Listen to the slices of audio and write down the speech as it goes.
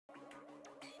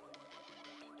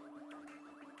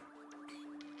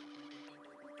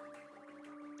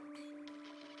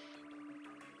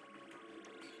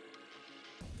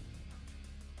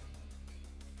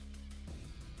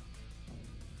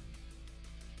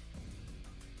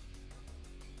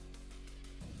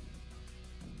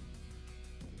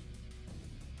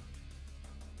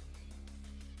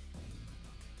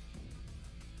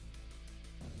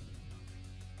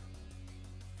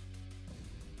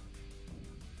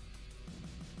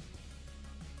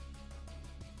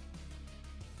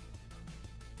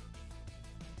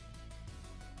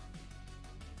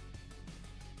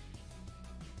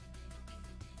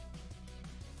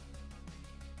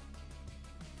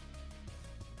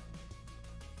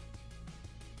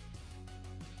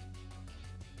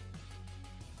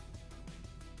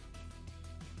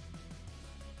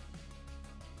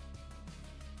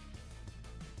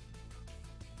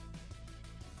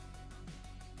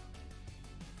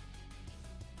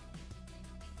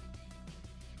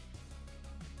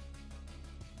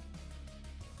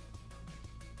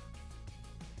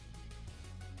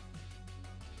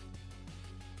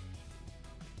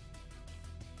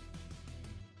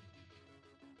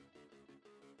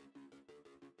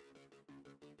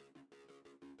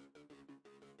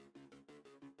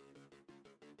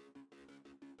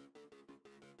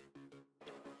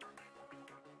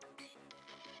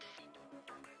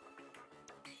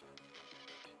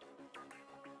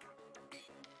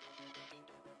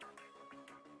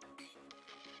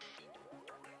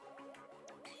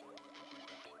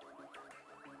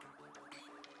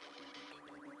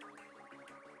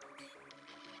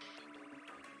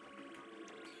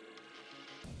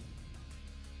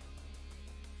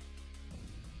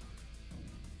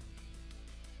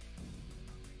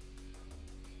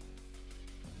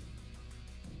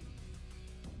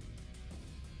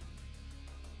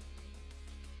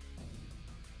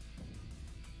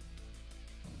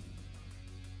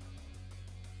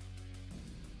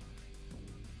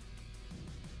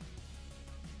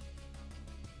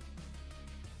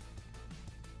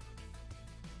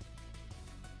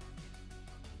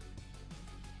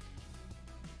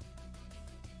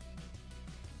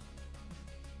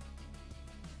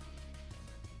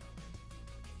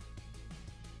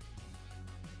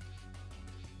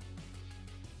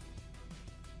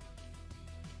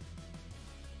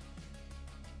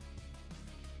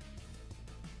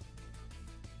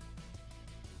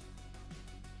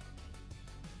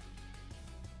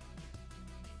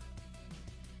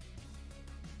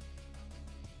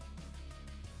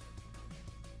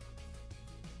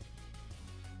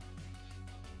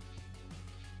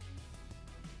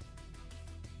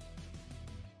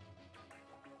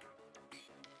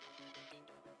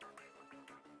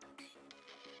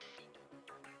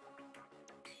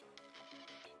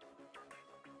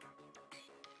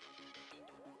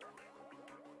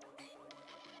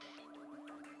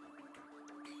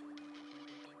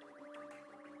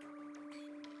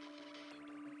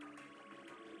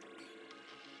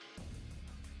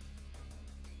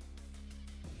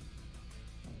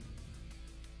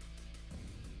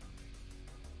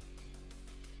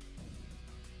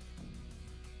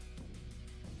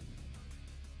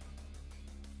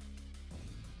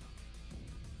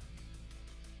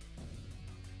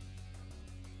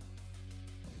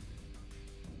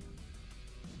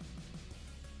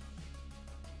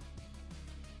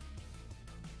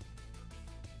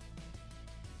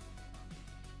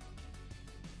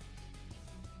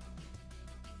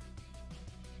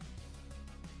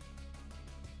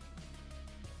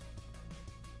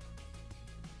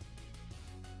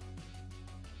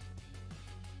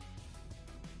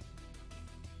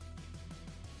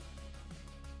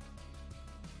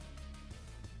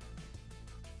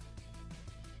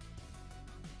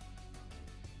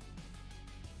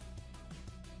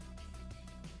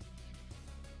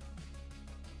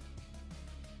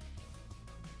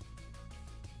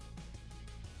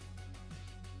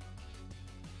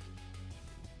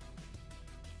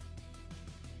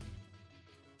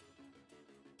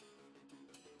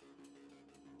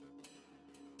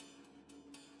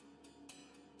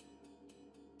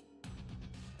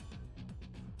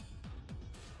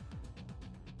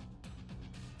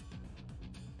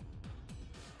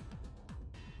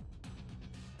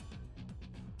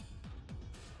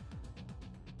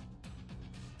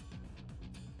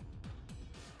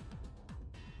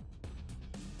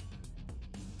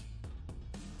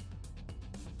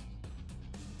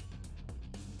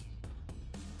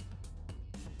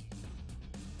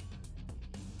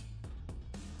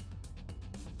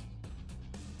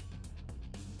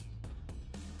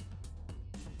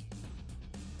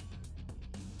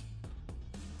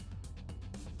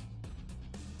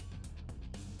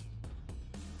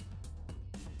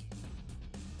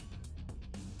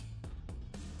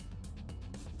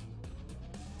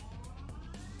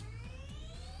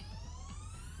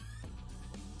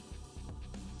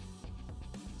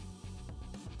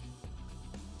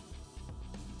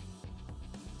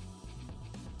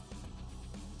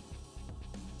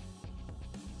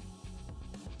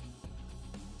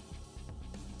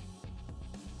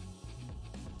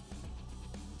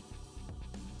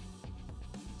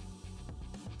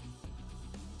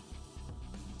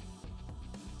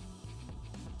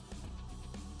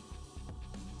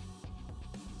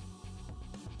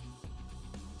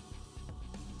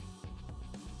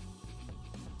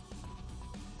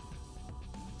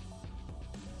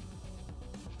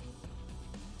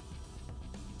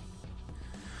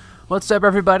What's up,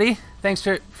 everybody? Thanks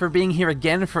for being here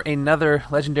again for another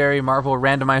Legendary Marvel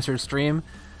Randomizer stream.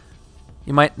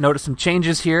 You might notice some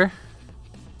changes here.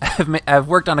 I've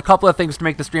worked on a couple of things to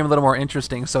make the stream a little more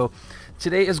interesting, so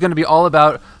today is going to be all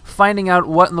about finding out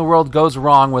what in the world goes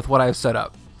wrong with what I've set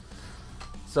up.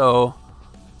 So,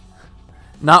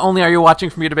 not only are you watching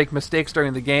for me to make mistakes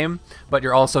during the game, but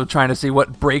you're also trying to see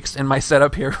what breaks in my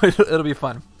setup here. It'll be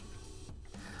fun.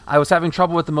 I was having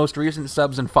trouble with the most recent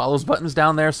subs and follows buttons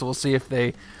down there, so we'll see if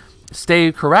they stay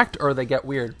correct or they get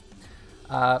weird.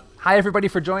 Hi, everybody,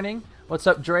 for joining. What's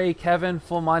up, Dre, Kevin,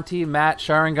 Full Monty, Matt,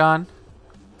 Sharangon?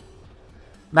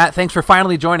 Matt, thanks for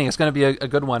finally joining. It's going to be a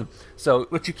good one. So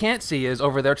what you can't see is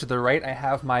over there to the right, I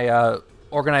have my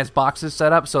organized boxes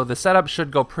set up, so the setup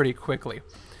should go pretty quickly.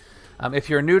 If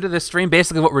you're new to this stream,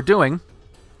 basically what we're doing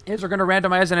is we're going to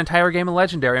randomize an entire game of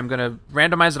Legendary. I'm going to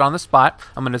randomize it on the spot.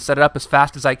 I'm going to set it up as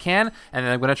fast as I can, and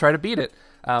then I'm going to try to beat it.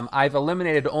 I've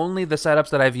eliminated only the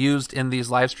setups that I've used in these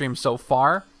live streams so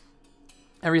far.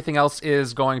 Everything else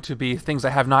is going to be things I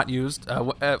have not used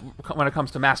when it comes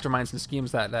to masterminds and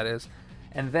schemes, that is.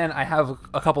 And then I have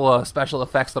a couple of special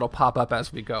effects that'll pop up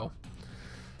as we go.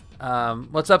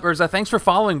 What's up, Urza? Thanks for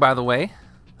following, by the way.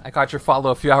 I caught your follow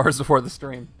a few hours before the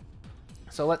stream.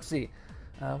 So let's see.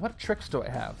 What tricks do I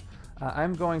have?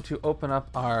 I'm going to open up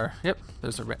our... Yep,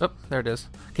 there's a... Oh, there it is.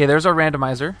 Okay, there's our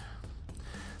randomizer.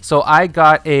 So I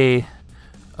got a...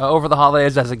 over the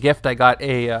holidays, as a gift, I got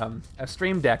a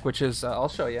stream deck, which is... I'll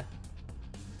show you.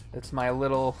 It's my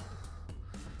little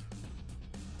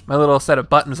set of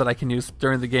buttons that I can use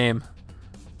during the game.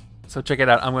 So check it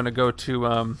out. I'm going to go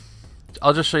to...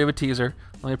 I'll just show you a teaser.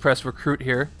 Let me press recruit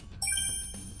here.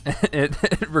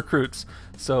 it recruits.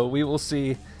 So we will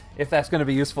see if that's going to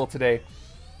be useful today.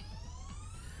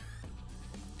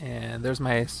 And there's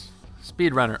my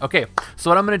speedrunner. Okay, so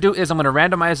what I'm going to do is I'm going to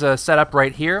randomize a setup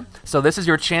right here. So this is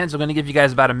your chance. I'm going to give you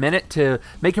guys about a minute to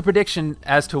make a prediction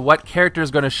as to what character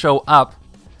is going to show up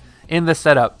in the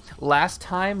setup. Last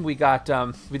time we got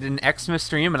we did an Xmas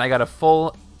stream, and I got a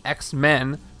full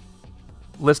X-Men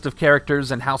list of characters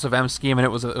and House of M scheme, and it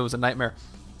was a nightmare.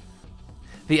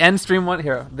 The end stream one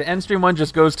here. The end stream one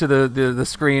just goes to the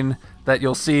screen that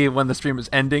you'll see when the stream is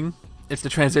ending. It's the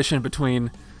transition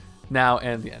between now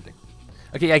and the ending.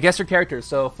 Okay, I guess your characters.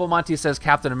 So Full Monty says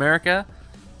Captain America.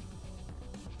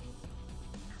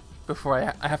 Before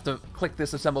I have to click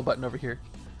this assemble button over here.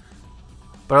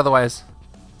 But otherwise,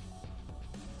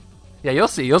 yeah, you'll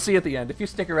see at the end. If you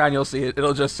stick around, you'll see it.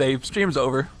 It'll just say stream's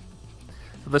over.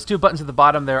 So those two buttons at the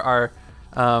bottom there are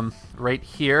right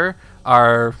here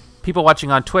are people watching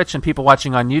on Twitch and people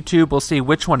watching on YouTube. We'll see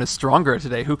which one is stronger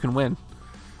today, who can win.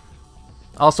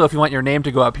 Also, if you want your name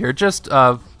to go up here, just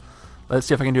let's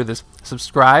see if I can do this.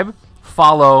 Subscribe,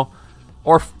 follow,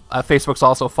 or Facebook's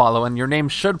also follow, and your name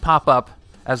should pop up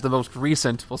as the most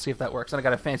recent. We'll see if that works. And I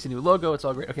got a fancy new logo. It's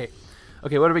all great.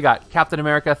 Okay, what do we got? Captain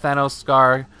America, Thanos,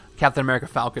 Scar, Captain America,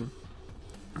 Falcon.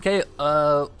 Okay,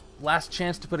 last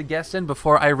chance to put a guess in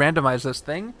before I randomize this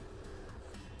thing.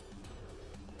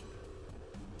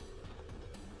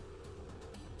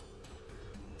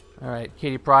 Alright,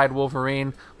 Katie Pride,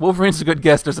 Wolverine. Wolverine's a good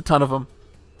guess. There's a ton of them.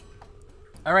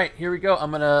 Alright, here we go.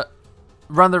 I'm going to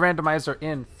run the randomizer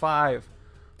in 5,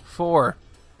 4,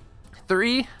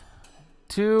 3,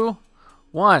 2,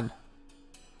 1.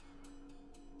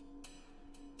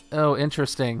 Oh,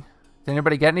 interesting. Did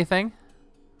anybody get anything?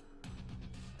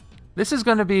 This is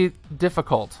going to be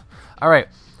difficult. Alright,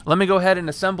 let me go ahead and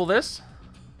assemble this.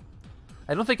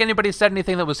 I don't think anybody said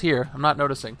anything that was here. I'm not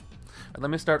noticing. Right, let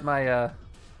me start my...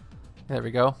 There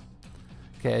we go.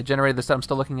 Okay, I generated this. I'm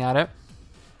still looking at it.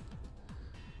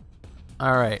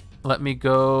 Alright, let me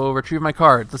go retrieve my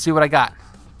cards. Let's see what I got.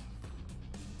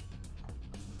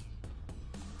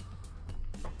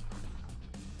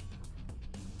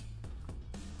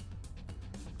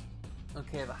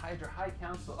 Okay, the Hydra High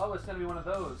Council. Oh, it's going to be one of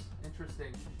those.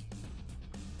 Interesting.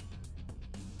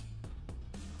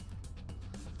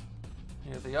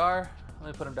 Here they are.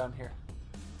 Let me put them down here.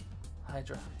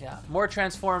 Hydra. Yeah, more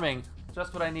transforming.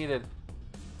 Just what I needed.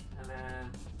 And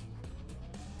then...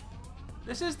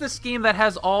 This is the scheme that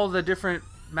has all the different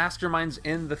masterminds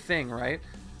in the thing, right?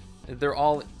 They're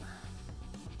all...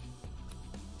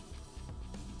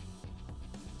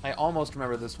 I almost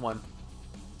remember this one.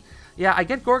 Yeah, I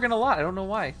get Gorgon a lot. I don't know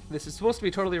why. This is supposed to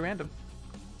be totally random.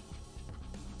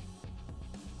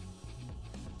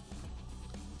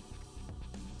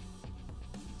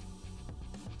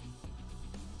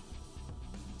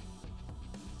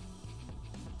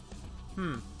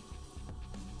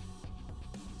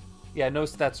 Yeah, no,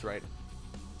 that's right.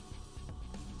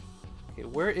 Okay,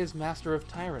 where is Master of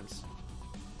Tyrants?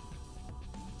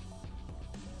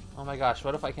 Oh my gosh,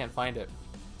 what if I can't find it?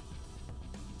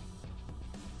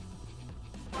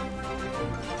 Did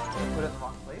I put it in the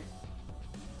wrong place?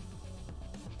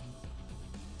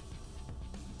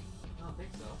 I don't think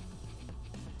so.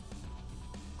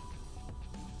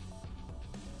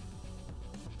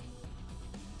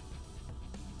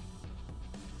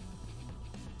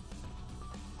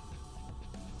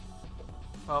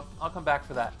 Well, I'll come back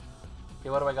for that. Okay,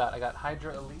 what do I got? I got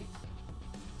Hydra Elite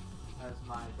as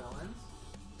my villains.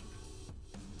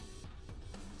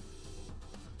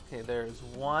 Okay, there's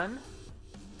one.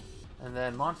 And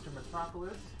then Monster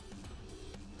Metropolis.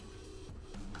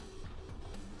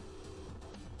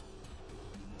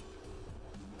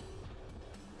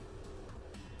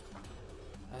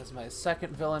 As my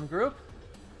second villain group.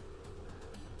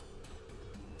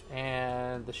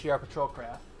 And the Shi'ar Patrol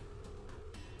Craft.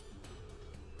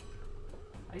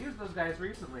 I used those guys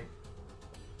recently.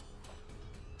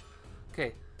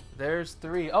 Okay, there's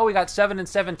 3. Oh, we got 7 and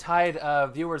 7 tied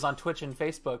viewers on Twitch and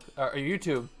Facebook, or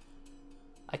YouTube.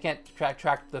 I can't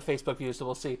track the Facebook views, so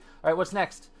we'll see. All right, what's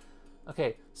next?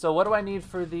 Okay, so what do I need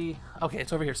for the... Okay,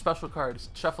 it's over here. Special cards.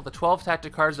 Shuffle the 12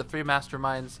 tactic cards, the 3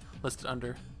 masterminds listed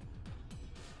under.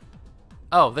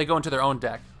 Oh, they go into their own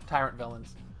deck. Tyrant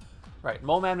villains. Right,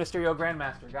 Mole Man, Mysterio,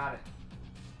 Grandmaster. Got it.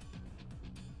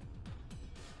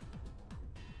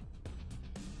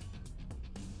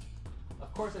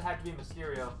 Of course it had to be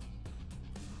Mysterio.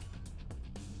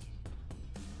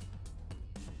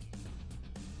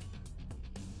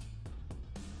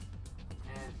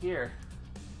 And here.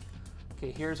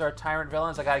 Okay, here's our Tyrant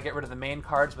villains. I gotta get rid of the main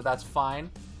cards, but that's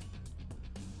fine.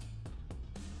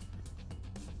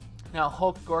 Now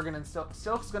Hulk, Gorgon, and Silk.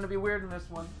 Silk's gonna be weird in this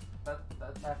one. I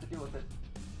have to deal with it.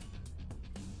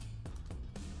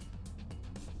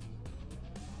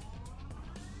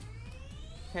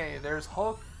 Okay, there's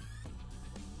Hulk.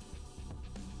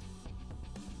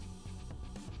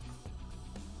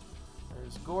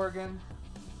 There's Gorgon.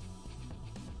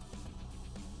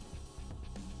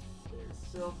 There's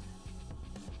Silk.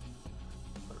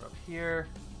 Put her up here.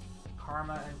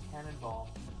 Karma and Cannonball.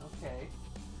 Okay.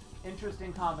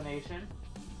 Interesting combination.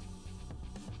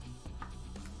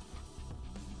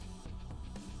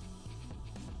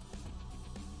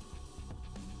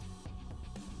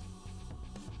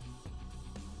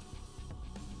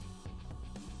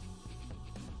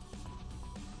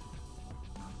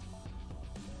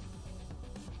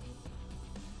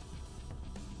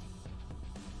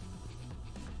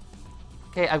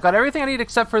 Okay, I've got everything I need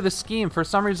except for the scheme. For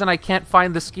some reason, I can't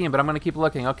find the scheme, but I'm going to keep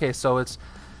looking. Okay, so it's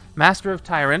Master of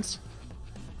Tyrants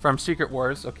from Secret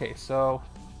Wars. Okay, so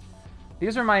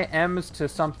these are my M's to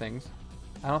somethings.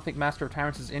 I don't think Master of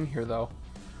Tyrants is in here, though.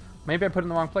 Maybe I put it in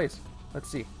the wrong place. Let's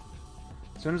see.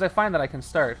 As soon as I find that, I can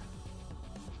start.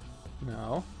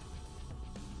 No.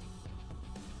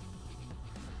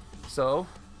 So,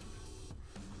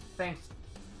 thanks,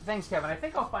 Kevin. I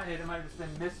think I'll find it. It might have just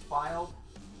been misfiled.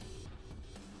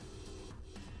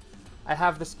 I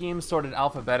have the schemes sorted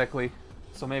alphabetically,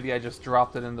 so maybe I just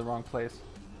dropped it in the wrong place.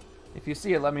 If you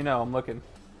see it, let me know. I'm looking.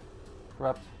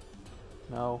 Corrupt.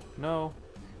 No, no.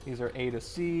 These are A to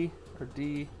C or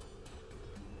D.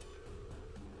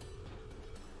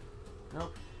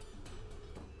 Nope.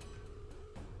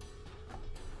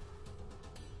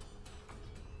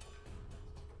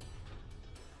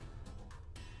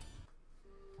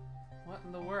 What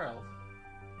in the world?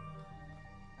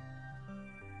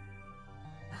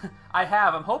 I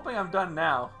have. I'm hoping I'm done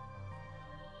now.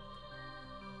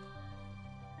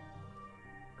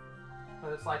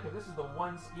 But it's like, if this is the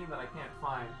one scheme that I can't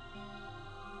find.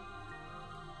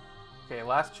 Okay,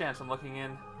 last chance. I'm looking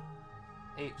in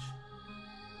H.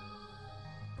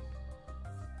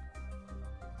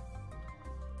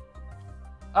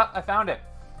 Ah, I found it.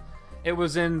 It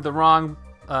was in the wrong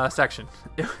section.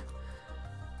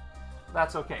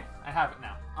 That's okay. I have it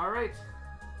now. All right.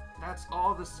 That's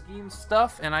all the scheme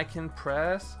stuff, and I can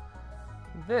press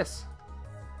this.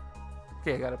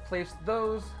 Okay, I gotta place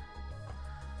those.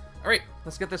 All right,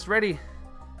 let's get this ready.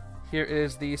 Here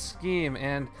is the scheme,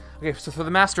 and okay, so for the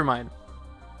Mastermind,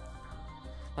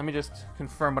 let me just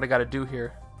confirm what I gotta do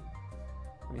here.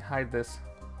 Let me hide this.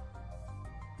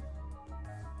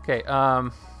 Okay,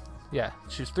 yeah,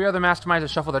 choose 3 other Masterminds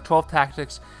and shuffle their 12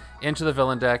 tactics into the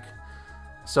villain deck.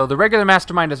 So the regular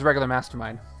Mastermind is a regular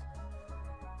Mastermind.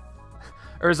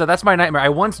 Urza, that's my nightmare. I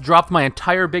once dropped my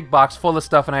entire big box full of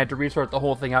stuff and I had to resort the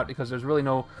whole thing out because there's really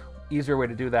no easier way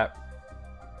to do that.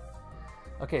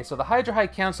 Okay, so the Hydra High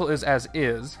Council is as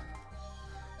is.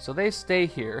 So they stay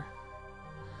here.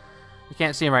 You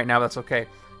can't see them right now, but that's okay.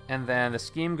 And then the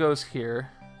scheme goes here.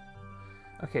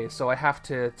 Okay, so I have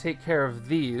to take care of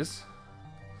these.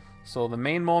 So the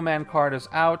main Mole Man card is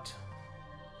out.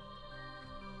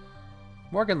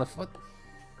 Morgan the Foot.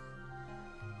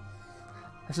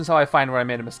 This is how I find where I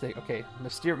made a mistake. Okay,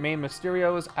 main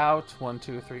Mysterio is out. 1,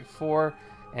 2, 3, 4.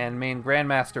 And main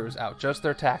Grandmaster is out. Just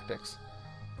their tactics.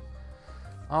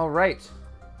 Alright.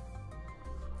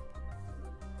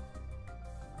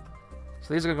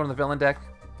 So these are going to go in the villain deck.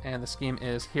 And the scheme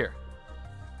is here.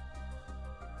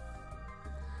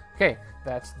 Okay,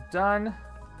 that's done.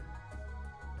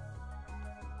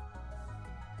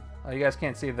 Oh, you guys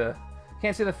can't see the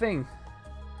thing.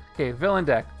 Okay, villain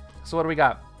deck. So what do we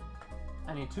got?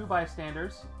 I need 2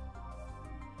 bystanders.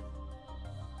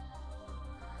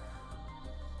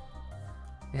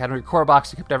 You had a record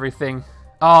box, you kept everything.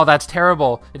 Oh, that's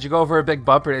terrible. Did you go over a big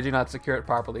bump or did you not secure it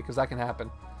properly? Because that can happen.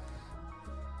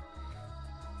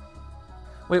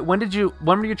 Wait, when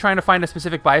were you trying to find a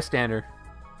specific bystander?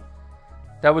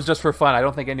 That was just for fun. I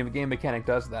don't think any game mechanic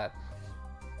does that.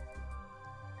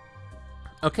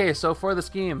 Okay, so for the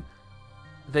scheme,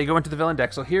 they go into the villain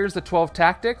deck. So here's the 12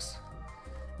 tactics.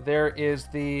 There is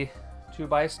the 2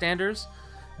 bystanders.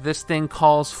 This thing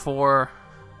calls for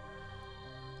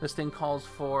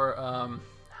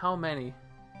how many?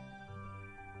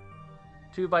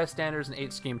 2 bystanders and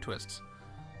 8 scheme twists.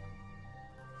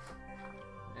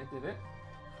 I did it.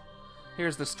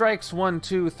 Here's the strikes. 1,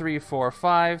 2, 3, 4,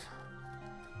 5.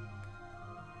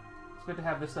 It's good to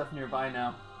have this stuff nearby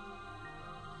now.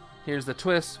 Here's the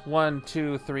twists. 1,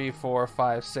 2, 3, 4,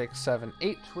 5, 6, 7,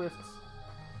 8 twists.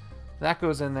 That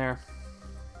goes in there.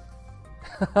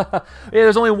 Yeah,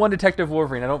 there's only 1 Detective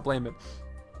Wolverine. I don't blame it.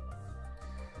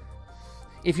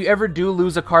 If you ever do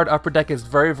lose a card, Upper Deck is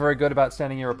very, very good about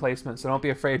sending you replacements. So don't be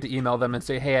afraid to email them and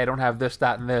say, hey, I don't have this,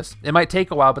 that, and this. It might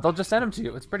take a while, but they'll just send them to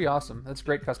you. It's pretty awesome. That's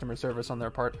great customer service on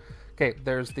their part. Okay,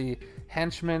 there's the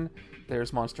Henchmen.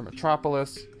 There's Monster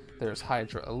Metropolis. There's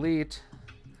Hydra Elite.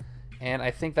 And I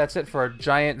think that's it for our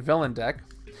giant villain deck.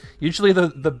 Usually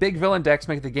the big villain decks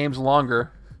make the games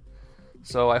longer.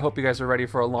 So I hope you guys are ready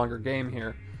for a longer game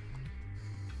here.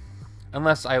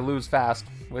 Unless I lose fast,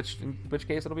 in which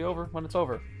case it'll be over when it's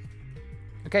over.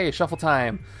 Okay, shuffle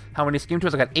time. How many scheme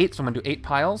twists? I got 8, so I'm going to do 8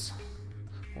 piles.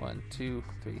 1, 2,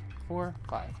 3, 4,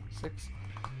 5, 6,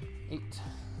 8.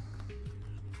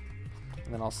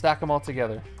 And then I'll stack them all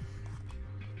together.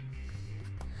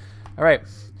 Alright.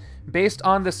 Based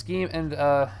on the scheme and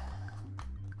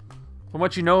from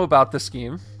what you know about the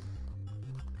scheme,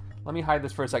 let me hide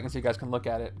this for a second so you guys can look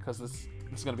at it, because this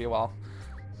is going to be a while.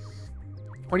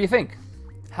 What do you think?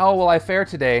 How will I fare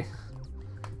today?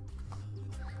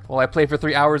 Will I play for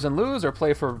 3 hours and lose, or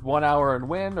play for 1 hour and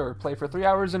win, or play for 3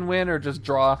 hours and win, or just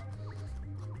draw?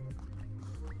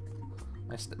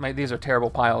 These are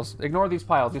terrible piles. Ignore these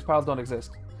piles. These piles don't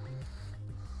exist.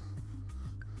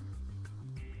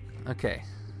 Okay.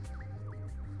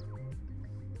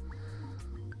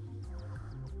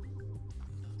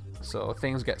 So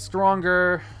things get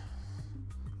stronger.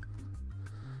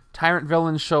 Tyrant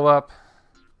villains show up.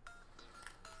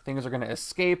 Things are going to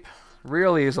escape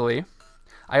real easily.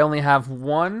 I only have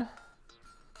 1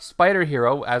 spider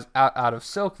hero out of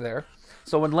silk there.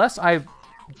 So unless I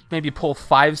maybe pull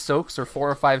 5 soaks or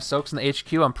 4 or 5 soaks in the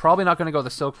HQ, I'm probably not going to go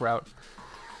the silk route.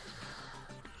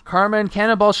 Karma and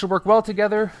Cannonball should work well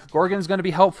together. Gorgon's going to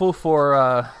be helpful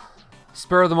for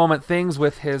spur of the moment things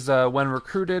with his when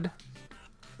recruited.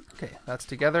 Okay, that's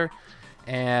together.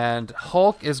 And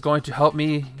Hulk is going to help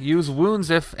me use wounds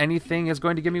if anything is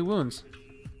going to give me wounds.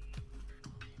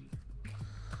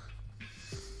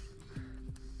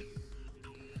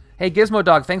 Hey, Gizmo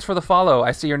Dog, thanks for the follow.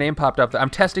 I see your name popped up. I'm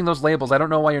testing those labels. I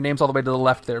don't know why your name's all the way to the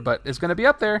left there, but it's going to be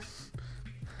up there.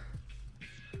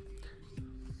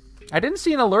 I didn't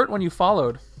see an alert when you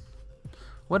followed.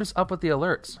 What is up with the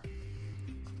alerts?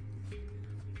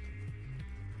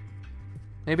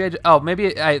 Maybe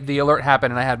the alert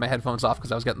happened and I had my headphones off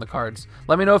because I was getting the cards.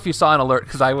 Let me know if you saw an alert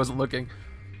because I wasn't looking.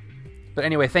 But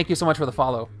anyway, thank you so much for the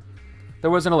follow. There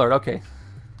was an alert. Okay.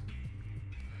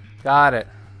 Got it.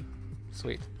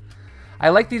 Sweet. I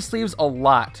like these sleeves a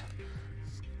lot.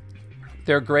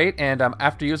 They're great, and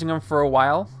after using them for a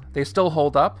while, they still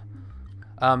hold up.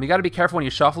 You got to be careful when you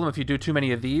shuffle them. If you do too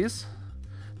many of these,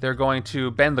 they're going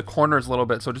to bend the corners a little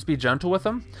bit, so just be gentle with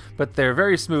them. But they're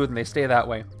very smooth, and they stay that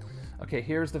way. Okay,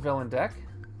 here's the villain deck.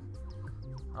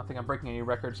 I don't think I'm breaking any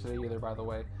records today either, by the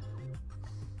way.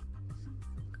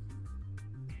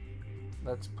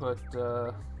 Let's put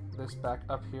this back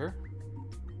up here.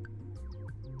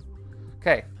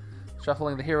 Okay,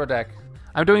 shuffling the hero deck.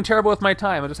 I'm doing terrible with my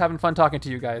time. I'm just having fun talking to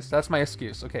you guys. That's my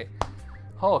excuse. Okay,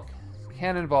 Hulk,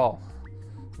 Cannonball,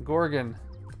 Gorgon,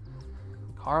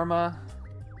 Karma,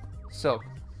 Silk.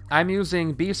 I'm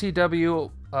using BCW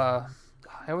I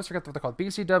always forget what they're called.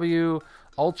 BCW,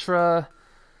 Ultra.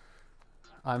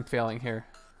 I'm failing here.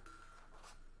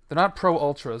 They're not Pro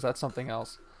Ultras. That's something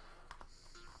else.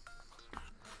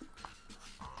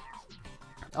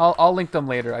 I'll link them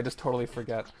later. I just totally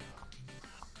forget.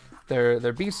 They're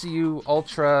BCU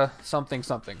Ultra something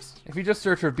somethings. If you just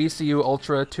search for BCU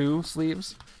Ultra 2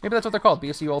 sleeves, maybe that's what they're called,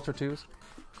 BCU Ultra 2s.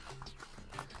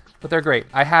 But they're great.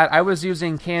 I was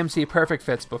using KMC Perfect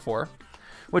Fits before,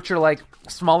 which are like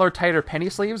smaller, tighter penny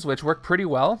sleeves, which work pretty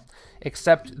well,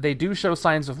 except they do show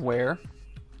signs of wear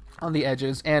on the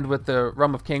edges, and with the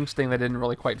Realm of Kings thing, that didn't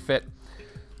really quite fit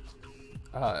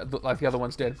like the other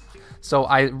ones did. So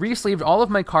I re-sleeved all of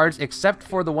my cards except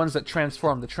for the ones that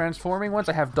transform. The transforming ones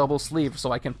I have double sleeves,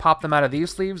 so I can pop them out of these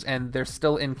sleeves and they're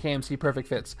still in KMC Perfect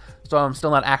Fits. So I'm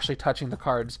still not actually touching the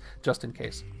cards, just in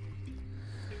case.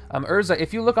 Urza,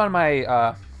 if you look on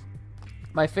my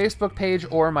my Facebook page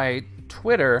or my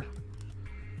Twitter,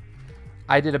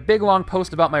 I did a big long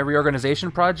post about my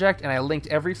reorganization project, and I linked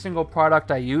every single product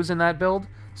I use in that build.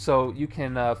 So you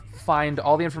can find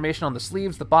all the information on the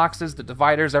sleeves, the boxes, the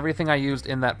dividers, everything I used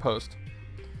in that post.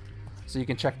 So you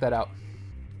can check that out.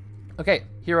 Okay,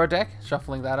 hero deck,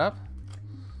 shuffling that up.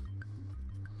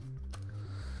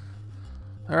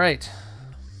 All right.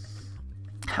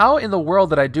 How in the world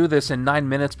did I do this in 9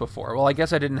 minutes before? Well, I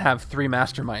guess I didn't have 3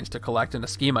 Masterminds to collect in a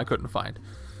scheme I couldn't find.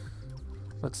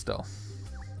 But still.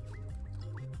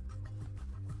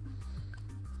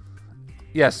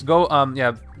 Yes, go,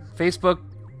 yeah,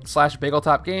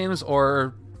 Facebook/BagelTop Games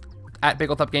or at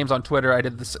BagelTop Games on Twitter. I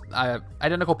did this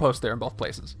identical post there in both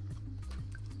places.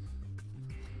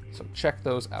 So check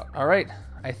those out. All right,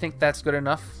 I think that's good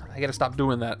enough. I gotta stop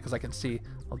doing that because I can see.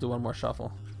 I'll do one more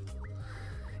shuffle.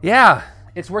 Yeah,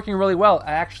 it's working really well.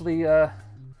 I actually,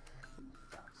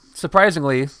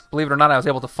 surprisingly, believe it or not, I was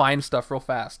able to find stuff real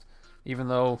fast, even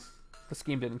though the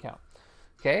scheme didn't count.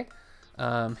 Okay,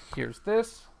 here's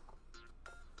this.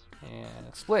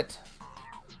 And split.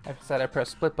 I said I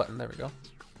pressed split button. There we go.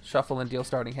 Shuffle and deal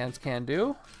starting hands can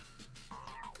do.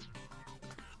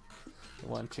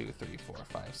 1, 2, 3, 4,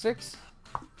 5, 6.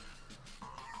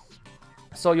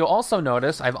 So you'll also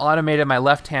notice I've automated my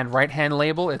left hand, right hand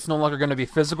label. It's no longer going to be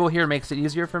physical here. Makes it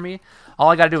easier for me. All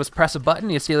I got to do is press a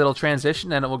button. You see a little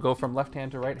transition, and it will go from left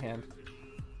hand to right hand.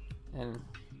 And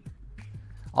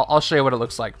I'll show you what it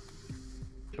looks like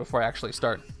before I actually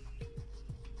start.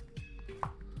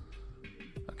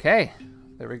 Okay,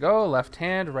 there we go. Left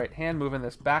hand, right hand, moving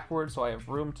this backward so I have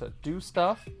room to do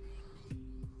stuff.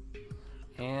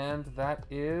 And that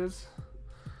is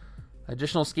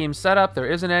additional scheme setup. There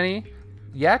isn't any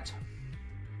yet.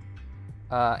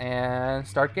 And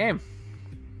start game.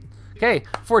 Okay,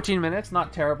 14 minutes,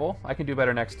 not terrible. I can do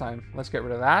better next time. Let's get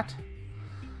rid of that.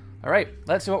 All right,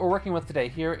 let's see what we're working with today.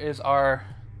 Here is our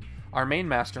main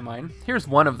Mastermind. Here's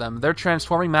one of them. They're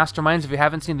transforming Masterminds. If you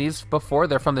haven't seen these before,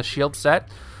 they're from the Shield set.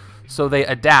 So they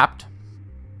adapt.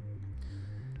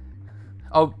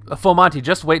 Oh, full Monty,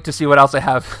 just wait to see what else I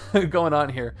have going on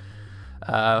here.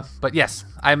 But yes,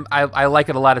 I like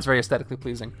it a lot. It's very aesthetically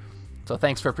pleasing. So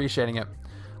thanks for appreciating it.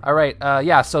 All right,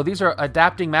 yeah, so these are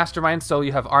adapting Masterminds. So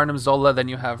you have Arnim Zola, then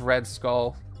you have Red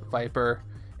Skull, Viper,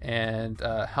 and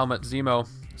Helmut Zemo.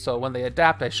 So when they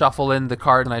adapt, I shuffle in the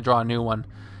card and I draw a new one.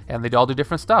 And they all do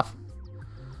different stuff.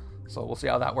 So we'll see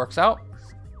how that works out.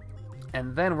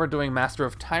 And then we're doing Master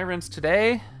of Tyrants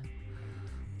today.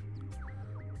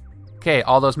 Okay,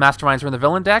 all those Masterminds are in the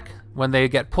villain deck. When they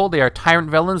get pulled, they are Tyrant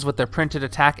villains with their printed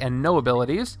attack and no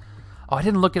abilities. Oh, I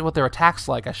didn't look at what their attack's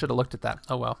like. I should have looked at that.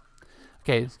 Oh well.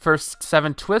 Okay, first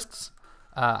 7 twists.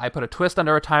 I put a twist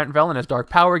under a Tyrant villain as Dark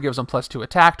Power, gives them +2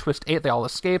 attack. Twist 8, they all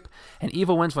escape. And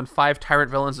Evil wins when 5 Tyrant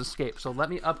villains escape. So let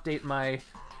me update my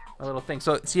little thing.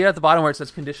 So see at the bottom where it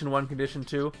says condition 1, condition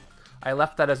 2? I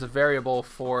left that as a variable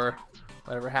for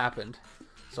whatever happened.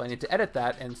 So I need to edit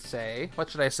that and say, what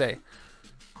should I say?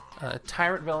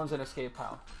 Tyrant villains in escape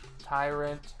pile.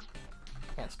 Tyrant,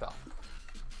 can't spell.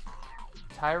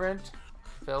 Tyrant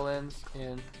villains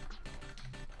in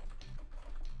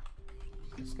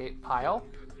escape pile.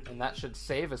 And that should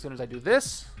save as soon as I do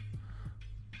this.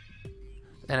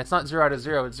 And it's not 0 out of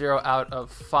 0, it's 0 out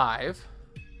of 5.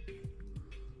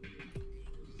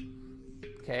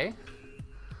 Okay.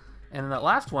 And then that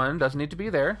last one doesn't need to be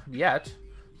there yet,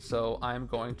 so I'm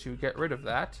going to get rid of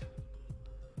that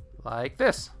like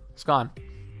this. It's gone.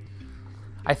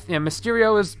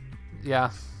 Mysterio is,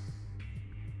 yeah.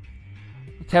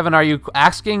 Kevin, are you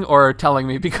asking or telling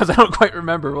me? Because I don't quite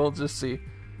remember. We'll just see.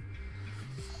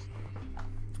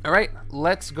 All right,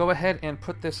 let's go ahead and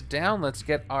put this down. Let's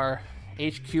get our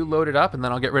HQ loaded up, and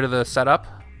then I'll get rid of the setup.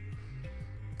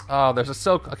 Oh, there's a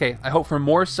silk. Okay, I hope for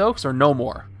more silks or no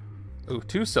more. Ooh,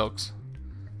 2 silks.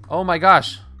 Oh my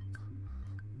gosh.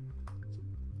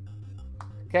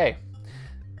 Okay.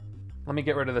 Let me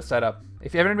get rid of the setup.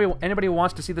 If anybody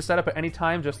wants to see the setup at any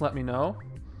time, just let me know.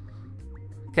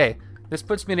 Okay, this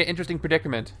puts me in an interesting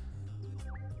predicament.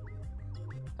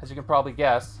 As you can probably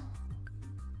guess.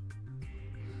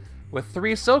 With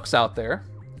 3 silks out there.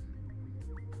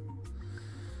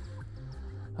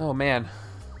 Oh man.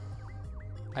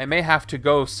 I may have to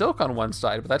go silk on one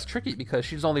side, but that's tricky because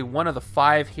she's only one of the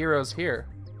 5 heroes here.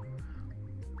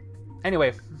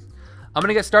 Anyway, I'm going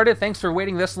to get started. Thanks for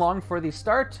waiting this long for the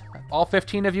start. All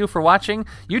 15 of you for watching.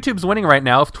 YouTube's winning right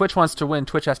now. If Twitch wants to win,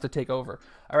 Twitch has to take over.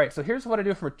 All right, so here's what I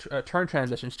do for turn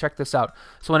transitions. Check this out.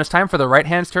 So when it's time for the right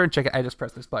hand's turn, check it. I just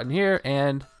press this button here,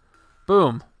 and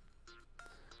boom.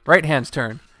 Right hand's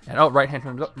turn. And oh, right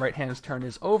hand's turn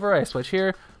is over. I switch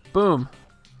here. Boom.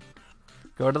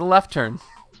 Go to the left turn.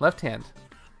 Left hand.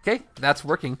 Okay, that's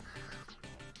working.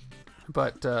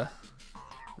 But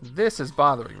this is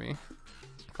bothering me.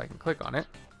 If I can click on it.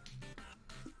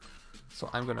 So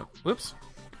I'm gonna, whoops.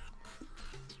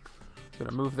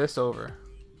 Gonna move this over.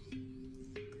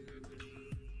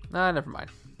 Nah, never mind.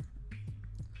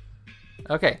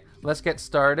 Okay, let's get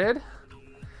started.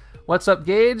 What's up,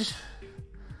 Gage?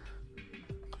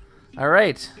 All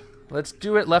right, let's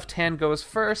do it. Left hand goes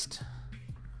first.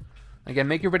 Again,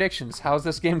 make your predictions. How's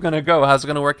this game gonna go? How's it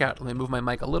gonna work out? Let me move my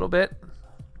mic a little bit.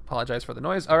 Apologize for the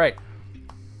noise. All right.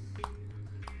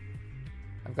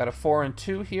 I've got a 4 and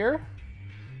 2 here.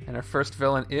 And our first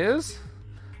villain is...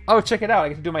 Oh, check it out. I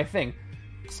get to do my thing.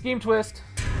 Scheme twist.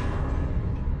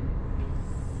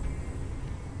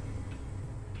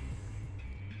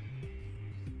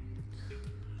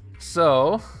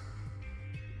 So,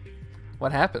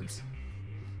 what happens?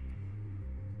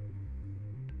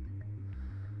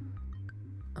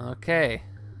 Okay.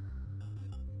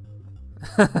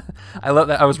 I love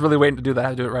that. I was really waiting to do that. I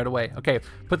had to do it right away. Okay,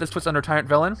 put this twist under Tyrant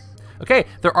villain. Okay,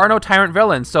 there are no Tyrant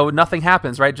villains, so nothing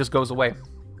happens, right? It just goes away.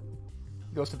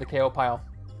 Goes to the KO pile.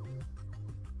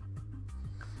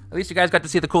 At least you guys got to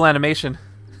see the cool animation.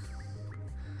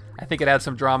 I think it adds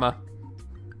some drama.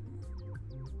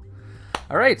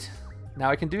 Alright, now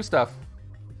I can do stuff.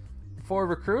 For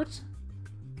recruit,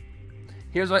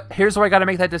 here's where I gotta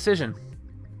make that decision.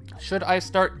 Should I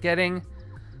start getting...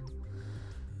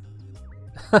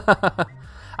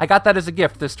 I got that as a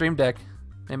gift, this stream deck.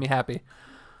 Made me happy.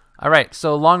 Alright,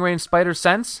 so long range spider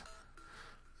sense.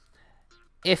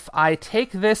 If I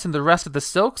take this and the rest of the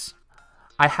silks,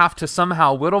 I have to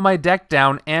somehow whittle my deck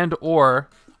down and or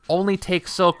only take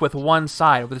silk with one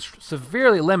side, which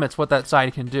severely limits what that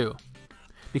side can do.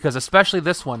 Because especially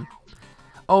this one.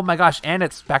 Oh my gosh, and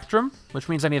it's spectrum, which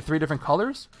means I need 3 different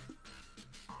colors.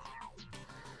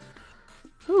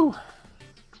 Whew.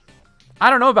 I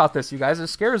don't know about this, you guys. It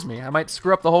scares me. I might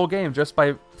screw up the whole game just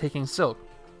by taking silk.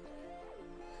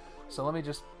 So let me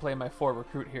just play my 4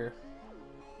 recruit here.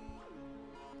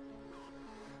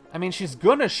 I mean, she's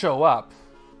gonna show up.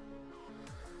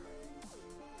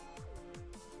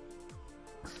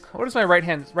 What does my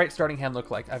right starting hand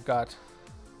look like? I've got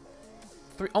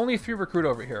only 3 recruit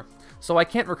over here. So I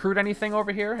can't recruit anything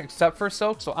over here except for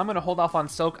silk. So I'm gonna hold off on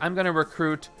silk. I'm gonna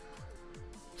recruit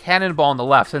Cannonball on the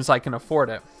left since I can afford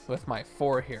it with my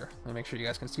 4 here. Let me make sure you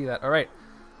guys can see that. All right.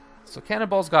 So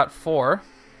Cannonball's got 4.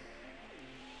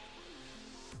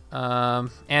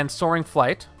 And Soaring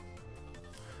Flight,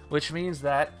 which means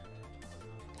that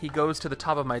he goes to the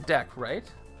top of my deck, right?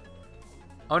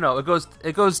 Oh no, it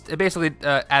basically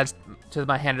adds to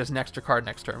my hand as an extra card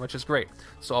next turn, which is great.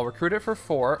 So I'll recruit it for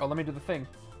 4. Oh, let me do the thing.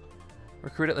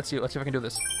 Recruit it. Let's see if I can do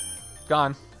this.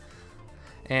 Gone.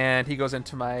 And he goes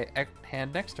into my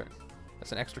hand next turn.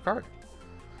 That's an extra card.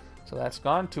 So that's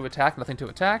gone. 2 attack, nothing to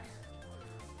attack.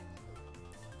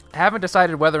 I haven't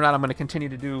decided whether or not I'm going to continue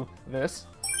to do this,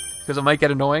 because it might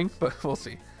get annoying, but we'll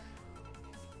see.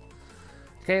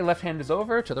 Okay, left hand is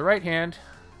over to the right hand.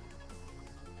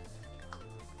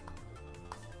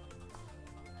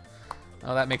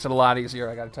 Oh, that makes it a lot easier,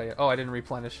 I gotta tell you. Oh, I didn't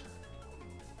replenish.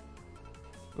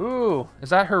 Ooh,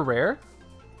 is that her rare?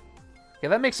 Yeah,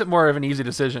 that makes it more of an easy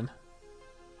decision.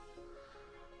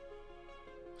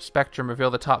 Spectrum, reveal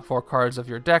the top 4 cards of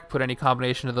your deck. Put any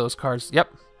combination of those cards.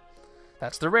 Yep,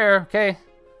 that's the rare. Okay.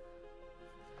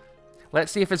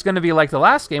 Let's see if it's going to be like the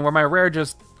last game where my rare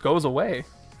just goes away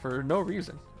for no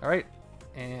reason. All right,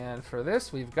 and for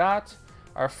this, we've got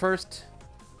our first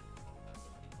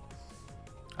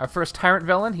Tyrant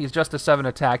villain. He's just a 7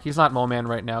 attack. He's not Mole Man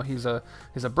right now. He's a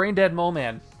brain dead Mole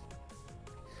Man.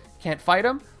 Can't fight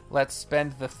him. Let's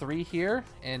spend the 3 here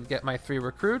and get my 3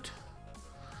 recruit.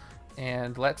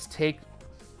 And let's take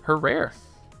her rare.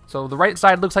 So the right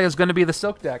side looks like it's going to be the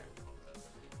Silk deck.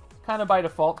 Kind of by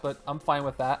default, but I'm fine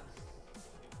with that.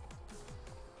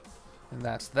 And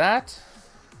that's that.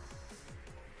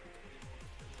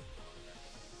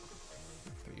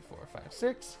 3, 4, 5,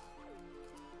 6.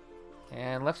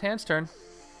 And left hand's turn.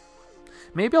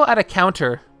 Maybe I'll add a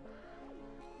counter.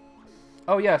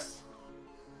 Oh, yes.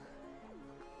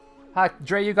 Hi,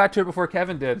 Dre, you got to it before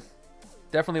Kevin did.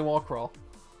 Definitely wall crawl.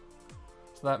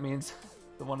 So that means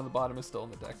the one on the bottom is still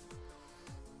in the deck.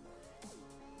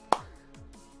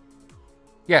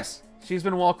 Yes, she's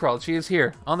been wall crawled. She is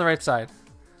here on the right side.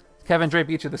 Kevin, Dre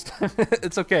beat you this time.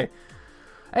 It's okay.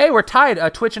 Hey, we're tied.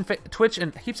 Twitch and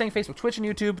I keep saying Facebook. Twitch and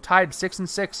YouTube tied 6 and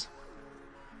 6.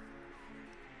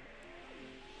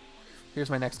 Here's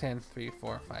my next hand. 3,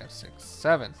 4, 5, 6,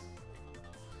 7.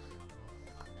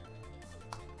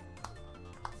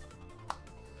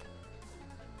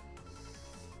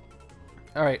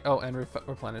 All right. Oh, and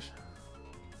replenish.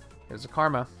 Here's a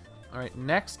karma. All right.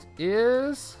 Next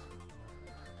is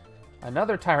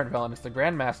another Tyrant villain. It's the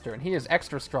Grandmaster, and he is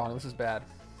extra strong. This is bad.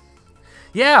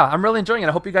 Yeah, I'm really enjoying it.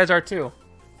 I hope you guys are too.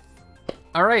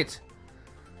 All right.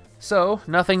 So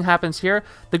nothing happens here.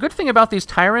 The good thing about these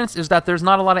Tyrants is that there's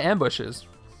not a lot of ambushes.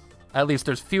 At least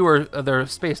there's fewer. They're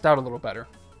spaced out a little better.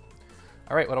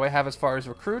 All right. What do I have as far as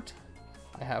recruit?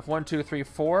 I have 1, 2, 3,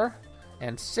 4,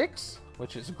 and 6,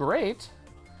 which is great,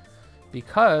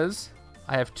 because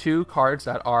I have 2 cards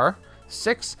that are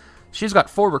 6. She's got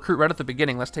 4 recruit right at the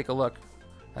beginning. Let's take a look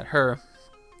at her.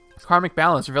 Karmic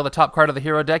Balance. Reveal the top card of the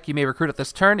hero deck. You may recruit at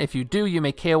this turn. If you do, you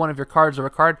may KO one of your cards or a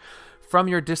card from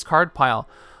your discard pile.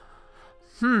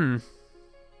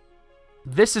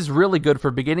 This is really good for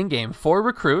beginning game. 4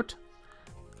 recruit.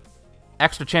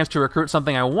 Extra chance to recruit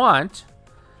something I want.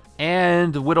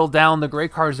 And whittle down the gray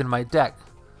cards in my deck.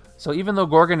 So even though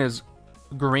Gorgon is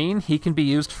green, he can be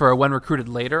used for a when recruited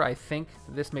later. I think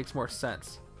this makes more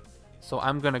sense. So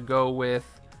I'm going to go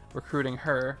with recruiting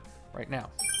her right now.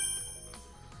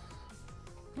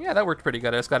 Yeah, that worked pretty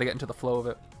good. I just got to get into the flow of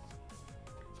it.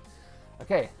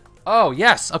 Okay. Oh,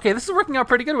 yes. Okay, this is working out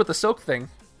pretty good with the soak thing.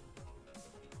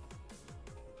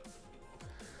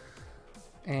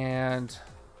 And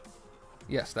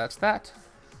yes, that's that.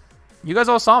 You guys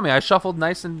all saw me. I shuffled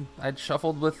nice, and I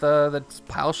shuffled with the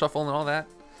pile shuffle and all that.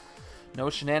 No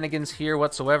shenanigans here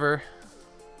whatsoever.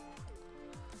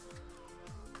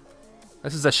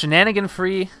 This is a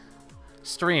shenanigan-free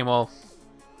stream. Well,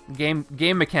 game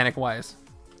mechanic-wise.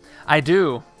 I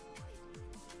do.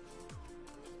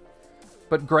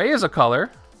 But gray is a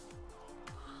color.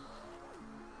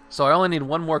 So I only need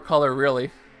one more color, really.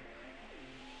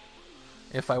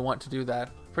 If I want to do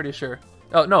that. Pretty sure.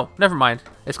 Oh, no. Never mind.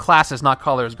 It's classes, not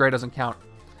colors. Gray doesn't count.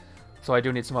 So I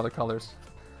do need some other colors.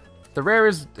 The rare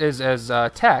is as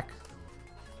tech.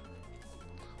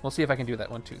 We'll see if I can do that.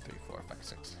 1, 2, 3, 4, 5,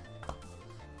 6.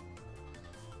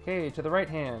 Okay, to the right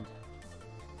hand.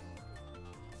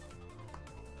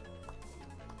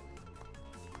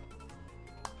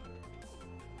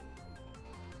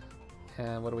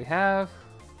 And what do we have?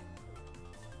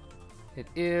 It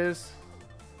is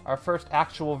our first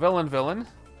actual villain.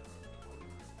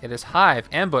 It is Hive.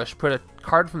 Ambush. Put a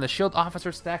card from the Shield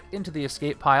Officer stack into the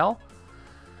escape pile.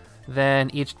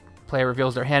 Then each player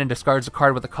reveals their hand and discards a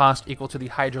card with a cost equal to the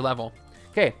Hydra level.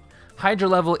 Okay, Hydra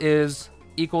level is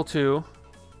equal to...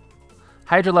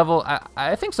 Hydra level,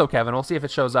 I think so, Kevin. We'll see if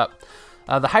it shows up.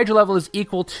 The Hydra level is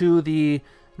equal to the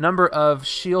number of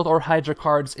Shield or Hydra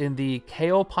cards in the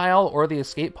KO pile or the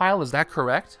escape pile. Is that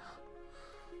correct?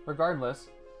 Regardless,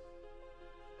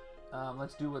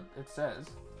 let's do what it says.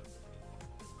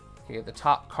 Okay, the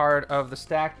top card of the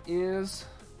stack is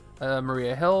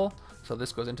Maria Hill. So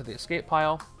this goes into the escape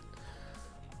pile.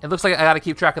 It looks like I gotta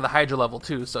keep track of the Hydra level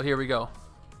too, so here we go.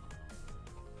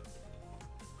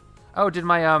 Oh, did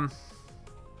my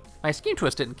Scheme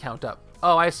Twist didn't count up.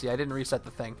 Oh, I see, I didn't reset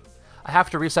the thing. I have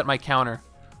to reset my counter.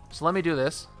 So let me do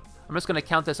this. I'm just gonna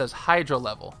count this as Hydra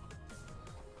level.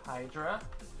 Hydra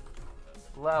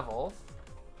level.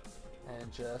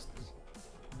 And just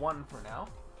 1 for now.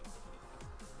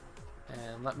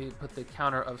 And let me put the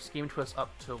counter of Scheme Twist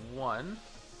up to 1.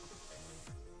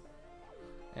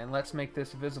 And let's make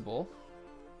this visible.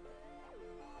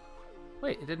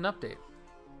 Wait, it didn't update.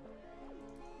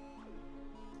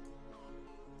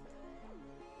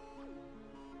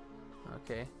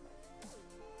 Okay.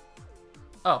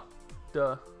 Oh,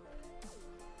 duh.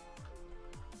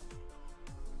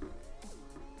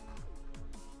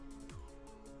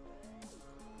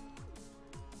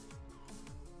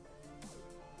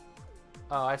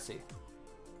 Oh, I see.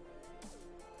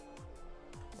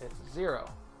 It's 0.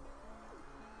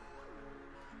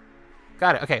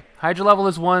 Got it. Okay. Hydra level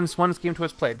is 1. One scheme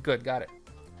twist played. Good. Got it.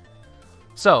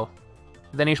 So,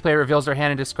 then each player reveals their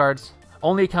hand and discards.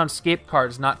 Only counts escape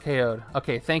cards, not KO'd.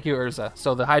 Okay, thank you, Urza.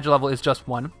 So the Hydra level is just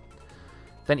 1.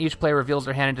 Then each player reveals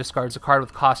their hand and discards a card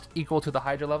with cost equal to the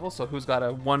Hydra level. So who's got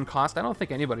a 1 cost? I don't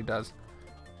think anybody does.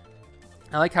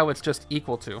 I like how it's just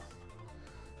equal to.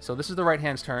 So this is the right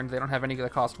hand's turn. They don't have any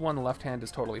that cost 1. The left hand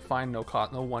is totally fine. No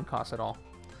 1 cost at all.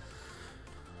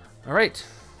 All right.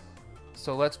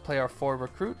 So let's play our 4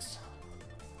 recruits.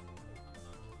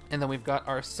 And then we've got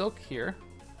our Silk here.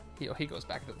 He goes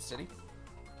back to the city.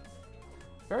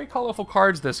 Very colorful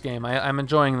cards this game. I'm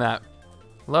enjoying that.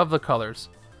 Love the colors.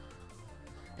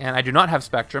 And I do not have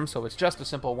Spectrum, so it's just a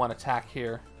simple 1 attack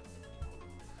here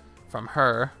from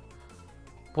her.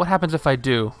 What happens if I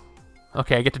do?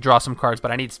 Okay, I get to draw some cards,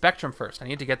 but I need Spectrum first. I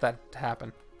need to get that to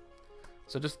happen.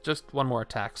 So just 1 more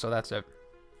attack, so that's it.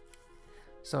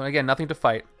 So again, nothing to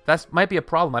fight. That might be a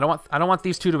problem. I don't want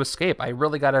these 2 to escape. I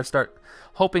really got to start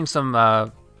hoping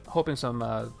some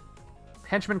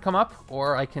henchmen come up,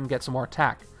 or I can get some more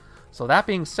attack. So that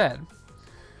being said,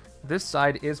 this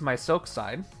side is my Silk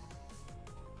side.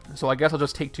 So I guess I'll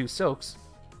just take 2 Silks.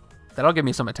 That'll give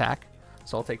me some attack.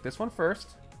 So I'll take this one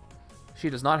first. She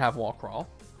does not have Wall Crawl.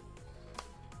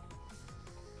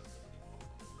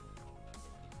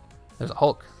 There's a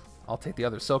Hulk. I'll take the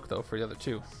other Silk, though, for the other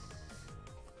 2.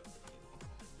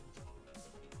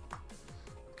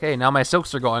 Okay, now my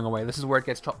Silks are going away. This is where it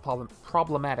gets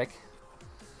problematic.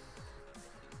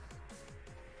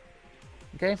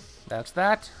 Okay, that's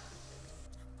that.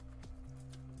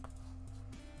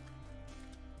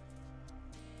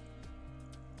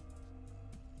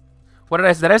 What did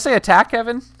I say? Did I say attack,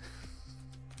 Kevin?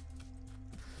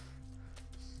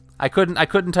 I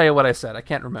couldn't tell you what I said. I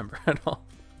can't remember at all.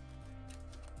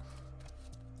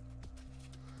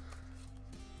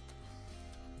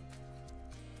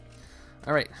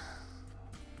 All right.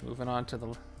 Moving on to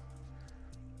the...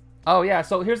 Oh, yeah,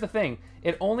 so here's the thing.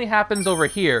 It only happens over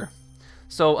here.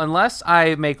 So unless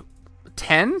I make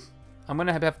 10, I'm going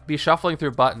to have to be shuffling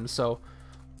through buttons. So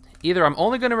either I'm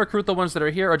only going to recruit the ones that are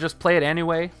here or just play it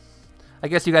anyway. I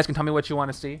guess you guys can tell me what you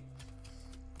want to see.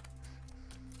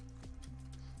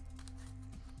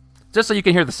 Just so you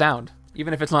can hear the sound,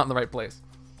 even if it's not in the right place.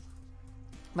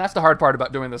 And that's the hard part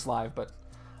about doing this live, but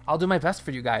I'll do my best for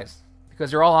you guys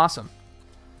because you're all awesome.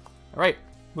 All right,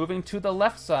 moving to the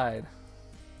left side.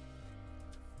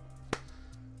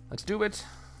 Let's do it.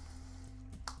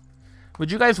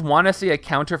 Would you guys want to see a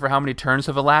counter for how many turns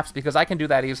have elapsed? Because I can do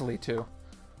that easily too.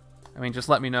 I mean, just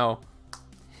let me know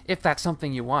if that's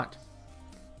something you want.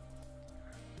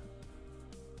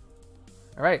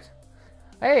 All right.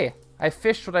 Hey, I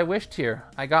fished what I wished here.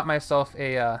 I got myself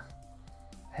a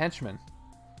henchman.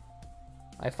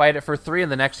 I fight it for 3,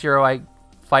 and the next hero I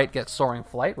fight gets Soaring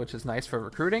Flight, which is nice for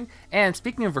recruiting. And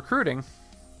speaking of recruiting,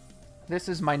 this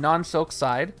is my non-Silk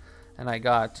side, and I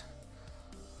got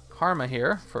Karma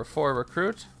here for 4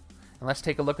 recruit. And let's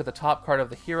take a look at the top card of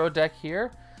the hero deck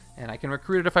here, and I can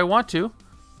recruit it if I want to.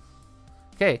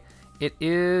 Okay, it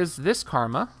is this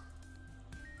Karma.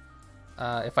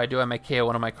 If I do, I may KO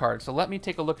one of my cards. So let me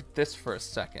take a look at this for a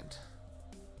second.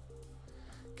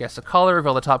 Guess a color,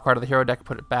 reveal the top card of the hero deck,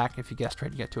 put it back. If you guessed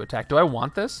right, you get to attack. Do I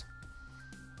want this?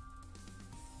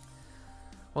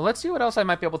 Well, let's see what else I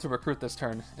might be able to recruit this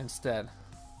turn instead.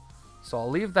 So I'll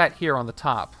leave that here on the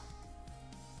top.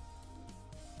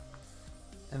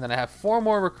 And then I have 4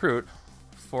 more recruit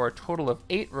for a total of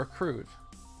 8 recruit.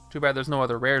 Too bad there's no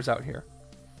other rares out here.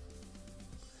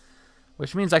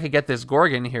 Which means I could get this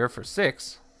Gorgon here for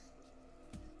 6.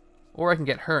 Or I can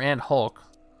get her and Hulk.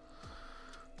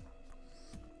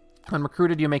 When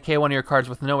recruited, you may KO one of your cards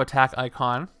with no attack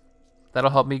icon.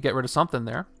 That'll help me get rid of something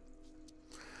there.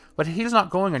 But he's not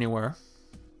going anywhere.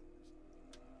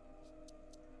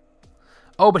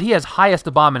 Oh, but he has Highest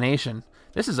Abomination.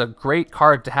 This is a great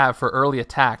card to have for early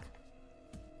attack.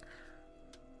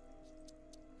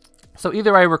 So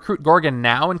either I recruit Gorgon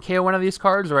now and KO one of these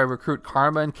cards, or I recruit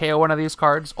Karma and KO one of these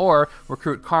cards, or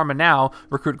recruit Karma now,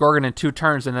 recruit Gorgon in 2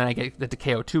 turns, and then I get to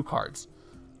KO 2 cards.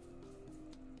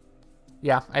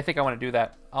 Yeah, I think I want to do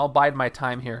that. I'll bide my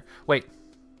time here. Wait.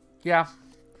 Yeah.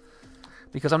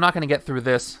 Because I'm not going to get through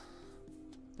this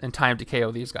in time to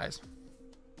KO these guys.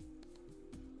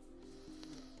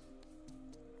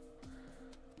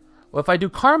 Well, if I do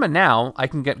Karma now, I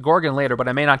can get Gorgon later, but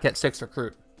I may not get 6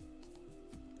 recruit.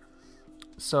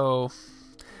 So,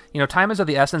 you know, time is of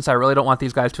the essence. I really don't want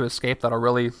these guys to escape. That'll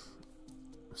really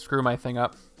screw my thing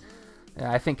up.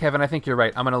 Yeah, I think, Kevin, I think you're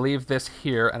right. I'm going to leave this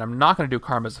here, and I'm not going to do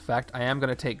Karma's effect. I am going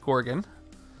to take Gorgon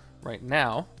right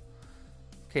now.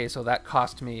 Okay, so that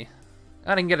cost me...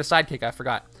 I didn't get a sidekick, I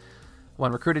forgot.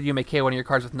 When recruited, you may KO one of your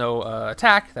cards with no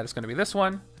attack. That is going to be this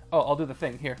one. Oh, I'll do the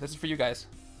thing. Here, this is for you guys.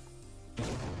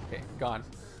 Okay, gone.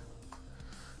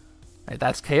 Alright,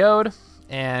 that's KO'd.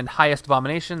 And Highest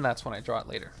Abomination, that's when I draw it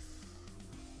later.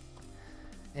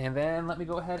 And then let me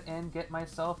go ahead and get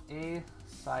myself a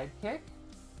sidekick.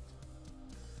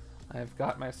 I've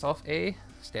got myself a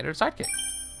standard sidekick.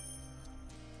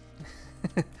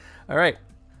 Alright.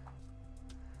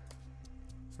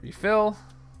 Refill.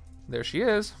 There she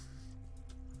is.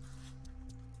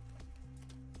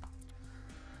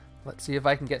 Let's see if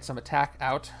I can get some attack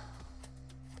out.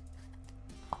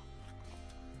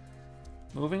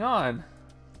 Moving on.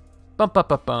 Bum, bum,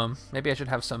 bum, bum. Maybe I should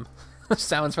have some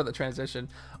sounds for the transition.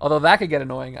 Although that could get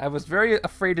annoying. I was very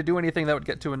afraid to do anything that would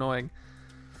get too annoying.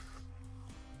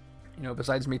 You know,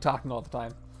 besides me talking all the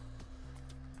time.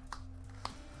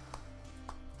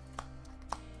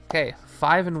 Okay,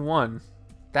 5 and 1.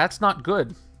 That's not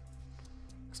good.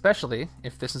 Especially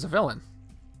if this is a villain.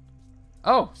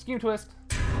 Oh, scheme twist.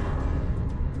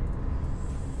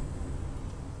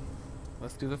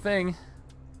 Let's do the thing.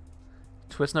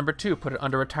 Twist number 2. Put it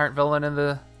under a Tyrant villain in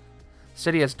the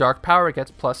city as dark power. It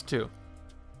gets +2.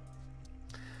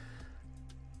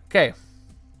 Okay.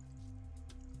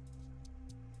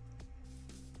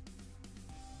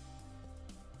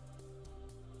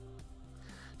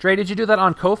 Dre, did you do that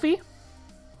on Ko-fi?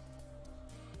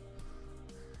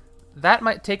 That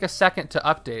might take a second to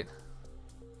update.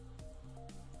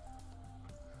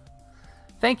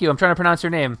 Thank you. I'm trying to pronounce your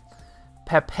name.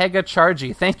 Pepega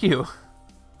Chargy. Thank you.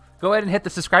 Go ahead and hit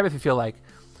the subscribe if you feel like.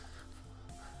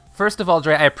 First of all,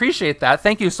 Dre, I appreciate that.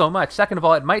 Thank you so much. Second of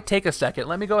all, it might take a second.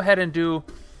 Let me go ahead and do...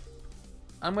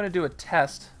 I'm going to do a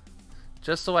test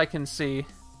just so I can see.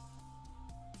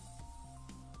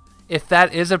 If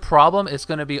that is a problem, it's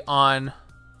going to be on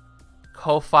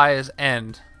Ko-fi's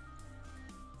end.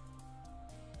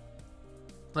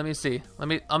 Let me see. I'm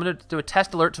going to do a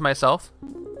test alert to myself.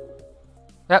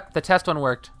 Yep, the test one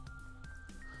worked.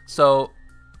 So,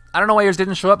 I don't know why yours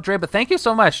didn't show up, Dre, but thank you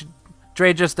so much.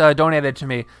 Dre just donated to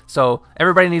me, so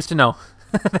everybody needs to know.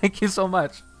 Thank you so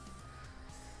much.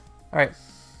 All right.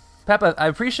 Peppa, I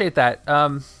appreciate that.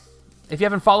 If you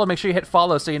haven't followed, make sure you hit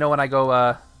follow so you know when I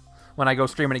go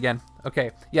streaming again.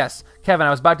 Okay. Yes, Kevin,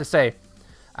 I was about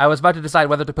to decide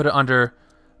whether to put it under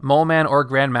Mole Man or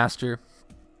Grandmaster.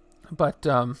 But,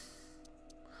 well,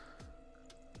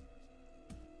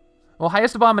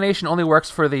 Highest Abomination only works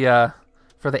for the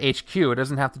HQ. It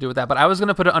doesn't have to do with that. But I was going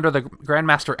to put it under the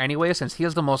Grandmaster anyway, since he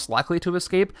is the most likely to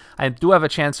escape. I do have a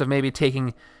chance of maybe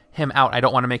taking him out. I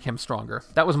don't want to make him stronger.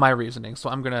 That was my reasoning. So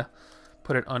I'm going to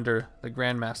put it under the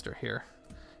Grandmaster here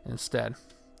instead.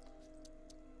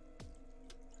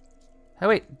 Hey,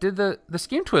 wait. Did the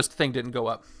scheme twist thing didn't go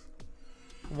up?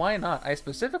 Why not? I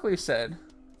specifically said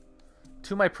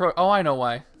to my pro... Oh, I know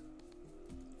why.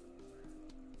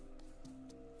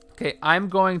 Okay, I'm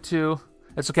going to...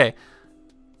 It's okay.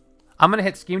 I'm going to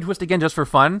hit Scheme Twist again just for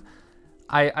fun.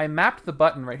 I mapped the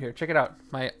button right here. Check it out.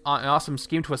 My awesome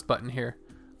Scheme Twist button here.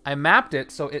 I mapped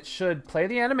it so it should play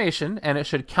the animation and it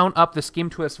should count up the Scheme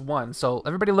Twist 1. So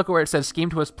everybody look at where it says Scheme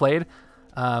Twist played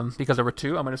because there were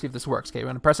 2. I'm going to see if this works. Okay, we're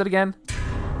going to press it again.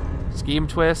 Scheme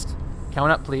Twist.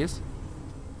 Count up, please.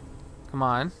 Come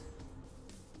on.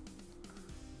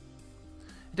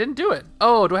 It didn't do it.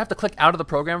 Oh, do I have to click out of the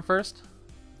program first?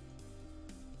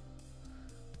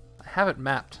 I have it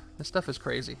mapped. This stuff is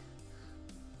crazy.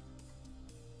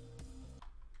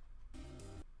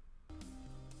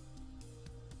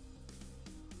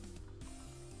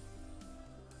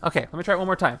 Okay, let me try it one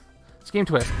more time. Scheme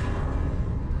Twist.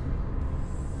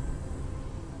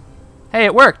 Hey,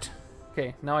 it worked!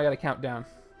 Okay, now I gotta count down.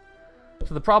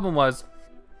 So the problem was,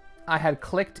 I had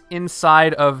clicked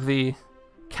inside of the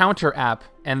counter app,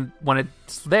 and when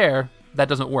it's there, that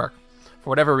doesn't work. For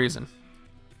whatever reason.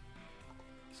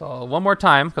 So one more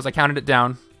time, because I counted it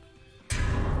down.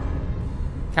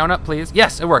 Count up, please.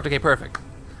 Yes, it worked. Okay, perfect.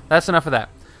 That's enough of that.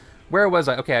 Where was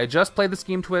I? Okay, I just played the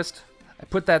Scheme Twist. I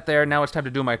put that there. Now it's time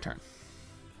to do my turn.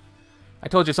 I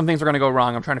told you some things were going to go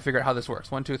wrong. I'm trying to figure out how this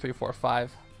works. 1, 2, 3, 4,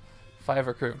 5. 5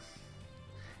 recruit.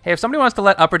 Hey, if somebody wants to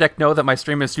let Upper Deck know that my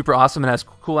stream is super awesome and has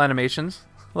cool animations,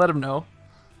 let them know.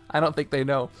 I don't think they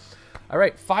know. All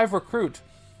right, 5 recruit.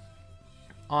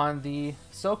 On the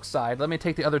Silk side, let me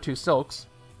take the other 2 Silks.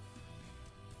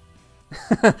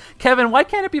 Kevin, why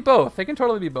can't it be both? It can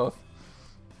totally be both.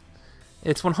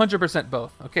 It's 100%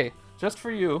 both. Okay, just for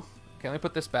you. Okay, let me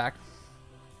put this back.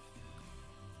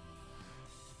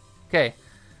 Okay,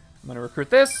 I'm going to recruit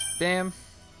this. Bam.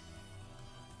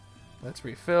 Let's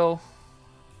refill.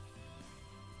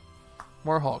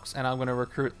 More Hulks. And I'm going to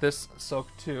recruit this Silk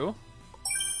too.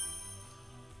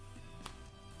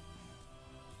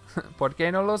 ¿Por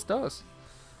qué no los dos?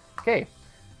 Okay.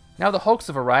 Now the Hulks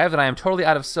have arrived, and I am totally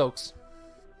out of silks.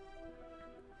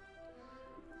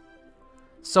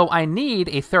 So I need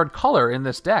a third color in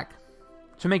this deck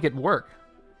to make it work.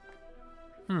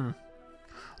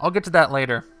 I'll get to that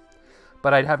later.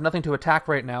 But I have nothing to attack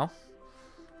right now.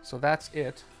 So that's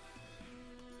it.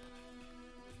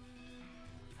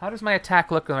 How does my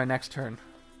attack look on my next turn?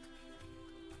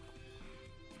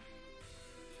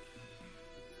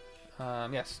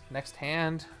 Yes, next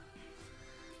hand.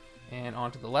 And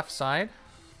onto the left side.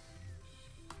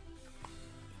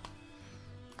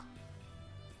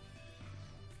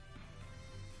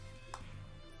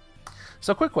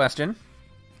 So, quick question.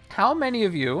 How many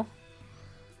of you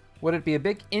would it be a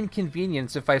big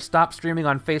inconvenience if I stopped streaming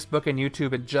on Facebook and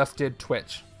YouTube and just did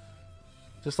Twitch?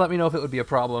 Just let me know if it would be a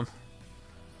problem.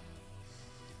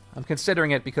 I'm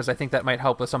considering it because I think that might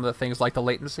help with some of the things like the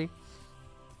latency.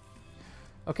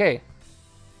 Okay.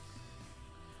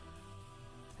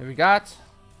 Here we got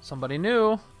somebody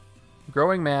new.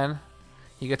 Growing Man.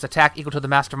 He gets attack equal to the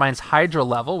Mastermind's Hydra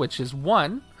level, which is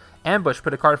 1. Ambush.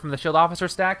 Put a card from the Shield Officer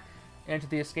stack into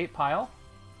the escape pile.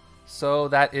 So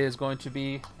that is going to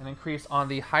be an increase on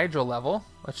the Hydra level,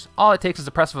 which all it takes is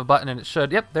a press of a button and it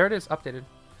should. Yep, there it is. Updated.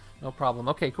 No problem.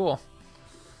 Okay, cool.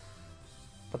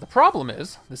 But the problem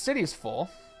is the city's full,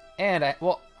 and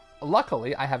well,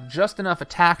 luckily I have just enough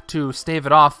attack to stave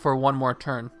it off for one more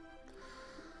turn.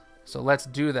 So let's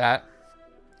do that.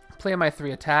 Play my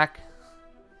 3 attack.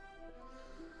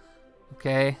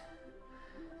 Okay.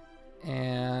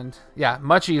 And yeah,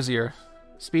 much easier.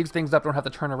 Speeds things up, don't have to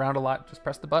turn around a lot. Just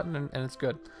press the button and it's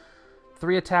good.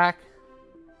 3 attack.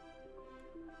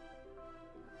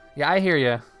 Yeah, I hear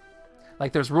you.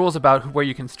 Like, there's rules about where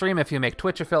you can stream if you make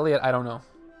Twitch affiliate. I don't know.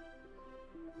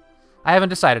 I haven't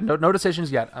decided. No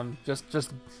decisions yet. I'm just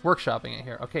workshopping it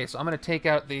here. Okay, so I'm going to take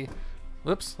out the...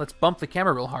 Whoops, let's bump the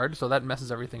camera real hard so that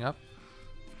messes everything up.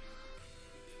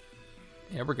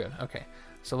 Yeah, we're good. Okay,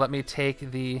 so let me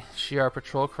take the Shi'ar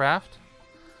Patrol Craft.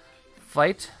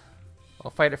 Fight.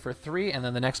 I'll fight it for 3, and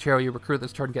then the next hero you recruit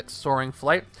this turn gets Soaring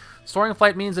Flight. Soaring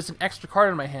Flight means it's an extra card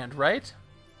in my hand, right?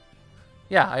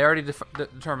 Yeah, I already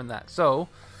determined that. So,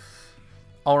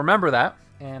 I'll remember that,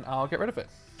 and I'll get rid of it.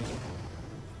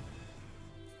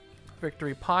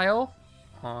 Victory pile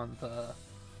on the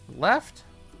left.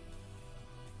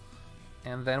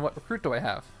 And then what recruit do I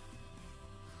have?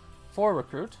 4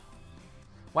 recruit.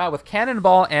 Wow, with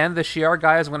Cannonball and the Shi'ar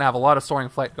guys, I'm going to have a lot of Soaring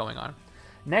Flight going on.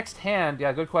 Next hand,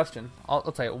 yeah, good question. I'll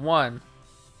tell you, 1,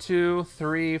 2,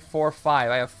 3, 4,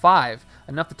 5. I have 5.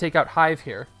 Enough to take out Hive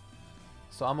here.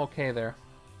 So I'm okay there.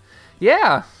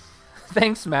 Yeah!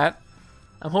 Thanks, Matt.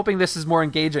 I'm hoping this is more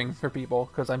engaging for people,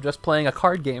 because I'm just playing a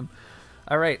card game.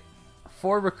 Alright,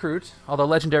 4 recruit, although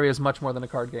Legendary is much more than a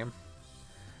card game.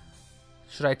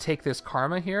 Should I take this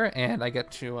Karma here, and I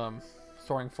get to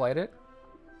Soaring Flight it?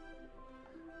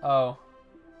 Oh.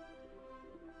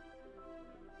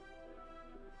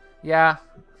 Yeah,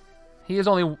 he is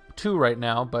only 2 right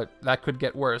now, but that could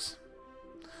get worse.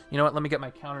 You know what, let me get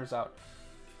my counters out.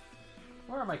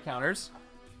 Where are my counters?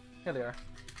 Here they are.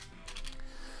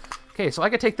 Okay, so I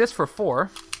could take this for 4.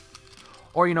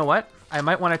 Or you know what? I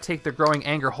might want to take the Growing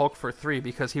Anger Hulk for 3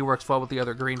 because he works well with the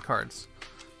other green cards.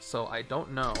 So I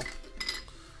don't know.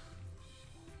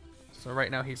 So right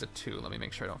now he's a 2. Let me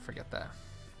make sure I don't forget that.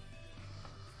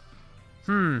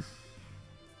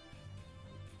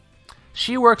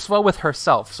 She works well with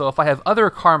herself, so if I have other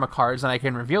Karma cards and I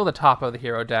can reveal the top of the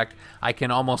hero deck, I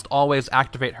can almost always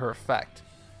activate her effect.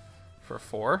 For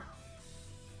 4.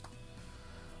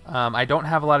 I don't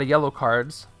have a lot of yellow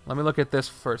cards. Let me look at this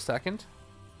for a second.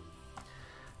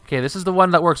 Okay, this is the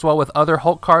one that works well with other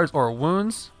Hulk cards or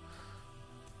wounds.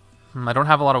 I don't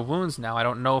have a lot of wounds now. I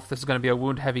don't know if this is going to be a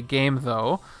wound-heavy game,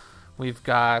 though. We've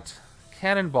got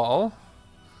Cannonball.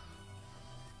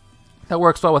 That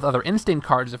works well with other instinct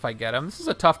cards if I get them. This is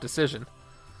a tough decision.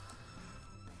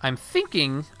 I'm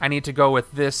thinking I need to go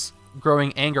with this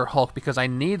Growing Anger Hulk because I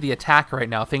need the attack right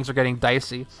now. Things are getting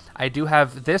dicey. I do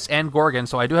have this and Gorgon,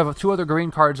 so I do have 2 other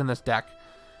green cards in this deck.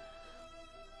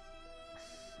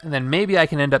 And then maybe I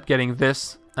can end up getting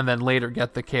this and then later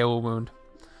get the KO wound.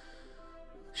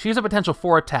 She's a potential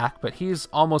 4 attack, but he's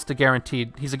almost a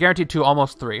guaranteed. He's a guaranteed 2,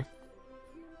 almost 3.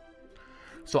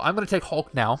 So I'm going to take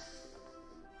Hulk now.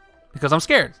 Because I'm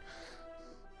scared.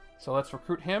 So let's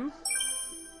recruit him.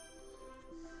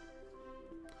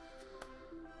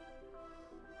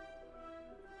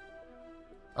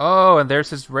 Oh, and there's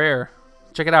his rare.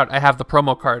 Check it out. I have the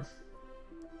promo card.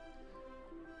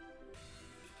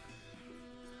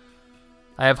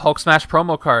 I have Hulk Smash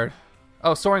promo card.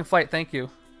 Oh, Soaring Flight, thank you.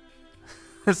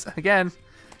 Again,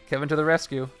 Kevin to the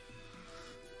rescue.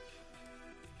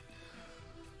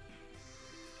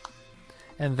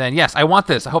 And then, yes, I want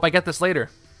this. I hope I get this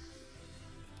later.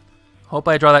 Hope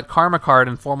I draw that Karma card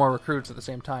and 4 more recruits at the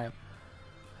same time.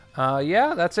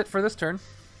 Yeah, that's it for this turn.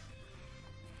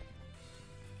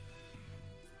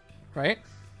 Right?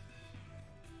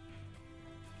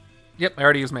 Yep, I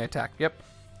already used my attack. Yep.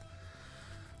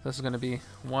 This is going to be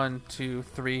 1, 2,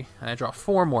 3, and I draw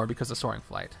 4 more because of Soaring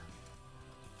Flight.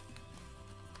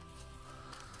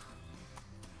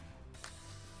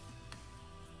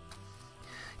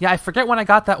 Yeah, I forget when I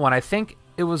got that one. I think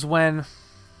it was when...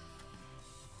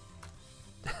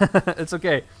 It's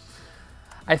okay.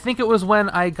 I think it was when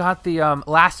I got the...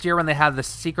 last year when they had the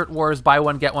Secret Wars buy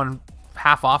one, get one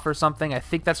half off or something. I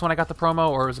think that's when I got the promo,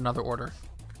 or it was another order.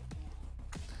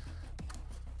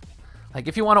 Like,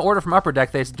 if you want to order from Upper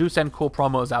Deck, they do send cool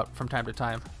promos out from time to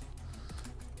time.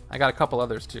 I got a couple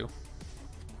others, too.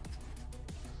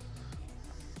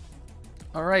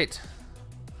 Alright.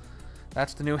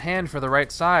 That's the new hand for the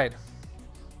right side.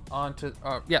 Onto,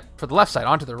 yeah, for the left side,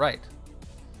 onto the right.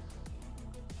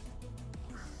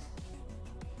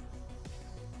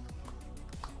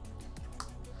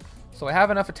 So I have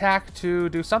enough attack to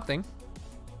do something.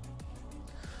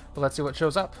 But let's see what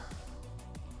shows up.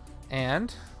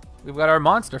 And we've got our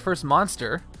monster, first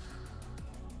monster.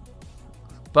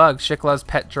 Bug, Shikla's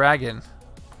pet dragon.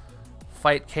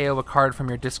 Fight, KO a card from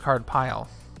your discard pile.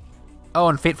 Oh,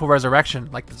 and Fateful Resurrection,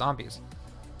 like the zombies.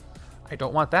 I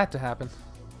don't want that to happen.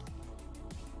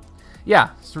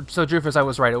 Yeah, so Drufus, I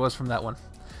was right. It was from that one.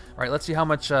 All right, let's see how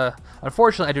much...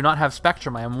 unfortunately, I do not have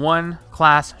Spectrum. I am 1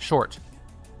 class short.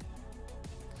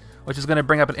 Which is going to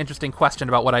bring up an interesting question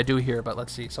about what I do here, but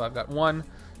let's see. So I've got 1,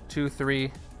 2,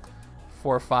 3,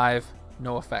 4, 5.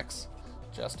 No effects.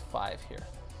 Just 5 here.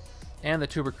 And the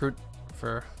 2 recruit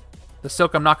for... The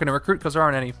Silk I'm not going to recruit because there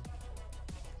aren't any.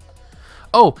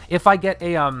 Oh, if I get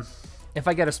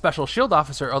a special shield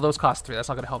officer, oh, those cost 3. That's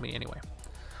not going to help me anyway.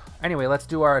 Anyway, let's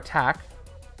do our attack.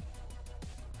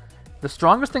 The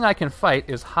strongest thing I can fight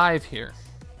is Hive here.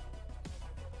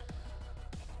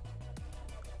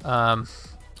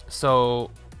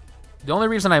 So the only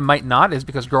reason I might not is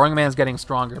because Growing Man's getting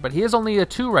stronger, but he is only a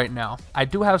 2 right now. I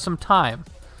do have some time.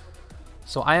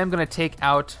 So I am going to take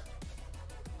out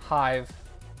Hive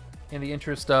in the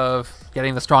interest of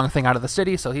getting the strong thing out of the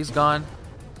city, so he's gone.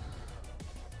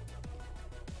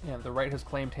 And the right has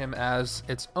claimed him as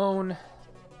its own.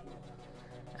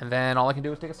 And then all I can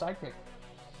do is take a sidekick.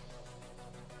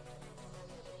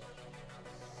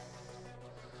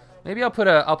 Maybe I'll put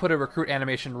a recruit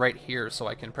animation right here so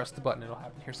I can press the button and it'll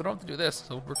happen here. So I don't have to do this.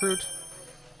 So recruit.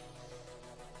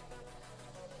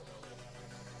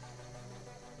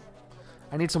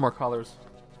 I need some more colors.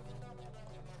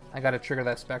 I gotta trigger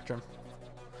that Spectrum.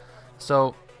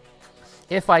 So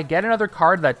if I get another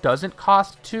card that doesn't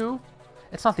cost 2,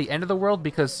 it's not the end of the world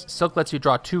because Silk lets you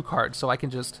draw 2 cards, so I can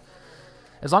just,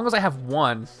 as long as I have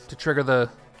 1 to trigger the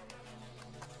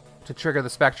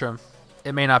Spectrum,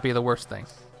 it may not be the worst thing.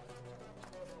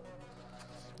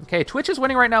 Okay, Twitch is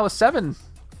winning right now with 7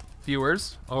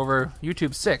 viewers over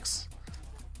YouTube 6.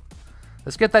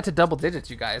 Let's get that to double digits,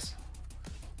 you guys.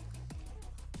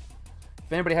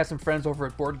 If anybody has some friends over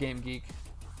at Board Game Geek,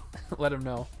 let them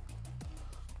know.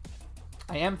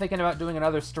 I am thinking about doing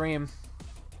another stream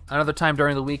another time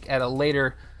during the week at a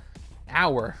later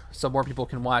hour so more people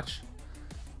can watch.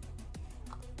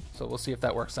 So we'll see if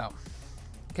that works out.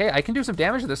 Okay, I can do some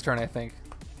damage this turn, I think.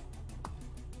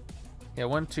 Yeah,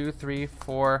 1, 2, 3,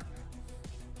 4.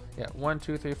 Yeah, 1,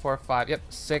 2, 3, 4, 5. Yep,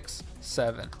 6,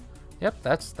 7. Yep,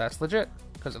 that's legit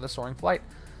because of the Soaring Flight.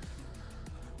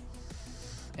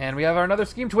 And we have our another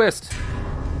Scheme Twist.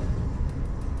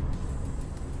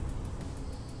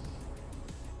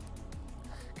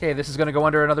 Okay, this is going to go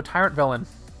under another Tyrant villain.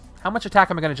 How much attack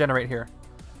am I going to generate here?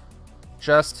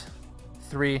 Just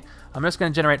 3. I'm just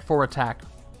going to generate 4 attack.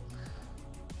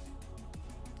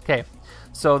 Okay,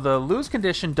 so the lose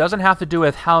condition doesn't have to do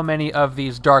with how many of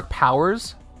these dark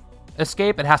powers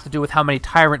escape. It has to do with how many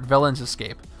Tyrant villains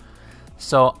escape.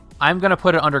 So I'm going to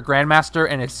put it under Grandmaster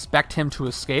and expect him to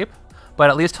escape,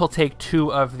 but at least he'll take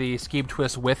 2 of the Scheme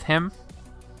Twists with him.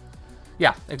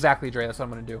 Yeah, exactly, Dre. That's what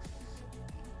I'm going to do.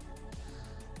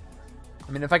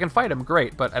 I mean, if I can fight him,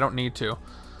 great, but I don't need to.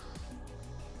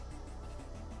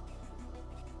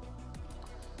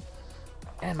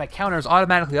 And my counter is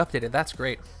automatically updated. That's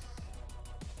great.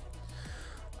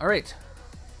 All right.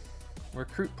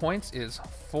 Recruit points is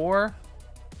 4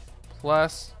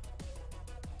 plus...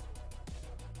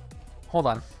 Hold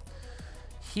on.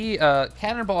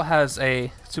 Cannonball has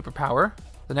a superpower.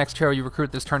 The next hero you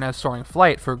recruit this turn has Soaring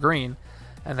Flight for green.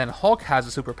 And then Hulk has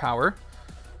a superpower,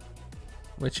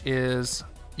 which is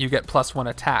you get +1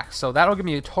 attack. So that'll give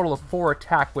me a total of 4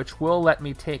 attack, which will let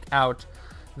me take out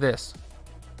this.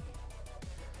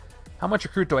 How much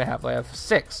recruit do I have? I have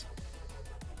 6.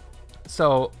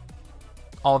 So,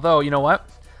 although, you know what?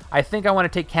 I think I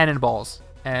want to take Cannonballs,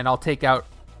 and I'll take out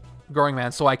Growing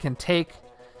Man, so I can take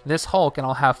this Hulk, and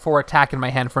I'll have 4 attack in my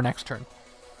hand for next turn.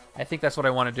 I think that's what I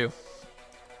want to do.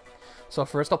 So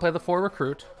first I'll play the 4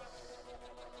 recruit.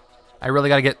 I really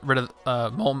got to get rid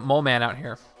of Mole Man out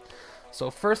here. So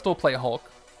first we'll play Hulk,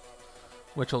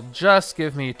 which will just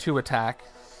give me 2 attack.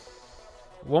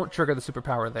 Won't trigger the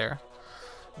superpower there.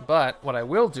 But what I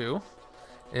will do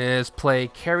is play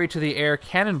Carry to the Air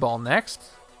Cannonball next,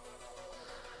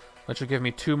 which will give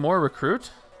me 2 more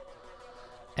recruit,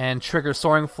 and trigger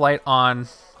Soaring Flight on...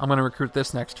 I'm going to recruit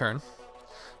this next turn.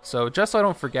 So just so I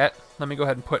don't forget, let me go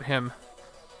ahead and put him...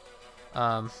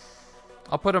 I'll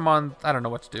put him on... I don't know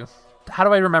what to do. How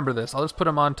do I remember this? I'll just put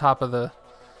him on top of the...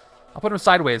 I'll put him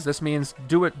sideways. This means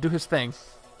do his thing.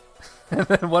 And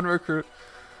then 1 recruit.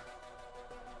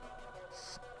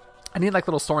 I need like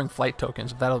little Soaring Flight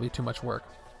tokens, but that'll be too much work.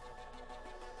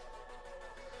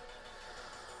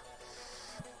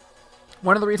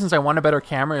 One of the reasons I want a better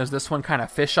camera is this one kind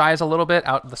of fisheyes a little bit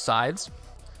out the sides.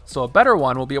 So a better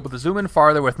one will be able to zoom in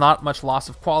farther with not much loss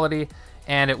of quality,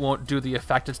 and it won't do the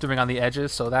effect it's doing on the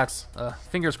edges, so that's a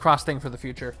fingers crossed thing for the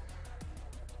future.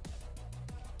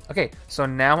 Okay, so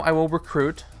now I will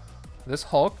recruit this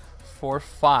Hulk for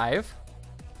 5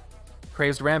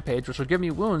 Crazed Rampage, which will give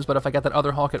me wounds, but if I get that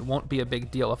other Hulk, it won't be a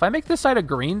big deal. If I make this side a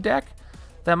green deck,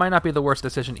 that might not be the worst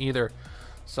decision either.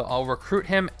 So I'll recruit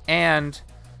him and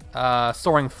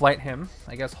Soaring Flight him.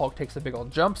 I guess Hulk takes a big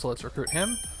old jump, so let's recruit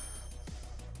him.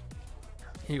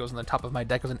 He goes on the top of my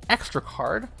deck as an extra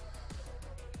card.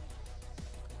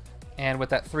 And with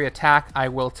that 3 attack, I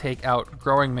will take out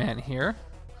Growing Man here.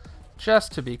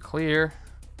 Just to be clear.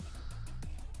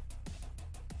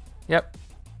 Yep.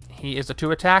 He is a 2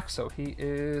 attack, so he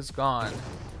is gone.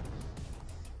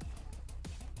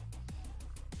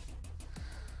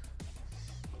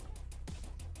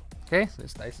 Okay,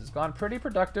 this dice has gone pretty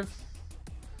productive.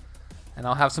 And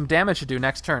I'll have some damage to do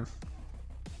next turn.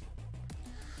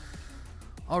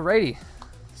 Alrighty.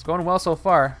 It's going well so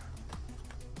far.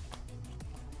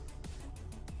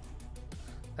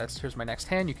 Here's my next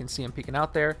hand. You can see him peeking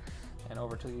out there. And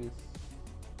over to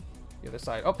the other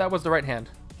side. Oh, that was the right hand.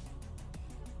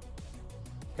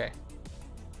 Okay.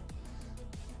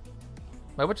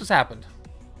 Wait, what just happened?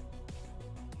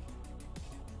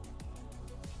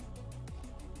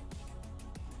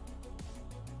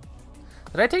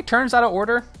 Did I take turns out of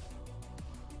order?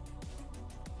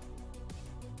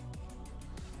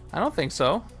 I don't think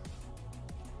so.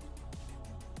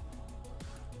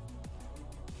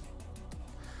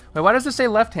 Wait, why does it say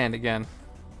left hand again?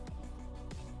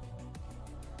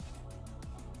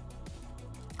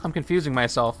 I'm confusing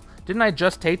myself. Didn't I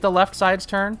just take the left side's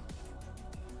turn?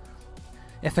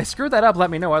 If I screwed that up, let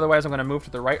me know. Otherwise, I'm going to move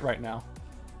to the right now.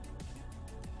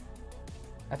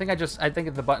 I think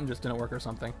the button just didn't work or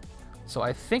something. So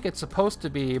I think it's supposed to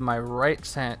be my right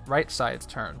side's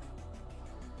turn.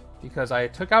 Because I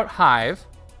took out Hive.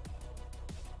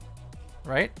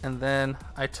 Right? And then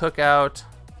I took out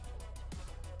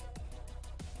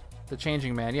the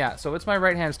Changing Man. Yeah, so it's my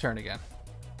right hand's turn again.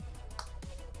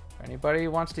 If anybody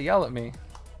wants to yell at me,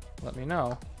 let me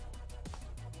know.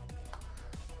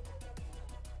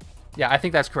 Yeah, I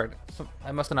think that's correct. So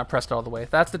I must have not pressed it all the way.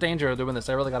 That's the danger of doing this.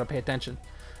 I really got to pay attention.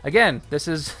 Again, this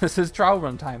is trial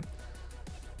run time.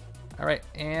 All right,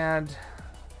 and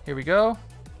here we go.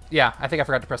 Yeah, I think I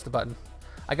forgot to press the button.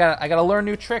 I gotta learn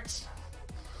new tricks.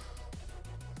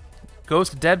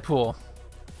 Ghost Deadpool.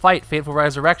 Fight Fateful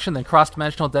Resurrection, then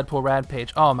Cross-Dimensional Deadpool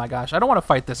Rampage. Oh my gosh, I don't want to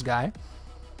fight this guy.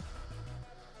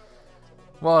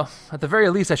 Well, at the very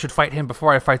least, I should fight him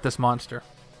before I fight this monster.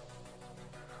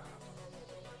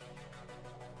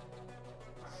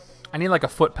 I need like a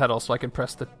foot pedal so I can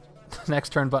press the next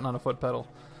turn button on a foot pedal.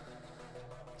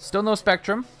 Still no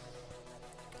Spectrum.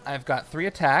 I've got 3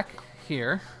 attack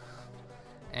here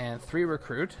and 3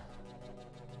 recruit.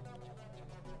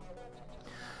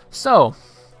 So,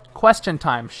 question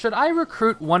time. Should I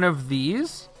recruit one of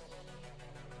these?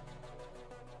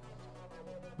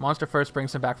 Monster first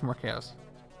brings him back for more chaos.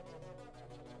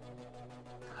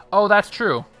 Oh, that's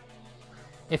true.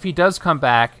 If he does come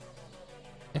back,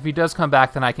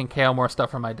 then I can KO more stuff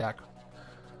from my deck.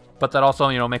 But that also,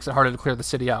 makes it harder to clear the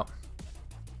city out.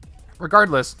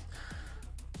 Regardless,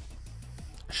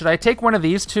 should I take one of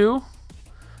these two?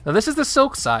 Now, this is the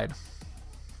Silk side.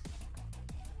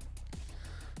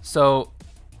 So,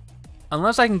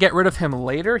 unless I can get rid of him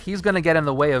later, he's going to get in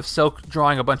the way of Silk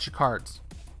drawing a bunch of cards.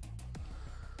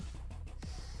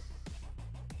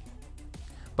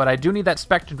 But I do need that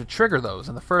Spectrum to trigger those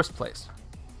in the first place.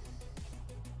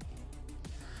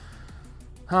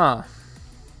 Huh.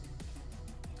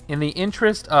 In the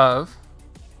interest of...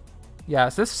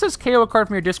 Yes, this says KO a card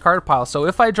from your discard pile, so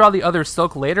if I draw the other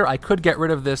Silk later, I could get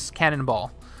rid of this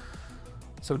Cannonball.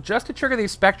 So just to trigger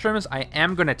these Spectrums, I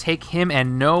am going to take him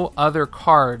and no other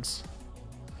cards.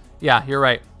 Yeah, you're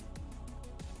right.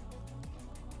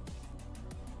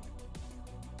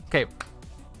 Okay.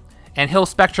 And he'll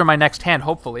Spectrum my next hand,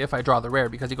 hopefully, if I draw the rare,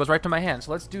 because he goes right to my hand.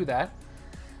 So let's do that.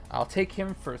 I'll take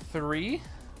him for 3.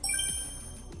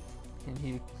 And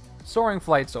he Soaring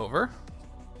Flight's over.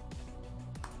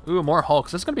 Ooh, more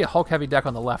Hulks. This is going to be a Hulk-heavy deck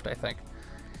on the left, I think.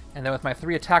 And then with my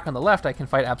 3 attack on the left, I can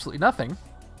fight absolutely nothing.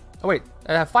 Oh, wait.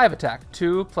 I have 5 attack.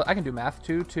 2 plus... I can do math.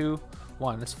 2, 2,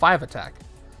 1. It's 5 attack.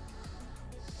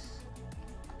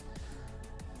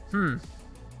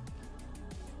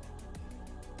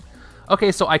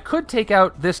 Okay, so I could take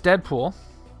out this Deadpool,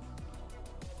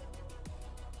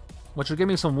 which would give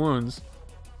me some wounds.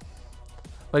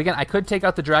 But again, I could take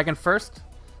out the dragon first,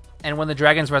 and when the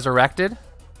dragon's resurrected,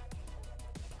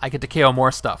 I get to KO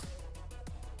more stuff.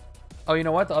 Oh, you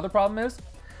know what? The other problem is,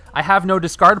 I have no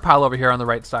discard pile over here on the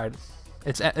right side.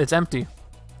 It's empty.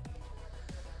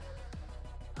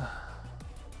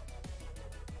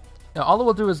 Now, all it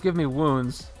will do is give me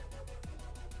wounds,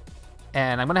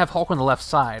 and I'm going to have Hulk on the left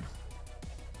side.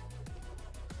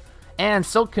 And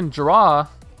Silk can draw.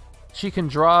 She can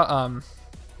draw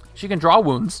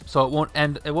wounds, so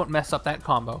it won't mess up that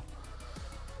combo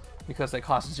because they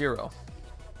cost 0.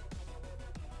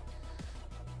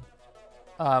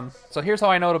 So here's how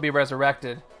I know it'll be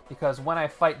resurrected, because when I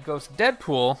fight Ghost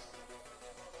Deadpool,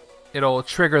 it'll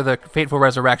trigger the Fateful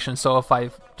Resurrection. So if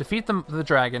I defeat the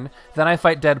dragon, then I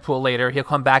fight Deadpool later, he'll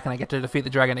come back and I get to defeat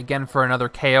the dragon again for another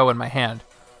KO in my hand.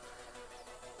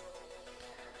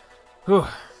 Whew.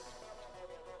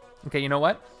 Okay, you know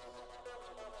what?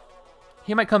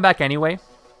 He might come back anyway.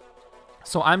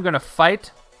 So I'm going to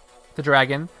fight the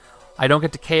dragon. I don't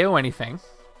get to KO anything,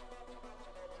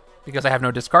 because I have no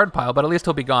discard pile, but at least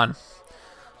he'll be gone.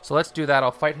 So let's do that.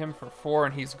 I'll fight him for 4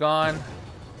 and he's gone.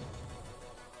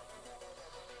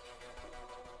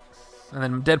 And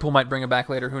then Deadpool might bring him back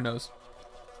later, who knows.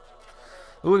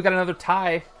 Ooh, we've got another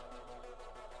tie.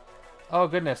 Oh,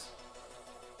 goodness.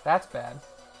 That's bad.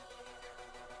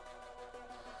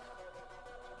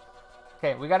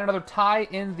 Okay, we got another tie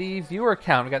in the viewer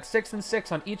count. We got 6 and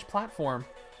 6 on each platform.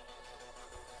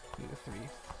 2 to 3.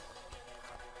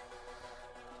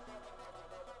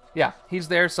 Yeah, he's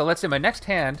there. So let's see my next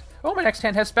hand. Oh, my next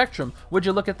hand has Spectrum. Would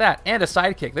you look at that? And a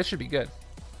sidekick. This should be good.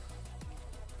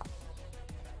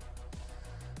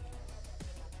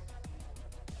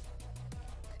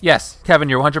 Yes, Kevin,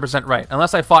 you're 100% right.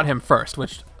 Unless I fought him first,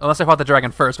 unless I fought the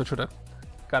dragon first, which would have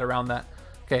got around that.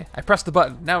 Okay, I pressed the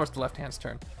button. Now it's the left hand's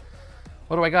turn.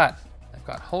 What do I got? I've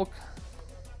got Hulk.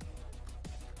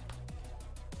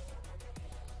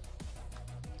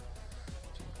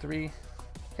 2, 3.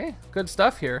 Okay, good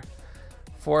stuff here.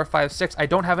 4, 5, 6. I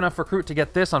don't have enough recruit to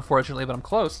get this, unfortunately, but I'm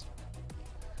close.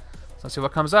 So let's see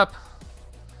what comes up.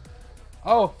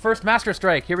 Oh, first Master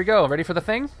Strike. Here we go. Ready for the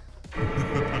thing?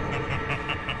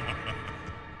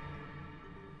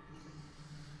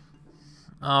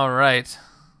 All right.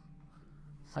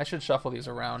 I should shuffle these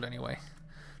around anyway.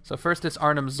 So first it's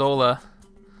Arnim Zola.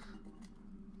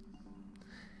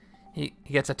 He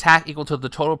gets attack equal to the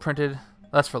total printed...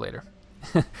 That's for later.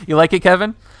 You like it,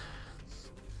 Kevin?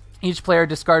 Each player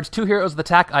discards 2 heroes with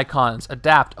attack icons.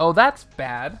 Adapt. Oh, that's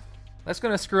bad. That's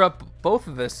going to screw up both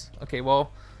of this. Okay,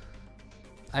 well...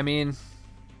 I mean...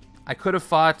 I could have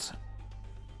fought...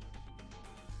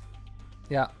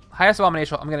 Yeah. Highest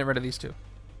Abomination. I'm getting rid of these 2.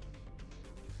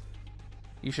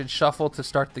 You should shuffle to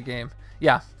start the game.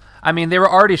 Yeah. I mean, they're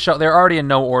already in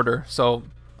no order, so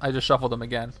I just shuffled them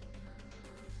again.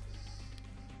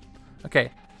 Okay,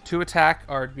 2 attack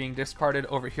are being discarded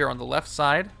over here on the left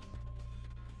side.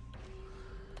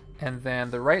 And then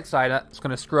the right side is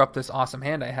going to screw up this awesome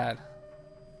hand I had.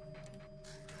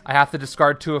 I have to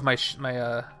discard 2 of my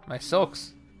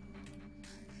silks.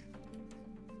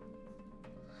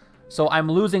 So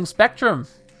I'm losing Spectrum.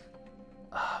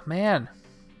 Oh, man.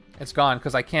 It's gone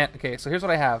because I can't. Okay, so here's what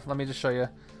I have. Let me just show you.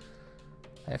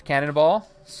 I have Cannonball,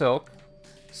 Silk,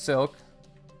 Silk,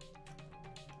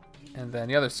 and then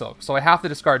the other Silk. So I have to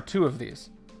discard 2 of these.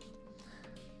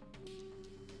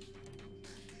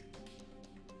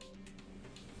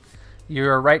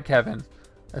 You're right, Kevin.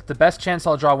 That's the best chance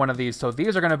I'll draw one of these. So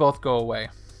these are going to both go away.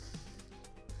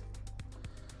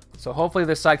 So hopefully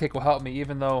this sidekick will help me,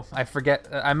 even though I forget.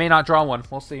 I may not draw one.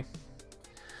 We'll see.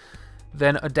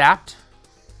 Then Adapt,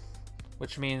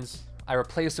 which means I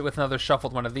replace it with another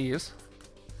shuffled one of these.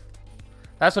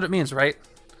 That's what it means, right?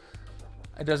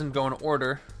 It doesn't go in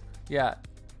order. Yeah.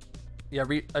 Yeah,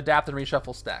 adapt and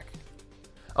reshuffle stack.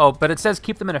 Oh, but it says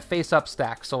keep them in a face-up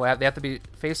stack, so they have to be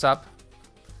face-up.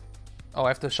 Oh, I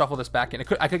have to shuffle this back in.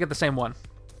 I could get the same one.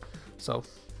 So,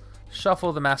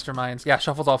 shuffle the Masterminds. Yeah,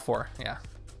 shuffles all 4. Yeah,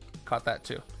 caught that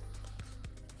too.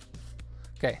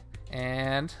 Okay,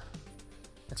 and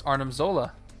it's Arnim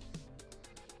Zola.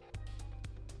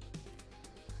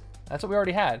 That's what we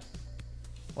already had.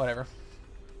 Whatever.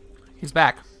 He's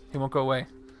back. He won't go away.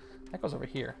 That goes over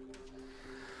here.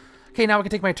 Okay, now I can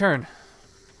take my turn.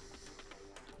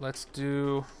 Let's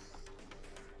do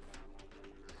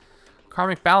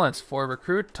Karmic Balance for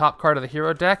Recruit, top card of the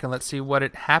hero deck, and let's see what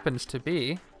it happens to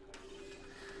be.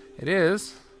 It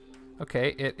is,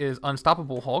 okay, it is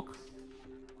Unstoppable Hulk,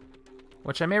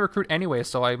 which I may recruit anyway,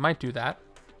 so I might do that.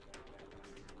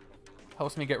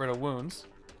 Helps me get rid of wounds.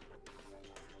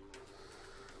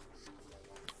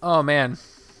 Oh, man.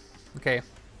 Okay.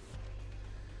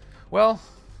 Well,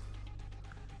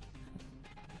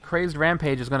 Crazed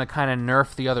Rampage is going to kind of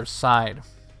nerf the other side.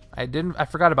 I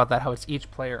forgot about that, how it's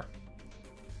each player.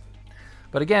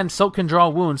 But again, Silk can draw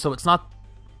wounds, so it's not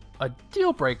a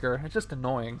deal breaker. It's just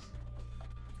annoying.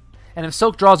 And if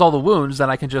Silk draws all the wounds, then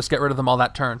I can just get rid of them all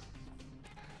that turn.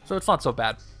 So it's not so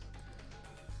bad.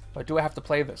 But do I have to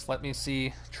play this? Let me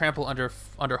see. Trample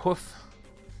under hoof.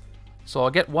 So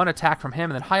I'll get 1 attack from him,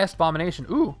 and then Highest Abomination.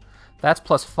 Ooh, that's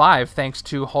 +5 thanks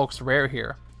to Hulk's rare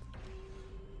here.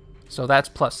 So that's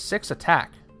 +6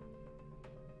 attack.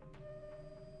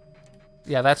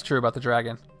 Yeah, that's true about the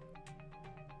dragon.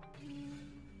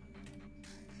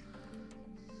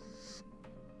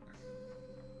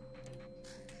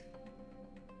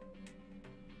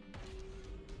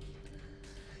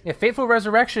 Yeah, Fateful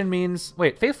Resurrection means...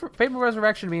 Wait, Fateful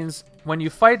Resurrection means when you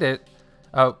fight it,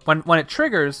 when it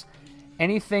triggers,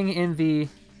 anything in the...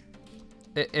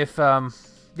 If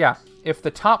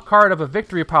the top card of a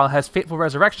victory pile has Fateful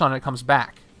Resurrection on it, it comes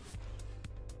back.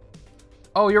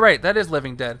 Oh, you're right, that is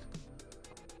Living Dead.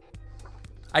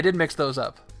 I did mix those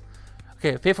up.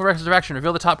 Okay, Fateful Resurrection.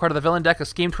 Reveal the top card of the villain deck. A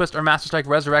Scheme Twist or Master Strike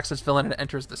resurrects this villain and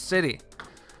enters the city.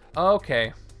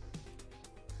 Okay.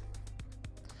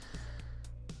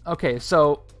 Okay,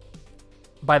 so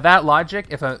by that logic,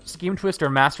 if a Scheme Twist or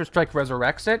Master Strike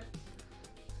resurrects it,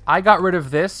 I got rid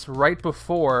of this right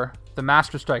before the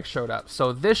Master Strike showed up.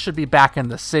 So this should be back in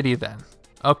the city then.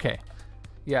 Okay.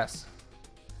 Yes.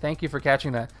 Thank you for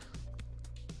catching that.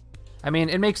 I mean,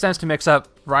 it makes sense to mix up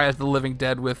Rise of the Living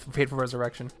Dead with Fateful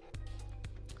Resurrection.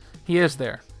 He is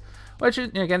there. Which,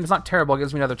 again, it's not terrible. It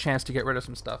gives me another chance to get rid of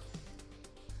some stuff.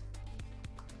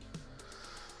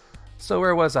 So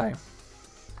where was I?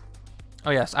 Oh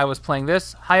yes, I was playing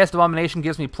this. Highest Abomination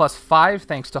gives me +5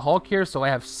 thanks to Hulk here, so I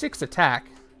have 6 attack.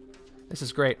 This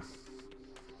is great.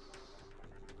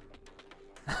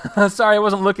 Sorry, I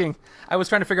wasn't looking. I was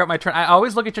trying to figure out my turn. I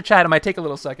always look at your chat. It might take a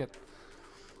little second.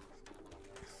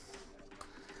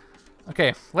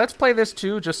 Okay, let's play this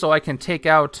too, just so I can take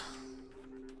out...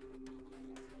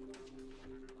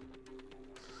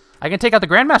 I can take out the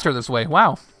Grandmaster this way.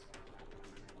 Wow.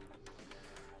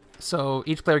 So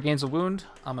each player gains a wound.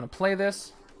 I'm going to play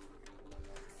this.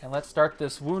 And let's start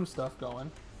this wound stuff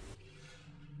going.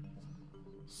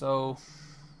 So,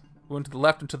 wound to the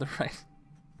left and to the right.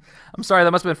 I'm sorry,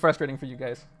 that must have been frustrating for you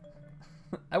guys.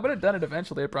 I would have done it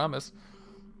eventually, I promise.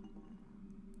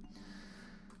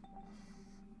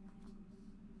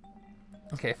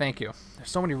 Okay, thank you.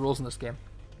 There's so many rules in this game.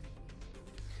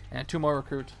 And 2 more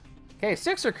recruit. Okay,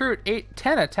 6 recruit,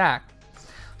 10 attack.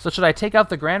 So should I take out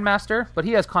the Grandmaster? But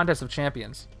he has Contest of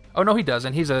Champions. Oh no, he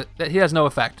doesn't. He has no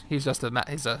effect. He's just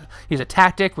he's a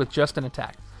tactic with just an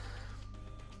attack.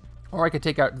 Or I could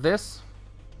take out this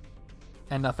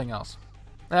and nothing else.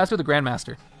 Let's do the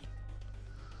Grandmaster.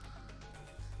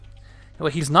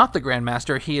 Well, he's not the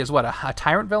Grandmaster. He is what, a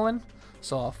Tyrant villain?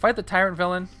 So I'll fight the Tyrant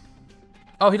villain.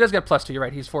 Oh, he does get +2. You're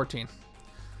right. He's 14.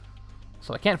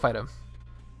 So I can't fight him.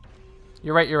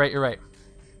 You're right. You're right. You're right.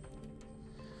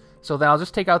 So then I'll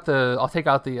just take out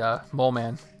the Mole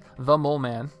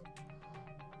Man,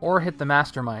 or hit the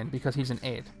Mastermind because he's an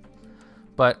 8.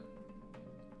 But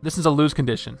this is a lose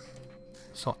condition,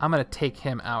 so I'm gonna take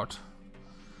him out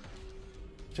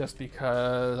just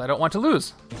because I don't want to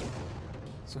lose.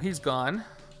 So he's gone.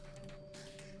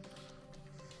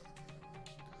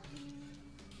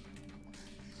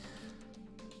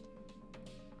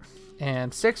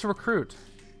 And 6 recruit.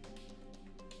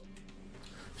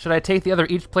 Should I take the other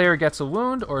each player gets a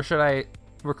wound, or should I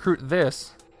recruit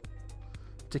this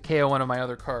to KO one of my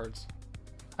other cards?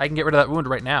 I can get rid of that wound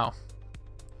right now.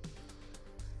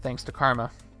 Thanks to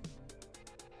Karma.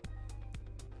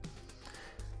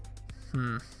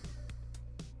 You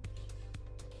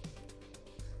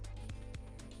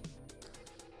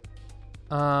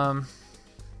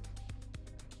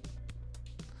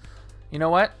know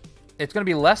what? It's going to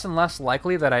be less and less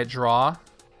likely that I draw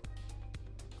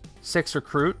 6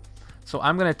 recruit. So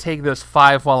I'm going to take this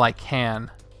 5 while I can.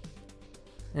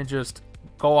 And just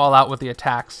go all out with the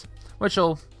attacks. Which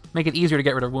will make it easier to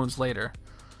get rid of wounds later.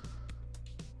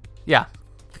 Yeah.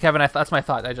 Kevin, that's my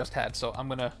thought I just had. So I'm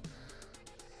going to...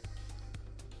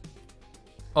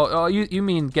 Oh, you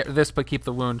mean get this but keep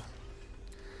the wound.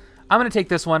 I'm going to take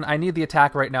this one. I need the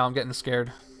attack right now. I'm getting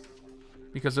scared.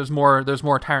 Because there's more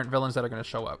Tyrant villains that are going to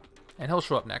show up. And he'll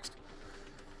show up next.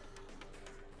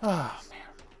 Oh, man.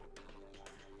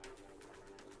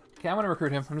 Okay, I'm going to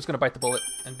recruit him. I'm just going to bite the bullet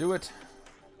and do it.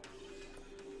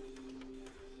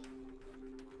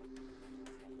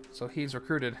 So he's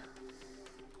recruited.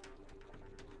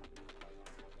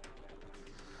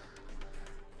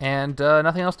 And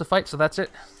nothing else to fight, so that's it.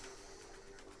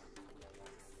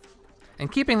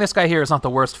 And keeping this guy here is not the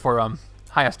worst for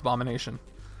highest abomination.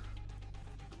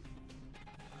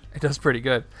 It does pretty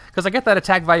good. Because I get that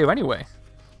attack value anyway.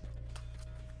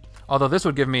 Although this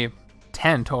would give me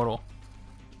 10 total.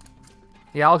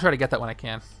 Yeah, I'll try to get that when I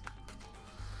can.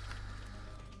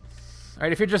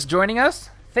 Alright, if you're just joining us,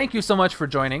 thank you so much for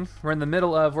joining. We're in the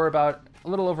middle of, we're about a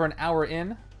little over an hour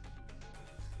in.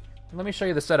 Let me show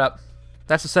you the setup.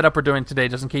 That's the setup we're doing today,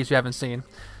 just in case you haven't seen.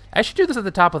 I should do this at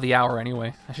the top of the hour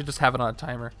anyway. I should just have it on a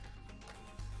timer.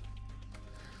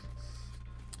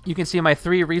 You can see my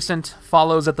 3 recent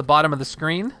follows at the bottom of the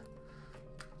screen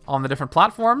on the different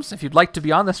platforms. If you'd like to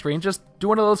be on the screen, just do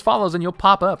one of those follows and you'll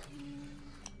pop up.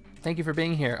 Thank you for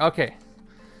being here. Okay.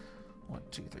 1,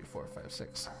 2, 3, 4, 5,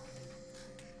 6.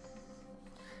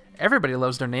 Everybody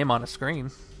loves their name on a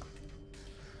screen.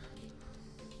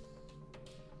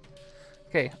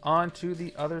 Okay, on to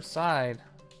the other side.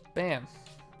 Bam.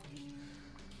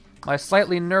 My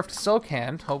slightly nerfed Silk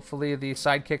Hand. Hopefully the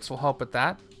sidekicks will help with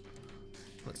that.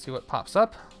 Let's see what pops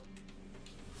up.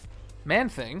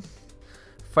 Man-Thing.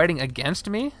 Fighting against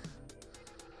me?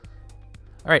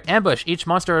 Alright, ambush. Each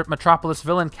monster Metropolis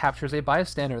villain captures a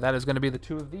bystander. That is going to be the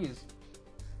 2 of these.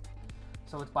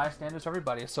 So it's bystanders for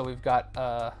everybody. So we've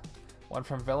got one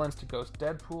from villains to Ghost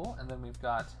Deadpool. And then we've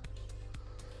got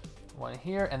one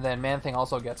here. And then Man-Thing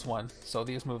also gets one. So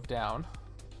these move down.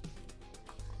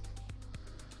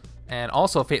 And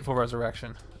also Fateful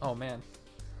Resurrection. Oh man.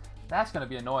 That's going to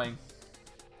be annoying.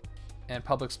 And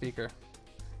Public Speaker.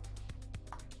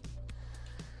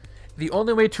 The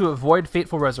only way to avoid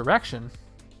Fateful Resurrection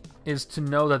is to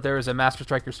know that there is a Master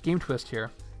Striker Scheme Twist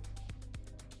here.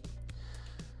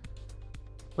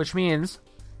 Which means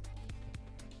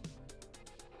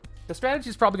the strategy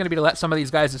is probably going to be to let some of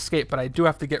these guys escape, but I do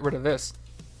have to get rid of this.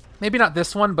 Maybe not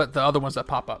this one, but the other ones that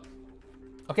pop up.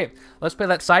 Okay, let's play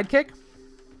that sidekick,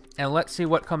 and let's see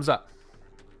what comes up.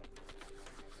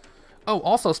 Oh,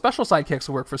 also, special sidekicks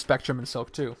will work for Spectrum and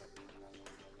Silk, too.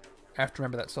 I have to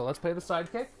remember that. So let's play the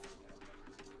sidekick.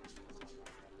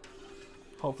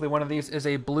 Hopefully one of these is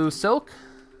a blue Silk.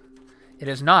 It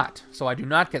is not, so I do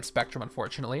not get Spectrum,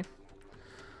 unfortunately.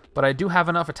 But I do have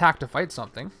enough attack to fight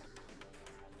something.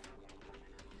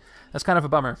 That's kind of a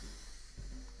bummer.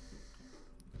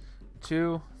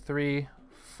 2, 3,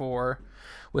 4.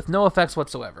 With no effects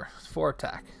whatsoever. 4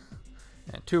 attack.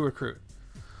 And 2 recruit.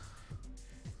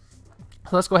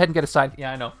 So let's go ahead and get a side...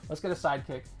 Yeah, I know. Let's get a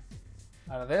sidekick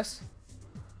out of this.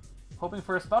 Hoping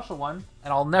for a special one.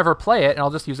 And I'll never play it, and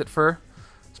I'll just use it for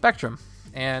Spectrum.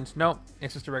 And no,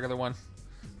 it's just a regular one.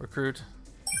 Recruit.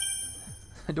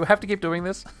 Do I have to keep doing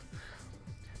this?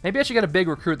 Maybe I should get a big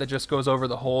recruit that just goes over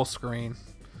the whole screen.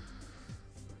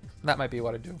 That might be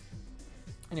what I do.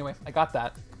 Anyway, I got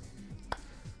that.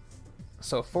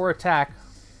 So 4 attack.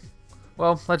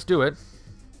 Well, let's do it.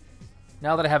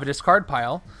 Now that I have a discard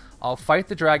pile, I'll fight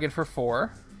the dragon for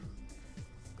 4.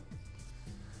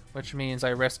 Which means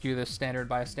I rescue this standard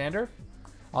bystander.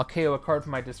 I'll KO a card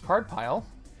from my discard pile.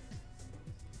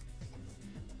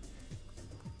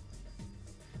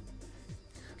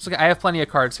 So I have plenty of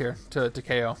cards here to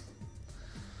KO.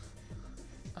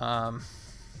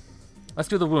 Let's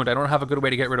do the wound. I don't have a good way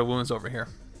to get rid of wounds over here.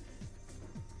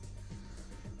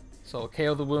 So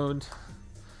KO the wound.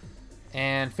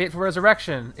 And Fateful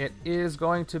Resurrection. It is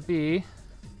going to be...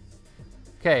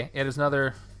 Okay, it is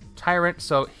another Tyrant,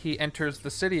 so he enters the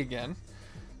city again.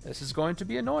 This is going to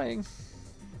be annoying.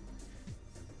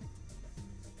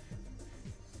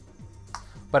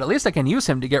 But at least I can use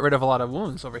him to get rid of a lot of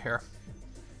wounds over here.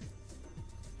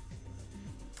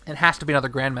 It has to be another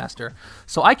Grandmaster.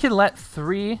 So I can let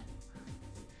 3...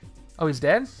 Oh, he's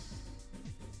dead?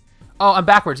 Oh, I'm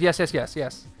backwards. Yes, yes, yes,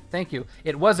 yes. Thank you.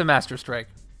 It was a Master Strike.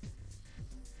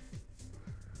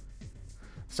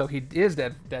 So he is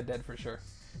dead for sure.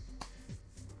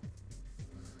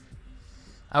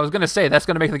 I was going to say, that's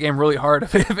going to make the game really hard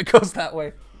if it goes that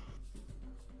way.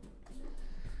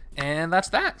 And that's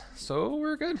that. So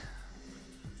we're good.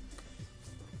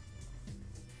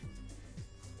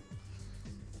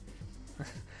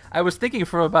 I was thinking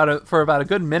for about a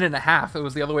good minute and a half, it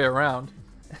was the other way around.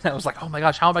 And I was like, oh my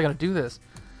gosh, how am I going to do this?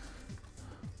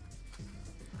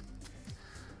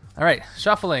 All right,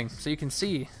 shuffling, so you can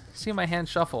see my hand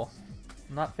shuffle.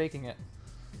 I'm not faking it.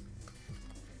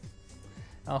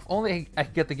 Now, if only I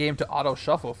could get the game to auto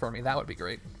shuffle for me, that would be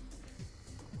great.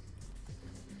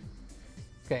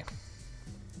 Okay,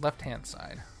 left-hand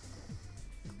side.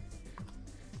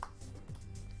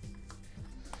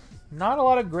 Not a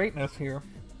lot of greatness here.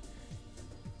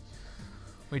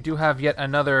 We do have yet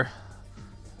another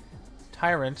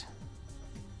Tyrant.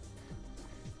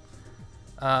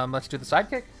 Let's do the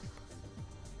sidekick.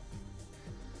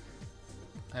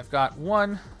 I've got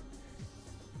one.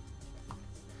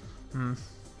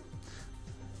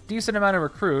 Decent amount of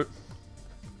recruit.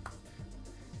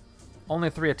 Only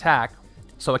 3 attack,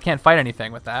 so I can't fight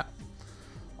anything with that.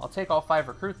 I'll take all 5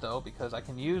 recruit though, because I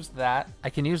can use that. I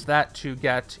can use that to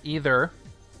get either.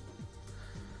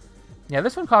 Yeah,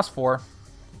 this one costs 4.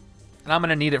 And I'm going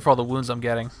to need it for all the wounds I'm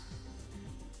getting.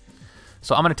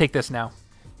 So I'm going to take this now.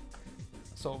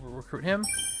 So we'll recruit him.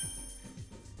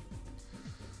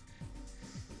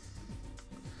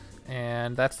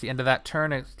 And that's the end of that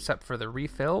turn, except for the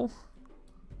refill.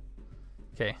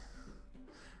 Okay.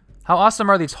 How awesome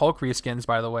are these Hulk reskins,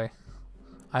 by the way?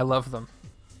 I love them.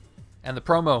 And the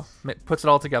promo puts it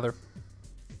all together.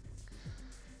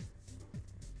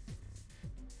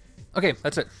 Okay,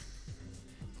 that's it.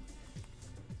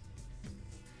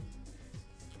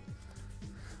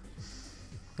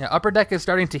 Yeah, Upper Deck is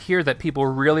starting to hear that people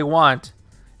really want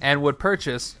and would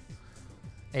purchase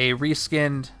a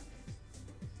reskinned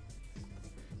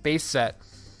base set.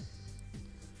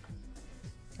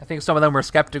 I think some of them were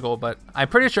skeptical, but I'm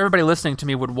pretty sure everybody listening to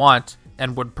me would want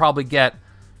and would probably get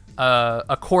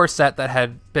a core set that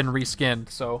had been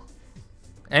reskinned. So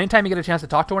anytime you get a chance to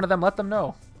talk to one of them, let them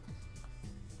know.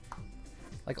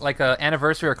 Like a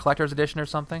anniversary or collector's edition or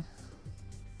something.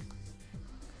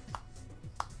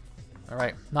 All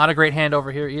right, not a great hand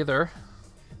over here either,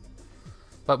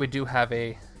 but we do have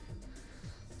a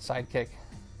sidekick.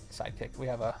 We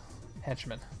have a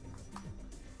henchman.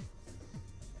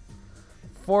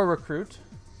 4 recruit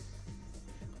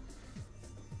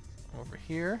over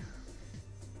here.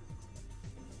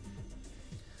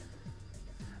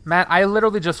 Matt, I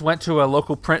literally just went to a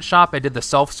local print shop. I did the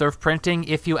self-serve printing.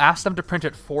 If you ask them to print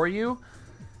it for you,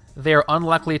 they're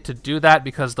unlikely to do that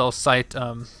because they'll cite,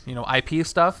 you know, IP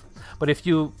stuff. But if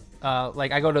you,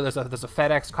 like, I go to there's a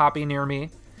FedEx copy near me,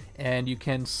 and you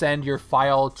can send your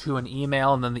file to an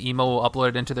email, and then the email will upload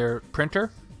it into their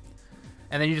printer,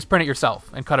 and then you just print it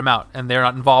yourself and cut them out, and they're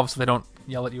not involved, so they don't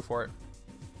yell at you for it.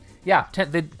 Yeah,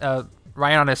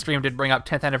 Ryan on his stream did bring up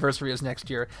 10th anniversary is next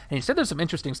year, and he said there's some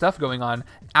interesting stuff going on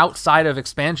outside of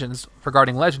expansions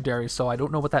regarding legendaries, so I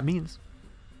don't know what that means.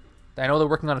 I know they're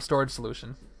working on a storage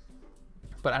solution,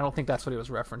 but I don't think that's what he was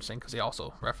referencing, because he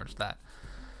also referenced that.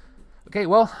 Okay,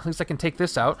 well, at least I can take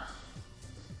this out.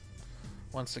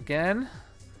 Once again,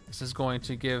 this is going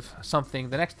to give something.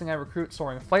 The next thing I recruit,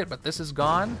 Soaring Flight, but this is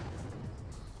gone.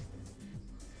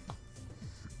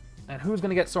 And who's going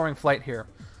to get Soaring Flight here?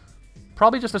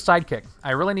 Probably just a sidekick.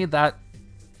 I really need that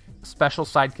special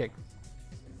sidekick.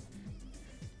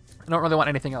 I don't really want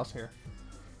anything else here.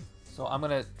 So I'm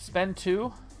going to spend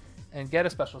 2 and get a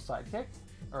special sidekick.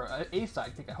 Or a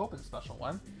sidekick. I hope it's a special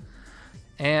one.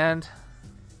 And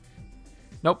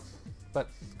nope, but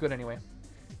good anyway.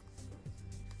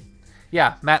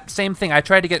 Yeah, Matt, same thing. I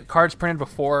tried to get cards printed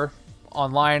before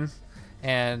online,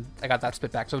 and I got that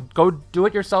spit back. So go do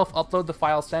it yourself, upload the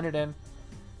file, send it in,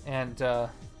 and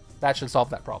that should solve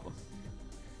that problem.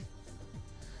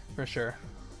 For sure.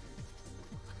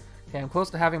 Okay, I'm close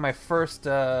to having my first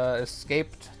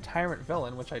escaped Tyrant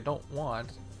villain, which I don't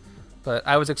want. But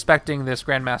I was expecting this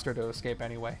Grandmaster to escape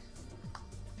anyway.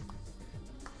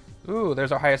 Ooh,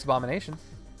 there's our highest abomination.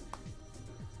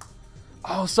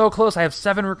 Oh, so close. I have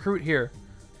 7 recruit here.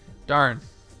 Darn.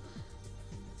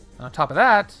 On top of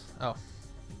that, oh.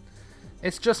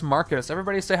 It's just Marcus.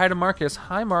 Everybody say hi to Marcus.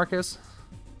 Hi, Marcus.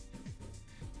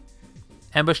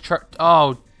 Ambush charge.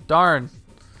 Oh, darn.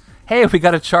 Hey, we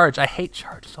got a charge. I hate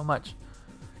charge so much.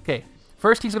 Okay,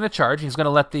 first he's going to charge. He's going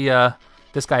to let the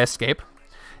this guy escape.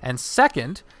 And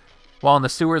second, While in the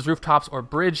sewers, rooftops, or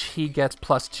bridge, he gets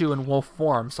 +2 in wolf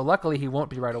form. So luckily, he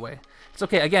won't be right away. It's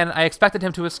okay. Again, I expected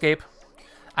him to escape.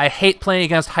 I hate playing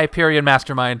against Hyperion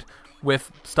Mastermind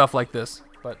with stuff like this,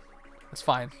 but it's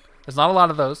fine. There's not a lot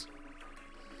of those.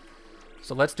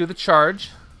 So let's do the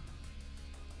charge.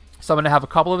 So I'm going to have a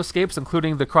couple of escapes,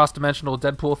 including the cross-dimensional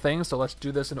Deadpool thing. So let's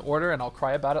do this in order, and I'll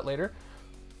cry about it later.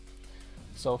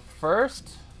 So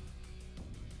first...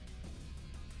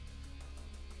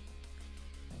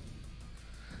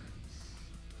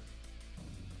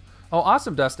 Oh,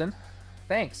 awesome, Dustin.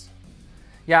 Thanks.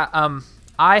 Yeah,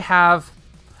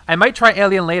 I might try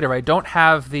Alien later. I don't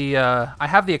have the... I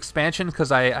have the expansion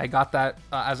because I got that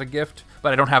as a gift,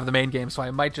 but I don't have the main game, so I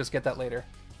might just get that later.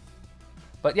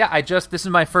 But yeah, this is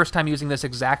my first time using this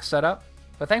exact setup.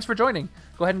 But thanks for joining.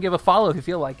 Go ahead and give a follow if you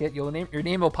feel like it. Your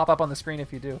name will pop up on the screen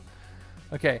if you do.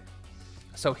 Okay,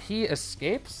 so he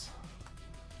escapes.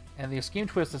 And the Scheme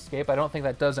Twist escape, I don't think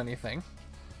that does anything.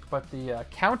 But the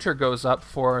counter goes up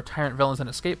for Tyrant Villains and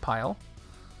Escape pile.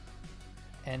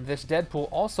 And this Deadpool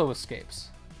also escapes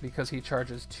because he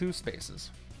charges 2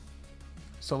 spaces.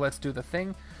 So let's do the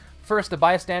thing. First, the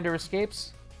Bystander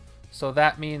escapes. So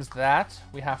that means that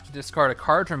we have to discard a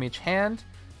card from each hand.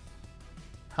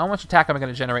 How much attack am I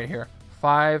going to generate here?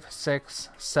 5, 6,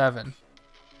 7.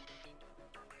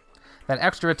 That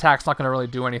extra attack's not going to really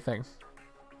do anything.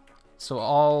 So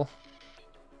well,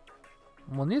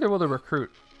 neither will the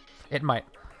Recruit. It might.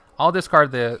 I'll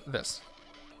discard this.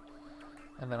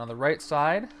 And then on the right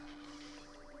side...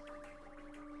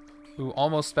 Ooh,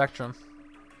 almost Spectrum.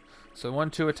 So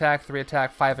 1, 2 attack, 3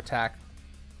 attack, 5 attack.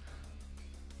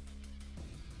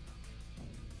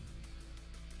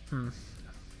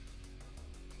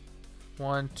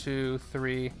 1, 2,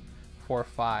 3, 4,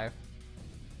 5.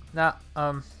 Nah,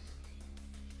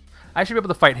 I should be able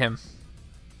to fight him.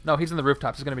 No, he's in the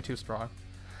rooftops. He's gonna be too strong.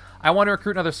 I want to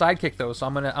recruit another sidekick though, so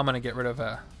I'm gonna get rid of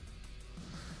a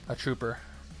trooper.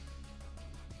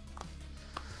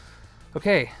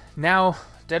 Okay, now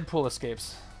Deadpool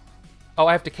escapes. Oh,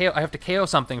 I have to KO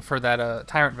something for that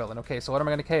Tyrant villain. Okay, so what am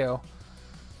I gonna KO?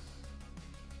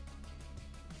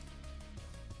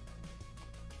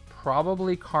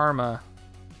 Probably Karma.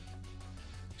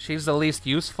 She's the least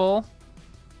useful,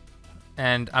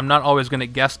 and I'm not always gonna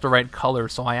guess the right color,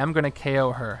 so I am gonna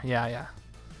KO her. Yeah.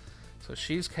 So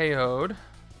she's KO'd.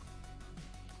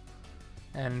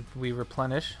 And we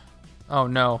replenish. Oh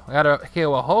no, I gotta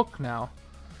KO a Hulk now.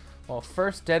 Well,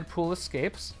 first Deadpool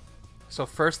escapes. So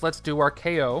first let's do our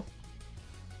KO.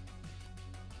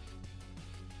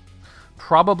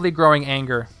 Probably Growing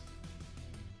Anger.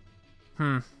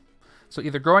 So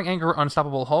either Growing Anger or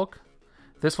Unstoppable Hulk.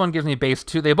 This one gives me base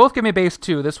 2. They both give me base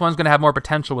 2. This one's gonna have more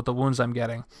potential with the wounds I'm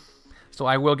getting. So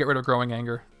I will get rid of Growing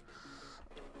Anger.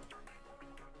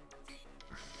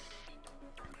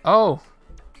 Oh,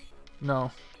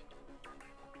 no.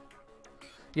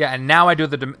 Yeah, and now I do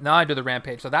the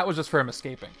rampage. So that was just for him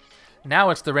escaping.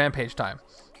 Now it's the rampage time.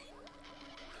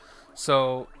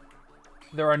 So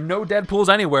there are no Deadpools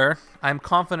anywhere. I'm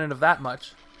confident of that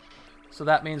much. So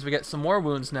that means we get some more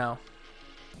wounds now.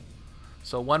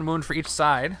 So 1 wound for each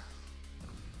side.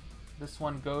 This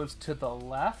one goes to the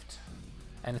left,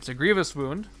 and it's a grievous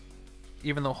wound,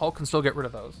 even though Hulk can still get rid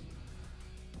of those.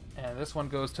 And this one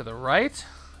goes to the right.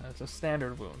 That's a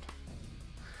standard wound.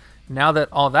 Now that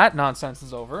all that nonsense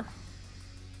is over,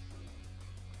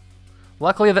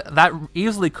 luckily that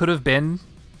easily could have been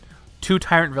 2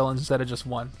 Tyrant villains instead of just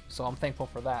 1. So I'm thankful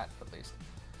for that, at least.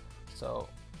 So,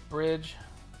 bridge,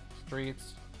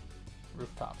 streets,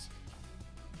 rooftops.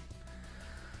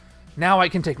 Now I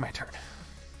can take my turn.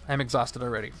 I'm exhausted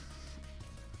already.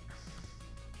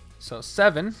 So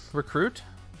 7, recruit.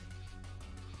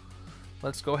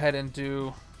 Let's go ahead and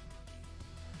do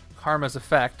Karma's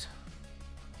effect.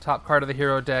 Top card of the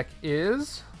hero deck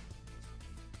is...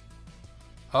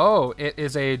 Oh, it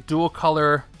is a dual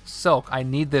color Silk. I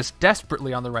need this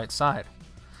desperately on the right side.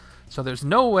 So there's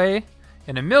no way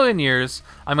in a million years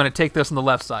I'm going to take this on the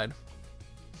left side.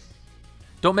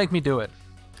 Don't make me do it.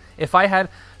 If I had...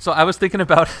 So I was thinking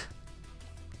about...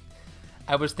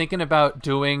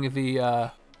 doing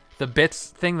the bits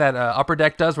thing that Upper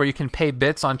Deck does, where you can pay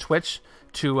bits on Twitch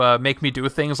to make me do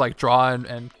things like draw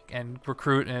and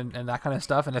recruit and that kind of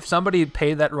stuff. And if somebody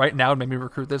paid that right now and made me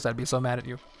recruit this, I'd be so mad at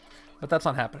you. But that's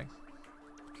not happening.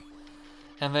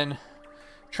 And then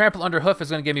Trample Under Hoof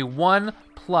is going to give me 1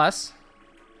 plus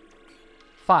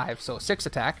 5. So 6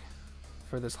 attack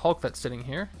for this Hulk that's sitting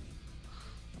here.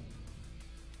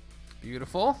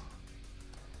 Beautiful.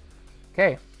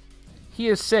 Okay. He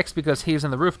is 6 because he's in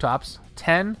the rooftops.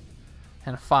 10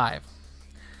 and 5.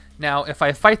 Now, if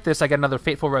I fight this, I get another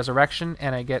Fateful Resurrection,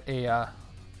 and I get a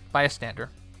bystander.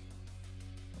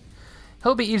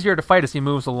 He'll be easier to fight as he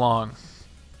moves along,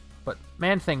 but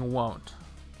Man-Thing won't.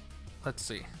 Let's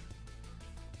see.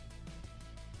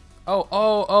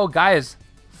 Oh, guys,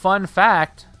 fun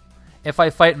fact, if I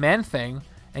fight Man-Thing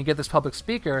and get this public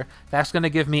speaker, that's going to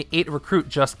give me 8 recruit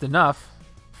just enough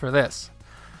for this.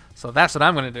 So that's what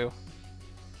I'm going to do.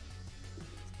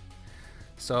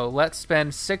 So let's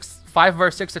spend 5 of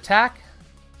our 6 attack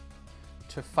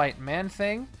to fight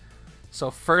Man-Thing.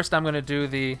 So first I'm going to do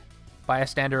the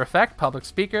bystander effect, public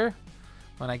speaker.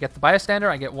 When I get the bystander,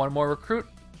 I get 1 more recruit.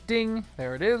 Ding,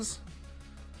 there it is.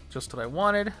 Just what I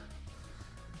wanted.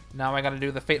 Now I got to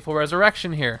do the fateful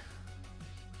resurrection here.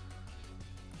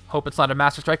 Hope it's not a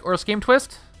Master Strike or a Scheme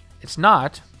Twist. It's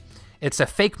not. It's a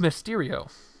fake Mysterio.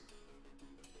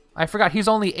 I forgot, he's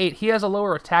only 8. He has a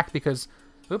lower attack because...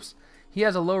 Oops. He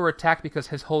has a lower attack because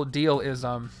his whole deal is,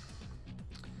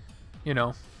 you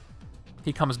know,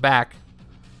 he comes back.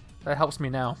 That helps me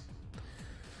now.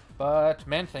 But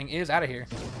Man-Thing is out of here.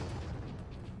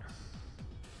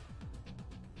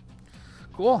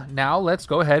 Cool. Now let's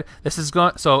go ahead. This is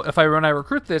going... So if I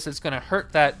recruit this, it's going to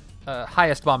hurt that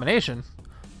highest abomination.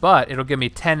 But it'll give me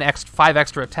 5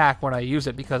 extra attack when I use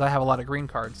it because I have a lot of green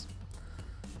cards.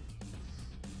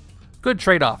 Good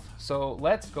trade-off. So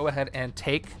let's go ahead and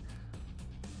take...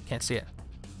 Can't see it.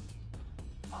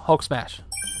 Hulk Smash.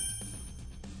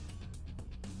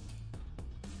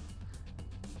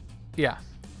 Yeah.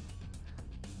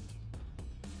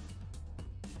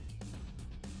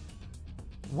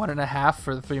 One and a half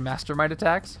for the 3 Mastermind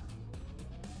attacks.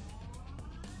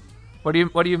 What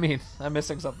do you mean? I'm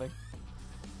missing something.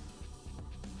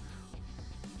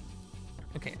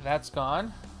 Okay, that's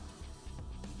gone.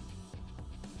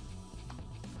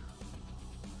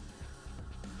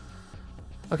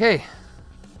 Okay.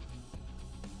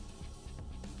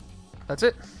 That's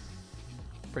it.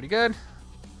 Pretty good.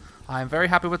 I'm very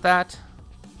happy with that.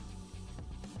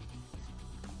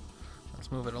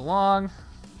 Let's move it along.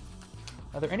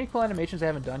 Are there any cool animations I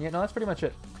haven't done yet? No, that's pretty much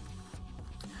it.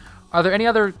 Are there any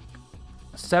other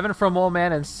 7 from Mole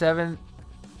Man and 7...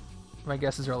 My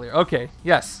guess is earlier. Okay,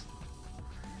 yes.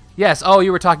 Yes, oh,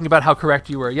 you were talking about how correct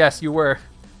you were. Yes, you were.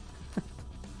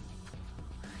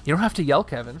 You don't have to yell,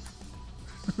 Kevin.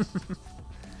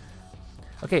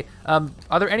 Okay,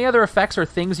 are there any other effects or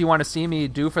things you want to see me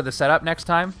do for the setup next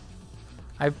time?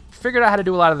 I figured out how to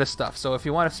do a lot of this stuff, so if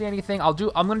you want to see anything, I'm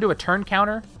going to do a turn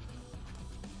counter.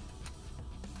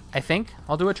 I think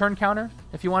I'll do a turn counter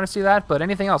if you want to see that, but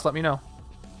anything else, let me know.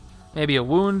 Maybe a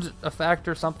wound effect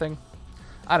or something.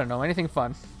 I don't know, anything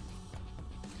fun.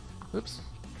 Oops,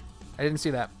 I didn't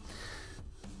see that.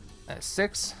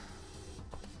 6.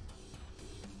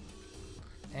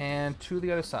 And to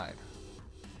the other side.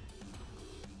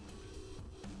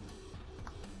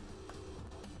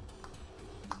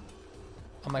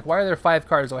 I'm like, why are there 5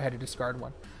 cards? Oh, I had to discard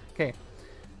 1. Okay.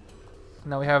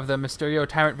 Now we have the Mysterio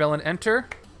Tyrant Villain enter.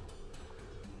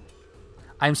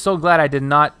 I'm so glad I did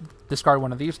not discard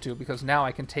one of these 2 because now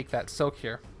I can take that silk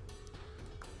here.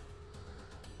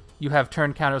 You have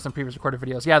turn counters on previous recorded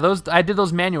videos. Yeah, those I did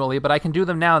those manually, but I can do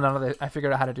them now that I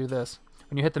figured out how to do this.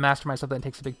 When you hit the Mastermind, something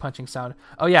takes a big punching sound.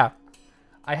 Oh yeah,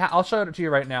 I'll show it to you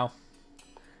right now.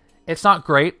 It's not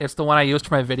great. It's the one I used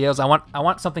for my videos. I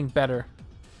want something better.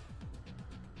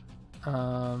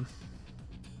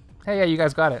 Hey, yeah, you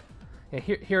guys got it. Yeah,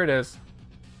 here it is.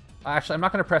 Actually, I'm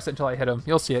not going to press it until I hit him.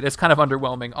 You'll see it. It's kind of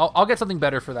underwhelming. I'll get something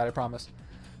better for that, I promise.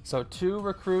 So 2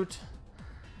 recruit.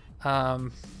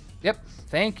 Yep,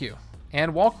 thank you.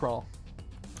 And wall crawl.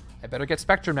 I better get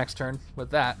Spectrum next turn with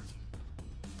that.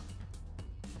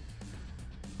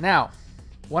 Now,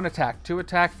 1 attack, 2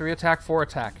 attack, 3 attack, 4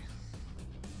 attack.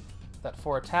 That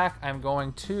 4 attack, I'm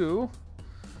going to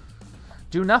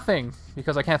do nothing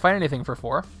because I can't find anything for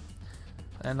 4.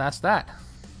 And that's that.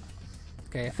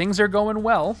 Okay, things are going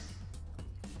well.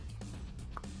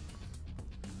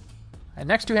 And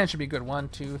next 2 hands should be good. 1,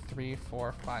 2, 3,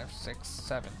 4, 5, 6,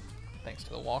 7. Thanks to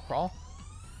the wall crawl.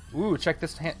 Ooh, check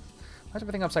this hand. Why is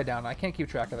everything upside down? I can't keep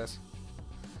track of this.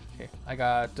 Okay, I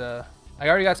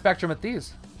already got Spectrum with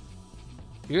these.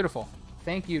 Beautiful.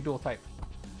 Thank you, dual type.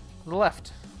 To the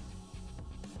left.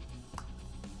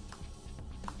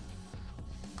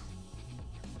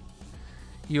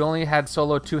 You only had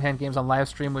solo 2-hand games on live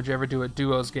stream. Would you ever do a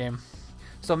duos game?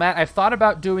 So Matt, I've thought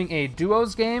about doing a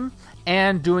duos game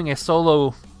and doing a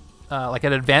solo, like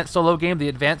an advanced solo game. The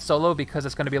advanced solo because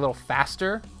it's going to be a little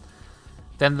faster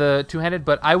than the 2-handed.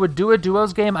 But I would do a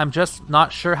duos game. I'm just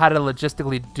not sure how to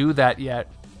logistically do that yet.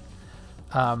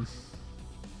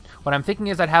 What I'm thinking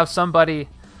is I'd have somebody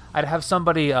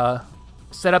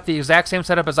set up the exact same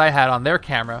setup as I had on their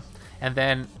camera, and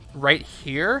then right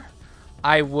here,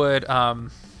 I would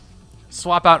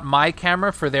swap out my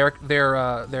camera for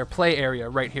their play area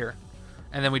right here,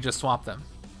 and then we just swap them.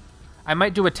 I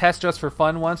might do a test just for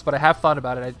fun once, but I have thought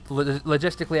about it.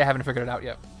 Logistically, I haven't figured it out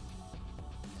yet.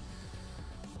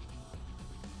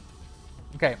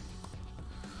 Okay.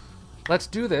 Let's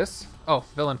do this. Oh,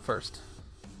 villain first.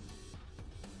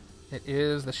 It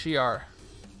is the Shi'ar.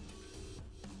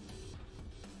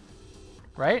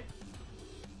 Right?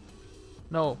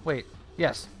 No, wait.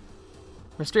 Yes.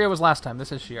 Mysterio was last time.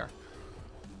 This is Shi'ar.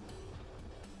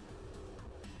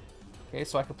 Okay,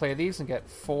 so I can play these and get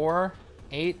 4,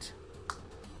 8,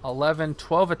 11,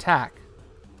 12 attack.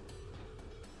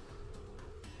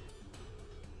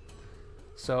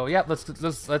 So yeah,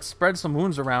 let's spread some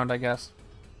wounds around, I guess.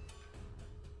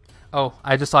 Oh,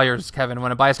 I just saw yours, Kevin.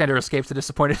 When a bystander escapes the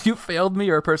disappointed, you failed me,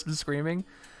 or a person screaming.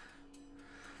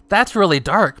 That's really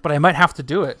dark, but I might have to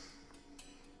do it.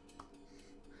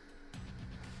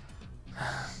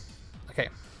 Okay,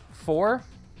 4,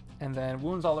 and then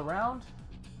wounds all around.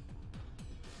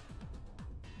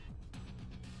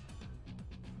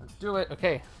 Let's do it.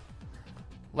 Okay,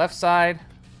 left side,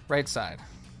 right side.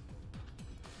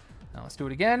 Now let's do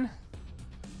it again.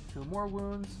 2 more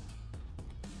wounds.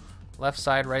 Left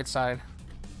side, right side.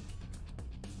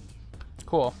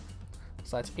 Cool.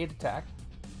 So that's 8 attack.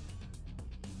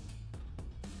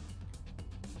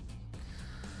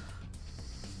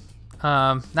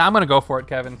 Now I'm going to go for it,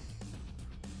 Kevin.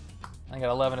 I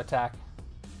got 11 attack.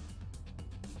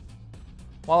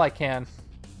 While I can.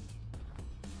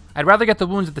 I'd rather get the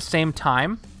wounds at the same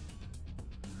time.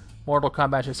 Mortal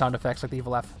Kombat sound effects like the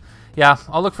evil F. Yeah,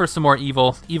 I'll look for some more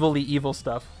evil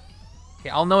stuff. Okay,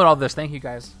 I'll note all this. Thank you,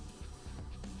 guys.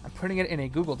 I'm putting it in a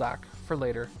Google Doc for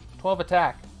later. 12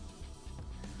 attack.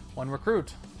 1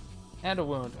 recruit. And a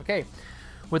wound. Okay.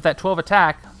 With that 12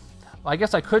 attack, well, I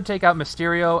guess I could take out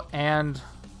Mysterio and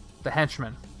the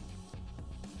Henchmen.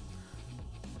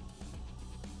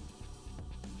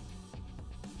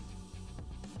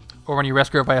 Or when you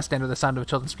rescue a bystander, the sound of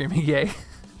children screaming, yay.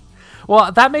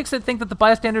 Well, that makes it think that the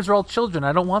bystanders are all children.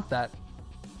 I don't want that.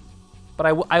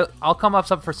 But I'll come up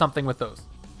for something with those.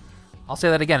 I'll say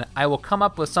that again. I will come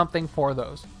up with something for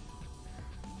those.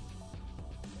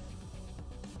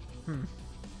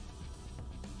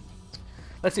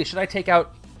 Let's see. Should I take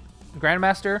out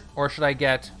Grandmaster, or should I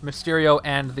get Mysterio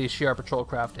and the Shi'ar patrol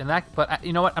craft? But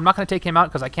you know what? I'm not going to take him out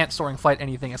because I can't soaring flight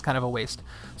anything. It's kind of a waste.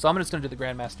 So I'm just going to do the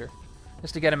Grandmaster,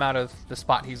 just to get him out of the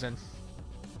spot he's in.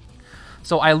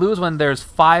 So I lose when there's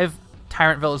 5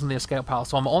 Tyrant villains in the escape pile.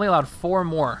 So I'm only allowed 4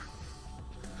 more.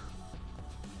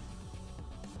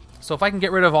 So if I can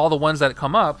get rid of all the ones that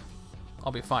come up,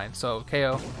 I'll be fine. So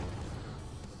KO.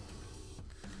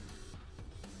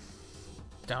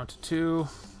 Down to 2.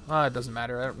 It doesn't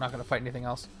matter. I'm not going to fight anything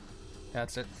else.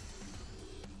 That's it.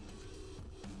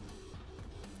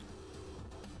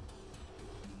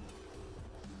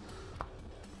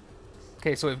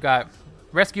 Okay, so we've got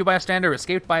rescue bystander,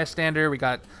 escaped bystander. We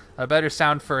got a better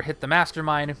sound for hit the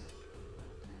Mastermind.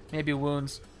 Maybe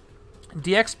wounds.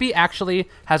 DXP actually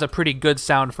has a pretty good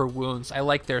sound for wounds. I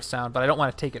like their sound, but I don't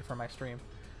want to take it for my stream.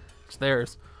 It's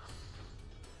theirs.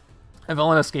 A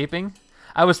villain escaping.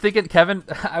 I was thinking, Kevin,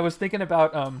 I was thinking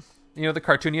about, you know, the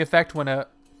cartoony effect when the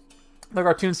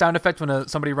cartoon sound effect when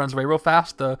somebody runs away real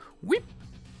fast, the whoop.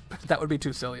 That would be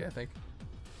too silly, I think.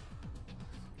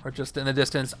 Or just in the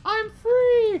distance, I'm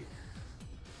free!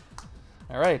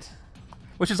 Alright.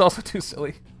 Which is also too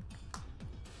silly.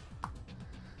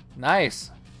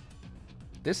 Nice.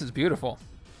 This is beautiful.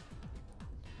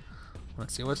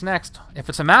 Let's see what's next. If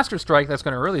it's a Master Strike, that's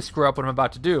going to really screw up what I'm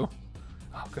about to do.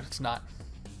 Oh, good, it's not.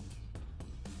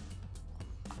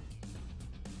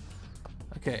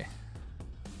 Okay.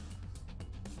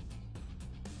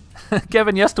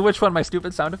 Kevin, yes to which one? My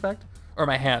stupid sound effect? Or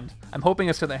my hand? I'm hoping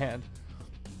it's to the hand.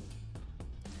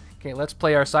 Okay, let's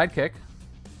play our sidekick.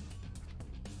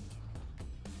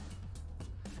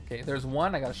 Okay, there's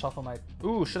one. I gotta shuffle my...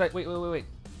 Ooh, should I... Wait.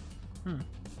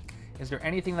 Is there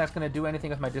anything that's gonna do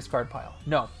anything with my discard pile?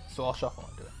 No, so I'll shuffle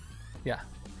and do it. Yeah.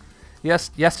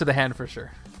 Yes to the hand for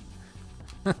sure.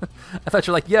 I thought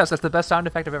you're like, yes, that's the best sound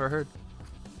effect I've ever heard.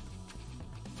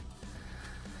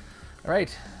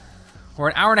 Alright. We're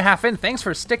an hour and a half in. Thanks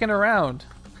for sticking around.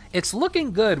 It's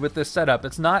looking good with this setup.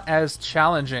 It's not as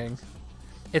challenging.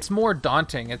 It's more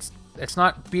daunting. It's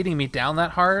not beating me down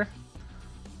that hard,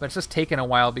 but it's just taking a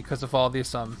while because of all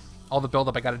these all the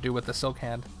buildup I got to do with the Silk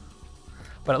Hand.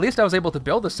 But at least I was able to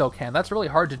build the Silk Hand. That's really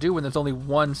hard to do when there's only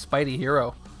one Spidey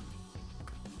hero.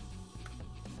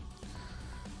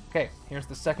 Okay, here's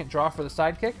the second draw for the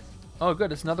sidekick. Oh,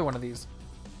 good, it's another one of these.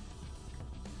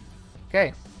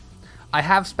 Okay. I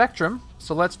have Spectrum,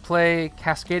 so let's play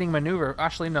Cascading Maneuver.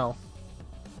 Actually, no.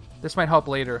 This might help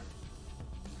later.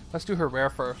 Let's do her rare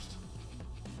first.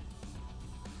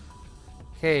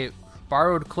 Okay,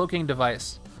 Borrowed Cloaking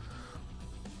Device.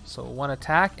 So 1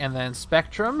 attack, and then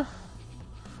Spectrum.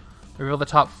 Reveal the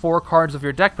top 4 cards of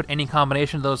your deck, put any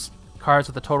combination of those cards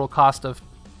with a total cost of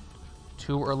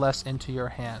 2 or less into your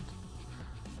hand.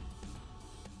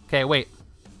 Okay, wait.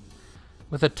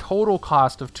 With a total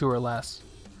cost of 2 or less.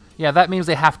 Yeah, that means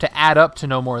they have to add up to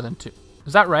no more than 2.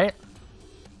 Is that right?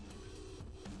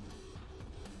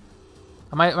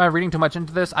 Am I reading too much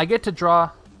into this? I get to draw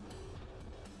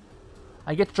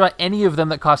any of them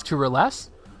that cost 2 or less,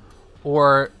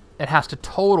 or it has to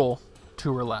total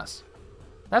 2 or less.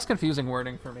 That's confusing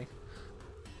wording for me.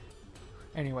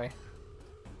 Anyway.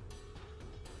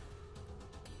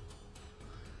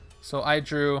 So I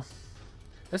drew...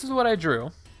 This is what I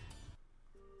drew.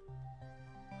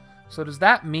 So does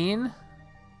that mean...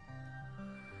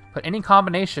 Put any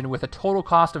combination with a total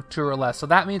cost of 2 or less. So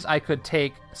that means I could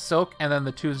take Silk and then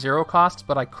the 2 0 costs,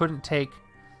 but I couldn't take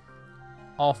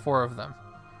all 4 of them.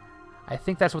 I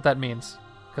think that's what that means,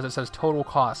 because it says total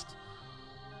cost.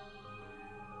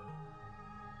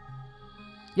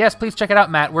 Yes, please check it out,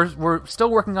 Matt. We're still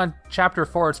working on Chapter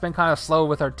 4. It's been kind of slow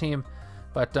with our team,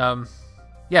 but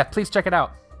yeah, please check it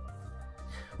out.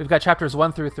 We've got Chapters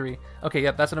 1 through 3. Okay,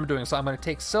 yep, that's what I'm doing. So I'm going to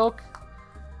take Silk,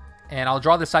 and I'll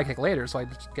draw the Sidekick later, so I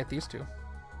just get these 2.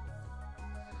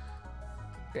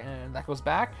 And that goes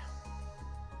back.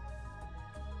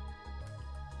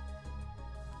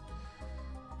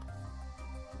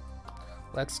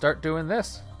 Let's start doing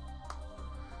this.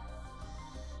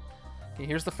 Okay,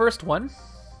 here's the first one.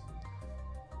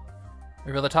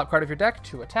 Reveal the top card of your deck,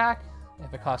 2 attack.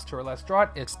 If it costs 2 or less, draw it.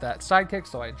 It's that Sidekick,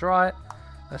 so I draw it.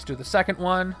 Let's do the second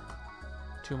one.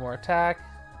 2 more attack.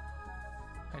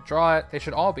 I draw it. They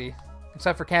should all be,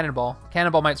 except for Cannonball.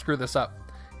 Cannonball might screw this up.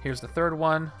 Here's the third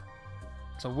one.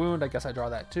 It's a wound. I guess I draw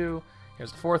that too.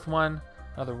 Here's the fourth one.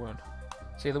 Another wound.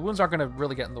 See, the wounds aren't going to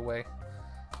really get in the way.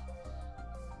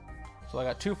 So I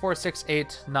got 2, 4, 6,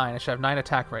 8, 9. I should have 9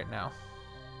 attack right now.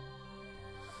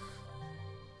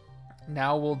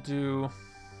 Now we'll do,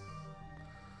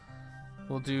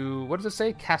 what does it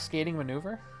say? Cascading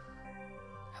Maneuver?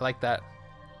 I like that.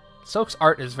 Silk's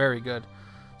art is very good.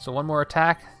 So 1 more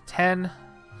attack, 10,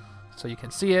 so you can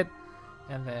see it.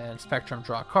 And then Spectrum,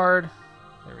 draw a card.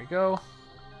 There we go.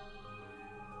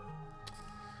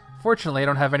 Fortunately, I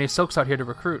don't have any Silks out here to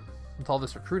recruit with all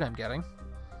this recruit I'm getting.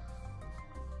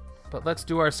 But let's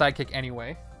do our Sidekick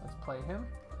anyway. Let's play him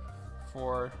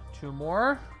for 2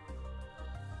 more.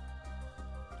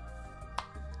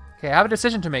 Okay, I have a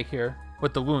decision to make here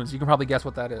with the wounds. You can probably guess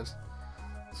what that is.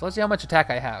 So let's see how much attack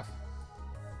I have.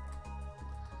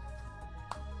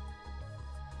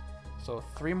 So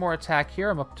 3 more attack here.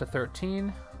 I'm up to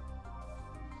 13.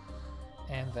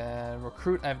 And then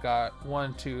recruit, I've got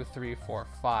 1, 2, 3, 4,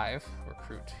 5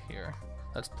 recruit here.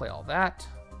 Let's play all that.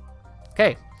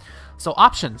 Okay, so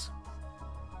options.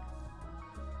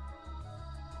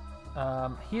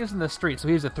 He is in the street, so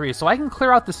he's a 3. So I can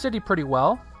clear out the city pretty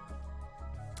well.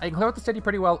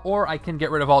 Or I can get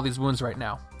rid of all these wounds right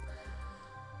now.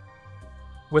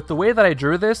 With the way that I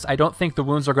drew this, I don't think the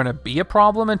wounds are going to be a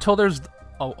problem until there's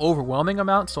an overwhelming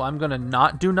amount, so I'm going to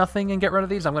not do nothing and get rid of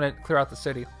these. I'm going to clear out the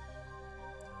city.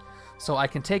 So I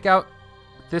can take out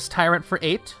this Tyrant for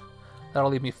 8. That'll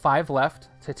leave me 5 left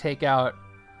to take out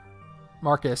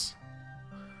Marcus.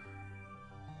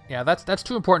 Yeah, that's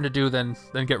too important to do than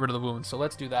get rid of the wounds, so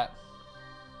let's do that.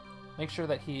 Make sure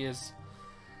that he is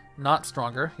not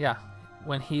stronger. Yeah,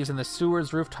 when he's in the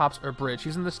sewers, rooftops, or bridge.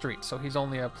 He's in the street, so he's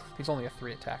only a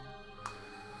 3 attack.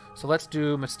 So let's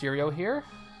do Mysterio here,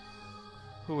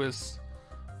 who is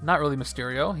not really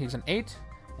Mysterio. He's an 8,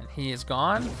 and he is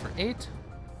gone for 8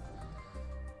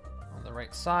 on the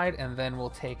right side, and then we'll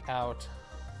take out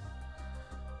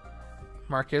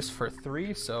Marcus for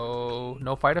 3, so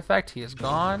no fight effect. He is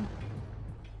gone.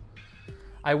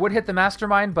 I would hit the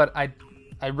Mastermind, but I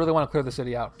really want to clear the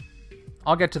city out.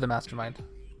 I'll get to the Mastermind.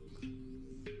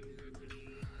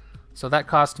 So that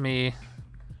cost me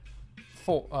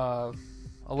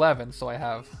 11, so I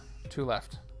have 2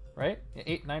 left, right?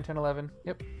 8, 9, 10, 11.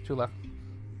 Yep, 2 left.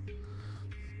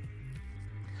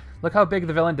 Look how big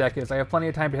the villain deck is. I have plenty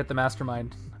of time to hit the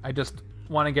Mastermind. I just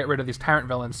want to get rid of these Tyrant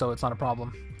villains, so it's not a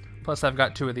problem. Plus, I've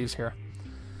got 2 of these here.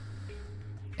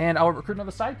 And I'll recruit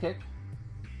another Sidekick.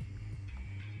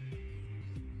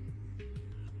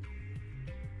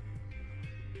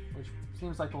 Which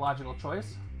seems like the logical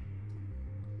choice.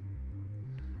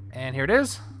 And here it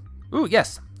is. Ooh,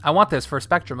 yes. I want this for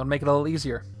Spectrum. It'll make it a little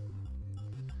easier.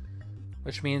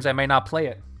 Which means I may not play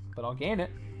it. but I'll gain it.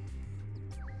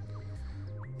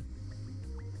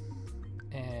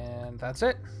 And that's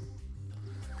it.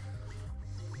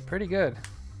 Pretty good.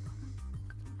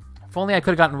 If only I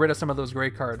could have gotten rid of some of those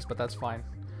gray cards, but that's fine.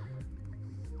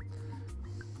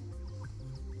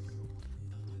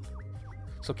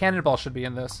 So Cannonball should be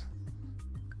in this.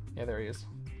 Yeah, there he is.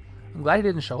 I'm glad he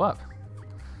didn't show up.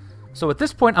 So at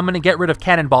this point, I'm going to get rid of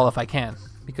Cannonball if I can,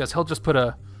 because he'll just put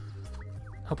a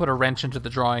wrench into the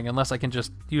drawing unless I can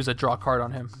just use a draw card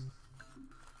on him.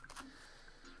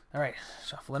 All right,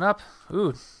 shuffling up.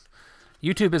 Ooh,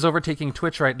 YouTube is overtaking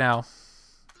Twitch right now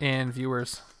in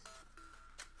viewers.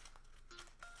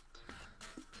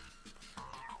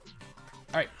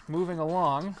 All right, moving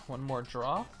along. One more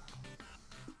draw.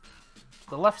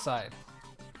 The left side.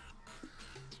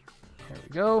 There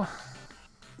we go.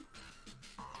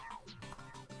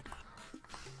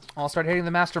 I'll start hitting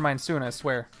the Mastermind soon, I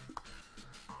swear.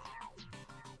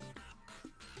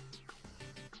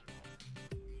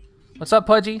 What's up,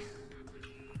 Pudgy?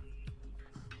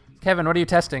 Kevin, what are you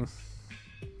testing?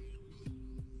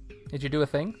 Did you do a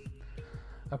thing?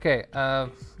 Okay,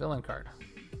 villain card.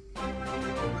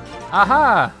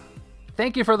 Aha!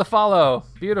 Thank you for the follow.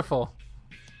 Beautiful.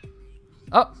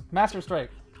 Oh, Master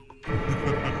Strike.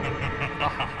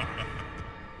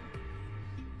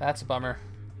 That's a bummer.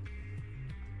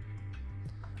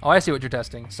 Oh, I see what you're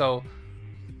testing. So,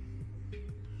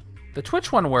 the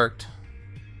Twitch one worked.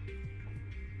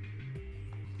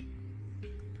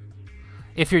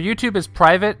 If your YouTube is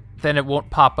private, then it won't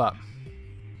pop up.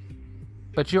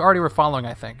 But you already were following,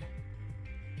 I think.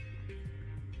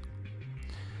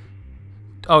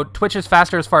 Oh, Twitch is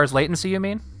faster as far as latency, you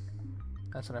mean?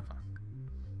 That's what I found.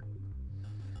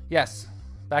 Yes.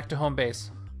 Back to home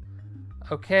base.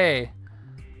 Okay.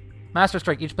 Master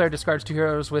Strike. Each player discards 2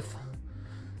 heroes with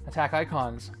attack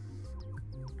icons.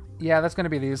 Yeah, that's going to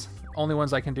be these. Only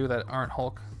ones I can do that aren't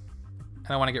Hulk.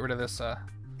 And I want to get rid of this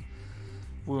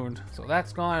wound. So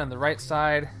that's gone on the right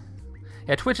side.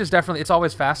 Yeah, Twitch is definitely... It's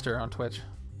always faster on Twitch.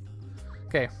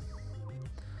 Okay.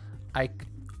 I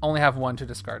only have 1 to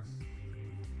discard.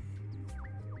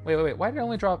 Wait. Why did I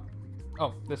only drop...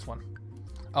 Oh, this one.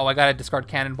 Oh, I gotta discard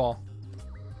Cannonball.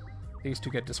 These 2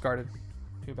 get discarded.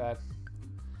 Too bad.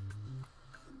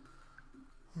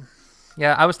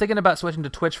 Yeah, I was thinking about switching to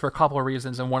Twitch for a couple of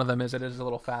reasons, and one of them is it is a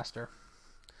little faster.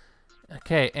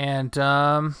 Okay, and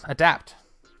adapt.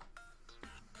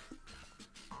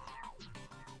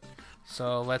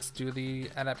 So let's do the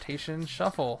adaptation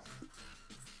shuffle.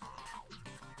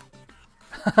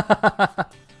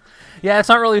 Yeah, it's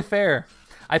not really fair.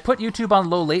 I put YouTube on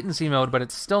low latency mode, but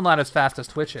it's still not as fast as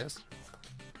Twitch is.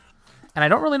 And I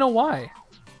don't really know why.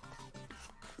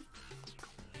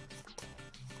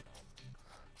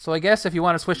 So I guess if you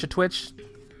want to switch to Twitch,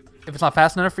 if it's not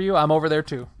fast enough for you, I'm over there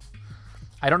too.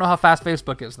 I don't know how fast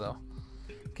Facebook is though.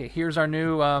 Okay, here's our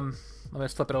new, let me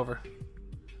just flip it over.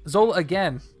 Zola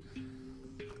again.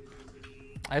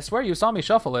 I swear you saw me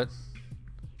shuffle it.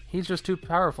 He's just too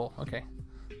powerful. Okay.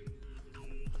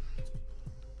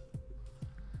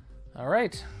 All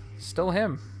right, still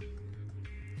him.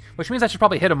 Which means I should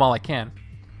probably hit him while I can.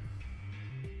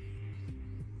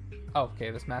 Oh, okay,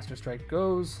 this Master Strike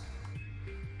goes.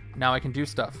 Now I can do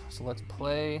stuff. So let's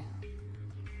play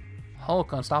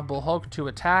Hulk, Unstoppable Hulk to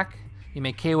attack. You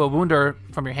may KO a wounder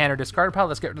from your hand or discard pile.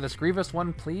 Let's get rid of this Grievous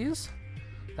one, please.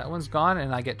 That one's gone,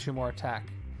 and I get 2 more attack.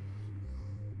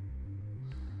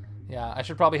 Yeah, I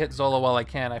should probably hit Zola while I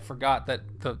can. I forgot that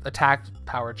the attack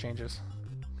power changes.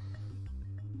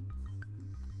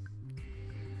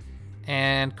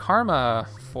 And Karma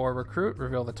for recruit.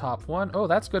 Reveal the top 1. Oh,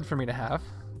 that's good for me to have.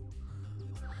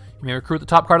 You may recruit the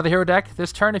top card of the hero deck.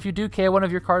 This turn, if you do, KO one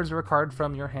of your cards or a card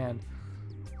from your hand.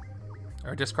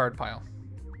 Or discard pile.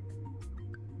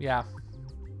 Yeah.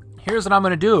 Here's what I'm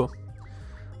going to do.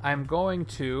 I'm going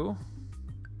to,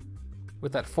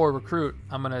 with that 4 recruit,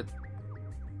 I'm going to...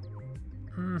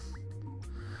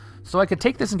 So I could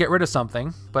take this and get rid of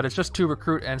something, but it's just 2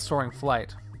 recruit and soaring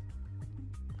flight.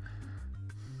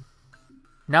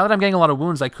 Now that I'm getting a lot of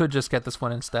wounds, I could just get this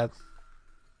one instead.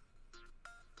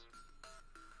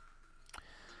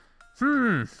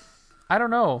 I don't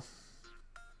know.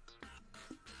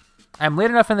 I'm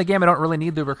late enough in the game I don't really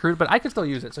need the recruit, but I could still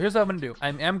use it. So here's what I'm going to do. I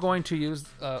am going to use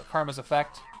Karma's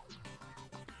effect.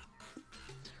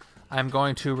 I'm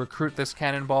going to recruit this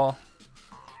Cannonball.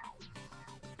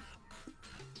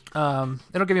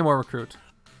 It'll give me more recruit.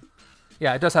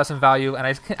 Yeah, it does have some value,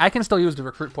 and I can still use the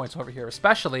recruit points over here,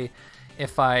 especially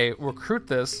if I recruit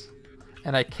this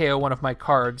and I KO one of my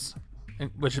cards,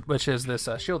 which is this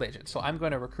shield agent. So I'm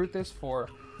going to recruit this for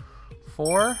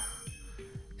 4,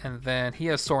 and then he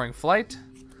has soaring flight,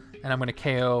 And I'm going to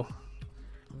KO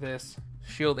this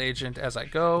shield agent as I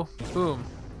go. Boom.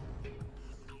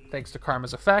 Thanks to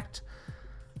Karma's effect.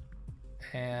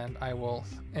 And I will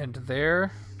end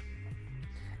there.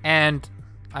 And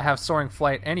I have Soaring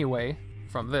Flight anyway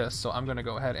from this, so I'm going to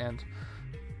go ahead and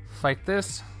fight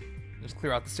this. Just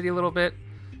clear out the city a little bit,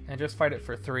 and just fight it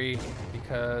for 3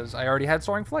 because I already had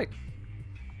Soaring Flight.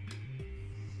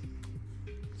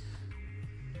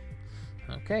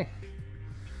 Okay.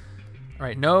 All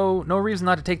right, no reason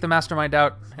not to take the Mastermind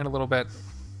out in a little bit.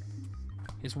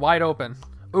 He's wide open.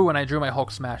 Ooh, and I drew my Hulk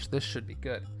Smash. This should be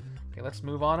good. Okay, let's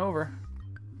move on over.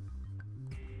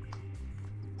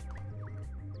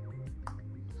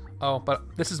 Oh,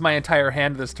 but this is my entire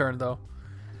hand this turn, though.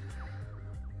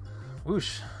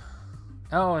 Whoosh.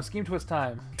 Oh, and Scheme Twist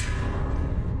time.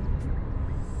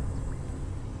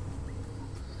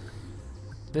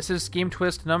 This is Scheme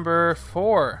Twist number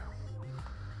 4.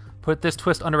 Put this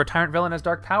twist under a Tyrant villain as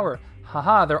Dark Power.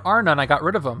 Haha, there are none. I got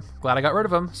rid of them. Glad I got rid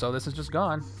of them, so this is just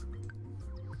gone.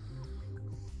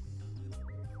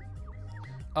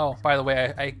 Oh, by the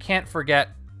way, I can't forget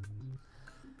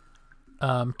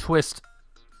twist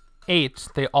 8,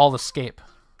 they all escape.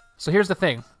 So here's the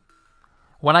thing.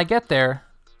 When I get there,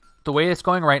 the way it's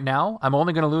going right now, I'm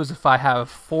only going to lose if I have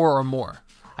 4 or more.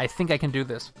 I think I can do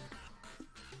this.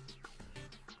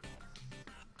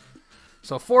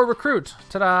 So 4 recruit.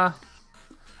 Ta-da.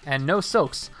 And no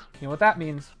silks. You know what that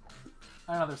means?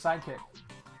 Another sidekick.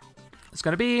 It's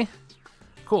going to be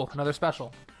cool. Another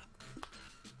special.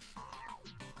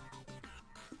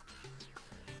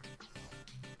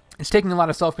 It's taking a lot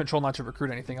of self-control not to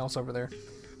recruit anything else over there.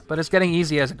 But it's getting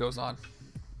easy as it goes on.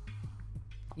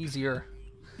 Easier.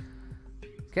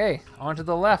 Okay, on to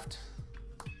the left.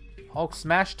 Hulk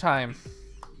Smash time.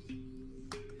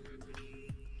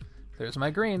 There's my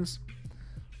greens.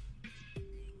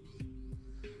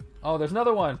 Oh, there's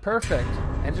another one. Perfect.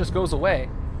 And it just goes away.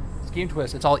 Scheme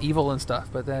Twist. It's all evil and stuff,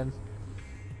 but then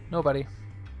nobody.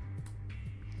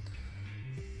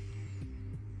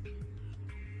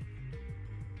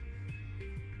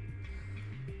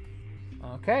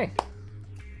 Okay.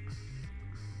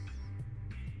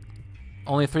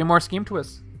 Only 3 more Scheme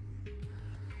Twists.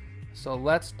 So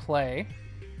let's play.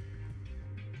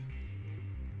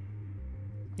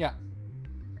 Yeah.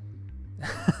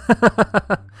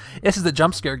 This is the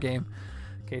jump scare game.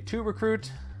 Okay, 2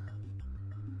 recruit.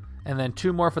 And then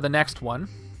 2 more for the next one.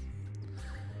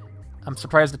 I'm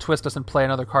surprised the twist doesn't play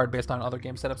another card based on other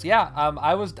game setups. Yeah,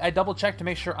 I double checked to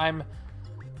make sure I'm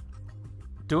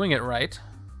doing it right.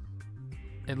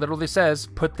 It literally says,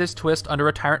 put this twist under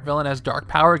a Tyrant villain as Dark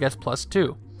Power, gets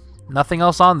 +2. Nothing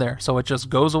else on there, so it just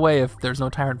goes away if there's no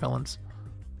Tyrant villains.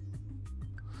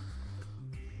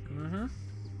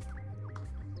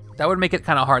 That would make it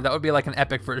kind of hard. That would be like an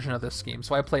epic version of this scheme.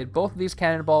 So I played both of these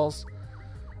Cannonballs.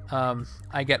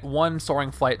 I get 1 Soaring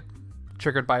Flight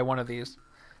triggered by one of these.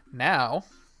 Now,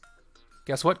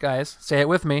 guess what, guys? Say it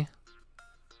with me.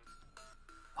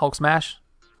 Hulk Smash.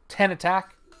 10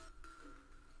 attack.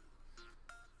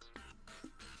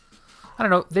 I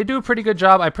don't know. They do a pretty good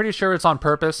job. I'm pretty sure it's on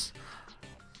purpose.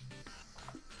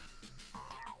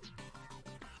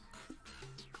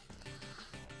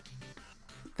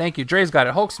 Thank you. Dre's got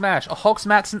it. Hulk Smash. Oh, Hulk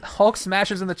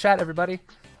Smash is in the chat, everybody.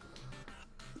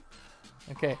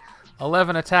 Okay.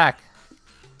 11 attack.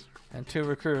 And 2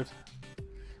 recruit.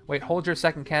 Wait, hold your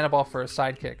second Cannonball for a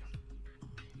sidekick.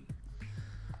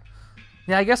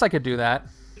 Yeah, I guess I could do that.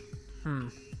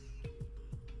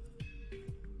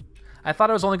 I thought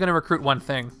I was only going to recruit one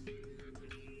thing.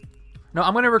 No,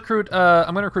 I'm going to recruit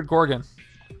Gorgon.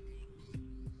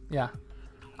 Yeah.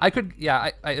 I could,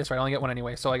 yeah, that's right, I only get 1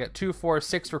 anyway. So I get 2, 4,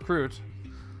 6 recruit.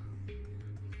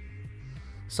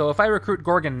 So if I recruit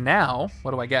Gorgon now, what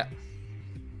do I get?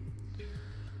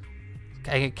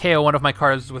 I can KO one of my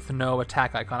cards with no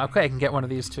attack icon. Okay, I can get one of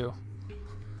these too.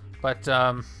 But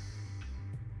I'll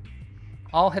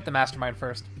hit the Mastermind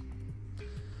first.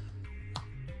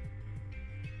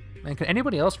 Man, can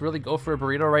anybody else really go for a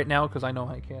burrito right now? Because I know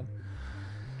I can.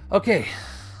 Okay,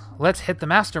 let's hit the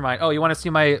Mastermind. Oh, you want to see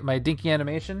my dinky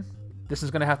animation? This is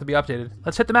going to have to be updated.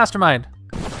 Let's hit the Mastermind.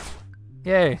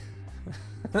 Yay.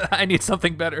 I need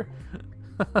something better.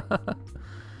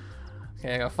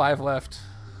 Okay, I got 5 left.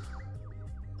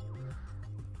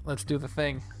 Let's do the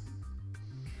thing.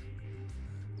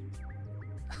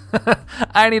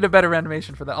 I need a better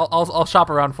animation for that. I'll shop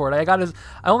around for it.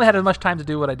 I only had as much time to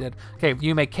do what I did. Okay,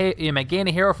 you may gain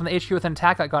a hero from the HQ with an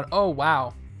attack icon. Oh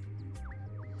wow.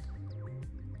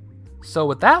 So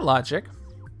with that logic,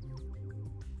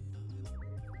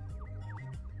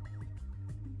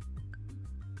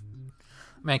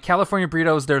 man, California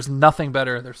burritos, there's nothing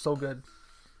better. They're so good.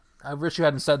 I wish you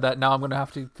hadn't said that. Now I'm going to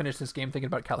have to finish this game thinking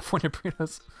about California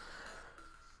burritos.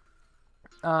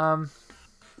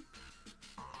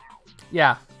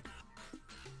 Yeah.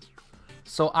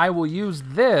 So I will use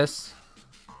this.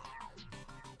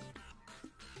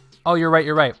 Oh, you're right,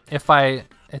 you're right.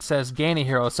 It says gain a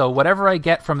hero, so whatever I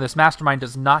get from this Mastermind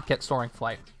does not get Soaring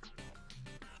Flight.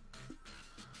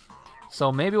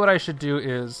 So maybe what I should do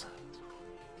is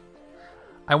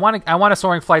I want to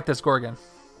Soaring Flight this Gorgon.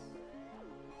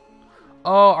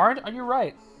 Oh, are you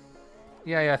right?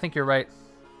 Yeah, I think you're right.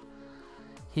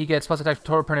 He gets plus attack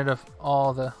total printed of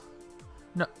all the...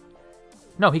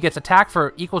 No, he gets attack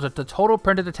for equal to the total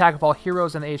printed attack of all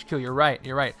heroes in the HQ. You're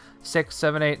right. 6,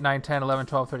 7, 8, 9, 10, 11,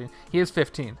 12, 13. He is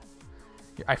 15.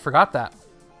 I forgot that.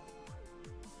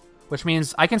 Which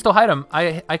means I can still hide him.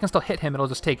 I can still hit him. It'll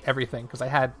just take everything. Because I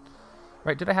had...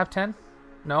 Right, did I have 10?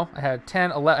 No, I had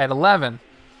 10, 11. I had 11.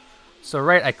 So,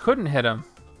 right, I couldn't hit him.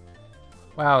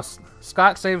 Wow,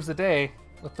 Scott saves the day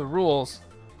with the rules.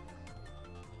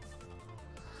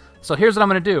 So here's what I'm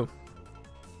going to do.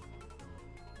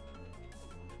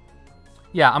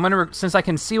 Yeah, I'm going to, since I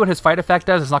can see what his fight effect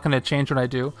does, it's not going to change what I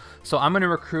do. So I'm going to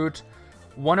recruit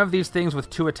one of these things with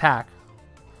 2 attack,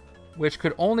 which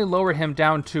could only lower him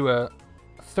down to a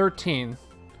 13,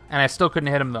 and I still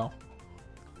couldn't hit him though.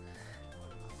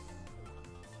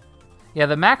 Yeah,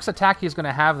 the max attack he's going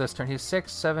to have this turn, he's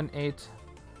 6, 7, 8,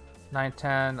 9,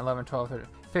 10, 11, 12, 13,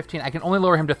 15. I can only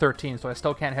lower him to 13, so I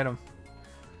still can't hit him.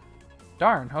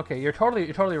 Darn, okay, you're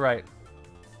totally right.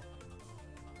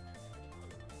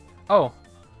 Oh.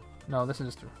 No, this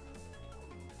is just...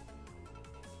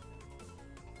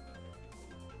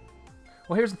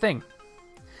 Well, here's the thing.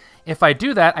 If I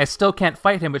do that, I still can't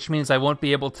fight him, which means I won't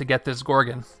be able to get this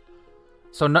Gorgon.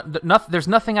 So there's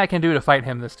nothing I can do to fight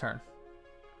him this turn.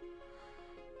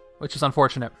 Which is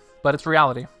unfortunate, but it's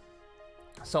reality.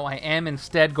 So I am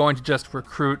instead going to just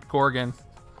recruit Gorgon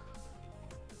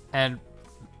and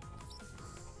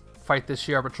fight this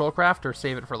Shi'ar Patrolcraft, or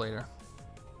save it for later.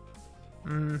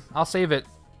 I'll save it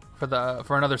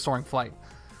for another Soaring Flight.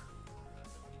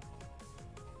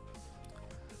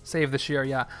 Save the Shi'ar,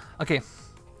 yeah. Okay.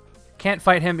 Can't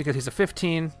fight him because he's a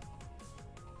 15.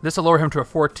 This will lower him to a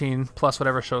 14 plus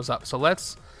whatever shows up. So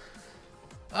let's...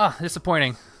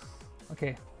 disappointing.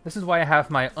 Okay. This is why I have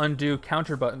my undo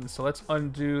counter button. So let's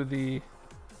undo the...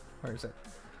 Where is it?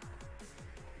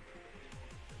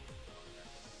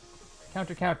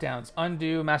 Counter countdowns.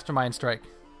 Undo Mastermind Strike.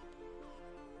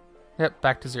 Yep,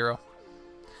 back to 0.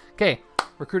 Okay,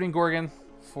 recruiting Gorgon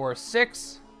for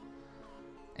 6.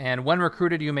 And when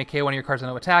recruited, you may KO one of your cards with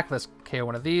no attack. Let's KO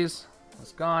one of these.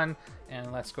 It's gone.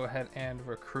 And let's go ahead and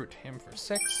recruit him for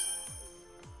 6.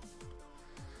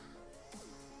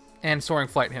 And Soaring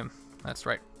Flight him. That's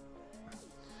right.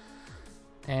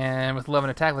 And with 11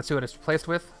 attack, let's see what it's replaced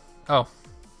with. Oh,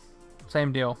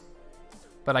 same deal.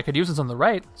 But I could use this on the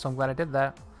right, so I'm glad I did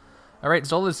that. Alright,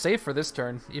 Zola's safe for this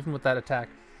turn, even with that attack.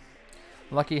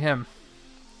 Lucky him.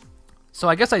 So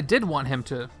I guess I did want him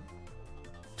to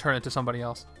turn it to somebody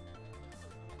else.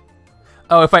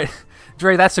 Oh, if I...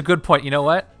 Dre, that's a good point. You know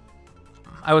what?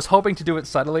 I was hoping to do it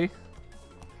subtly,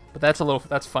 but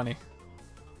that's funny.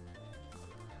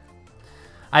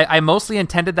 I mostly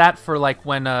intended that for like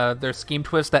when there's scheme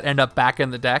twists that end up back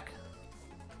in the deck.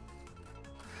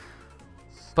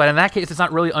 But in that case, it's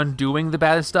not really undoing the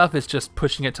bad stuff, it's just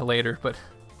pushing it to later, but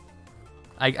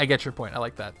I get your point. I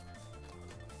like that.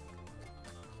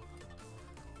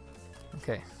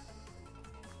 Okay.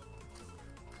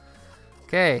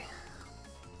 Okay.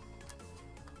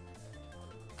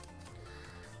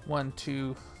 1,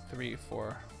 2, 3,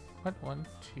 4. What? 1,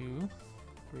 2,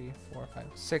 3, 4, 5,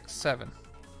 6, 7.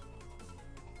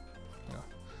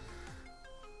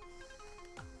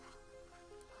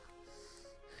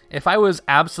 If I was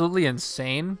absolutely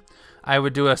insane, I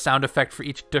would do a sound effect for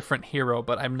each different hero,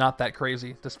 but I'm not that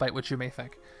crazy, despite what you may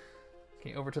think.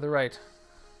 Okay, over to the right.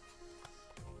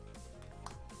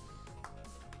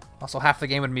 Also, half the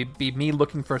game would be me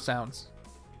looking for sounds.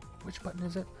 Which button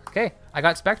is it? Okay, I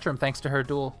got Spectrum thanks to her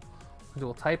dual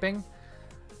typing.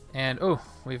 And, oh,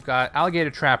 we've got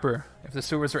Alligator Trapper. If the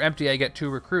sewers are empty, I get 2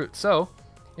 recruit. So,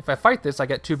 if I fight this, I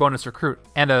get 2 bonus recruit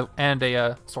and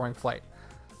a Soaring Flight.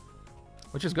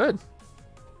 Which is good.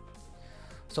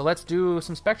 So let's do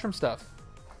some Spectrum stuff.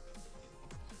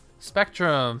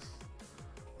 Spectrum.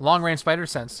 Long Range Spider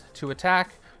Sense. 2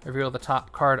 attack. Reveal the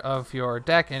top card of your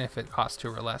deck, and if it costs 2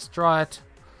 or less, draw it.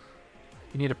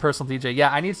 You need a personal DJ.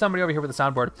 Yeah, I need somebody over here with a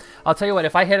soundboard. I'll tell you what,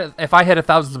 if I hit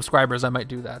 1,000 subscribers, I might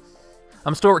do that.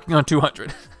 I'm still working on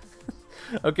 200.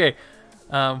 Okay.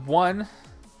 1.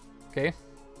 Okay.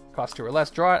 Cost 2 or less,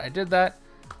 draw it. I did that.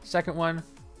 Second one.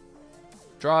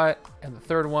 draw it, and the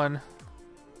third one,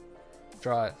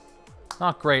 draw it.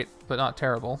 Not great, but not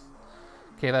terrible.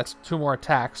 Okay, that's 2 more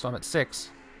attacks, so I'm at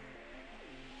 6.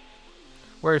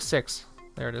 Where is 6?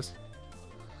 There it is.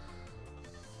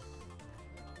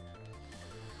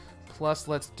 Plus,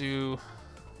 let's do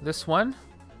this one.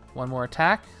 1 more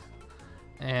attack.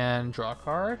 And draw a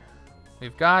card.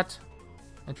 We've got...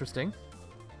 Interesting.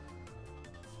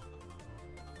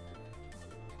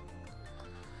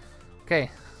 Okay,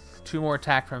 2 more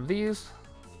attack from these.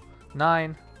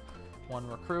 9. 1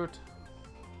 recruit.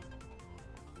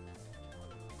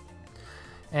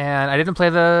 And I didn't play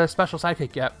the special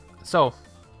sidekick yet. So,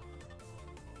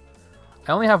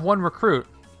 I only have 1 recruit.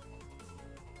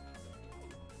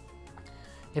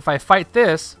 If I fight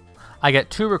this, I get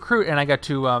 2 recruit and I get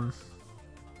to...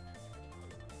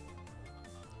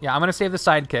 Yeah, I'm going to save the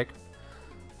sidekick.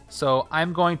 So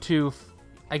I'm going to...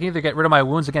 I can either get rid of my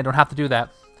wounds again, don't have to do that.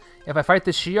 If I fight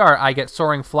this Shi'ar, I get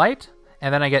Soaring Flight,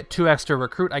 and then I get 2 extra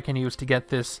recruit I can use to get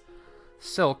this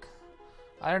Silk.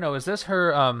 I don't know, is this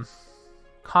her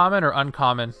common or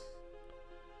uncommon?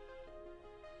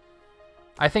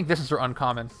 I think this is her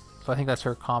uncommon, so I think that's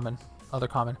her common, other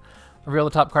common. Reveal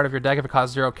the top card of your deck. If it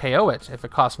costs 0, KO it. If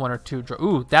it costs 1 or 2, draw.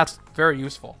 Ooh, that's very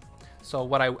useful. So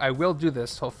what I will do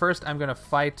this. So first I'm going to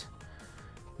fight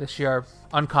this Shi'ar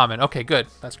uncommon. Okay, good.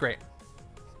 That's great.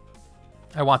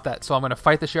 I want that. So I'm going to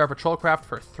fight the Shi'ar Patrolcraft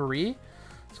for 3.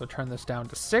 So turn this down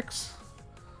to 6.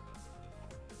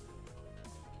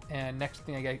 And next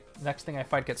thing I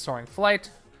fight gets Soaring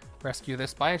Flight. Rescue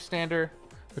this bystander.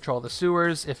 Patrol the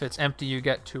sewers. If it's empty, you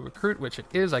get 2 recruit, which it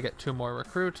is. I get 2 more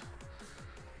recruit.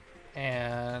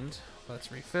 And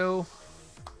let's refill.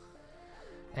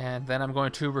 And then I'm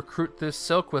going to recruit this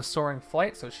Silk with Soaring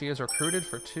Flight. So she is recruited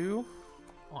for 2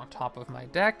 on top of my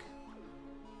deck.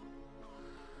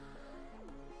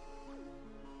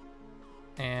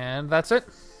 And that's it.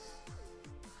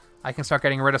 I can start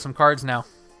getting rid of some cards now.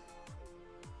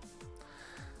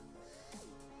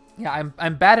 Yeah,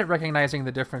 I'm bad at recognizing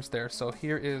the difference there. So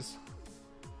here is,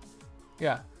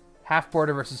 yeah, half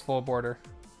border versus full border.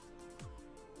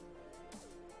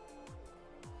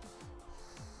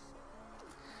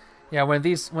 Yeah, when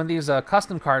these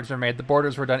custom cards are made, the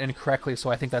borders were done incorrectly, so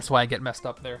I think that's why I get messed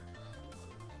up there.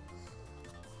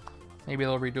 Maybe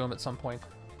they'll redo them at some point.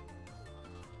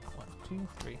 1, 2,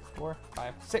 3, 4,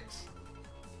 5, 6.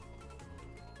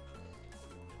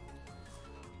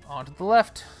 On to the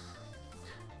left.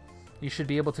 You should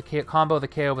be able to combo the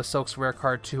KO with Silk's rare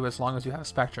card too, as long as you have a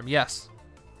Spectrum. Yes.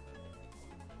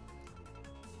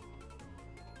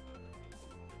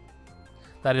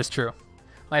 That is true.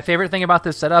 My favorite thing about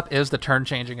this setup is the turn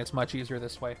changing. It's much easier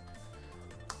this way.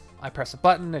 I press a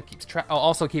button, it keeps track. Oh,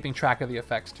 also keeping track of the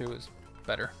effects too is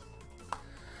better.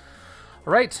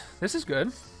 Alright, this is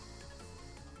good.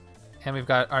 And we've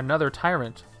got another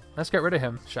Tyrant. Let's get rid of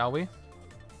him, shall we?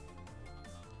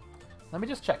 Let me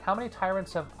just check. How many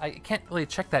Tyrants have... I can't really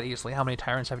check that easily, how many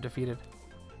Tyrants I've defeated.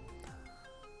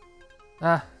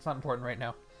 It's not important right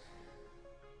now.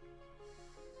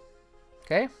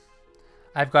 Okay.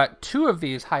 I've got 2 of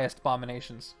these highest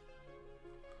abominations.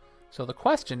 So the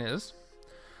question is,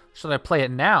 should I play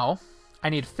it now? I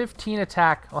need 15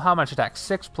 attack. Well, how much attack?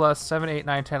 6 plus 7, 8,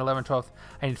 9, 10, 11, 12.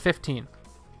 I need 15.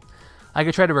 I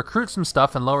could try to recruit some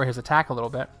stuff and lower his attack a little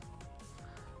bit.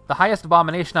 The highest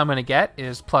abomination I'm going to get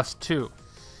is plus 2.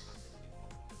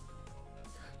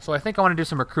 So I think I want to do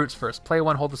some recruits first. Play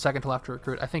 1, hold the second till after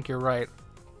recruit. I think you're right.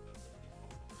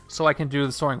 So I can do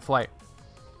the Soaring Flight.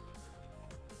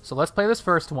 So let's play this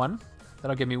first one.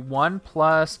 That'll give me 1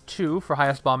 plus 2 for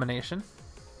highest abomination.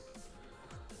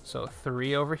 So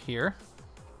 3 over here.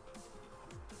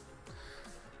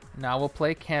 Now we'll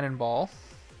play Cannonball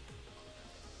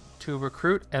to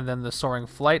recruit, and then the Soaring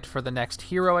Flight for the next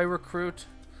hero I recruit.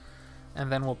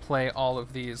 And then we'll play all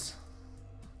of these.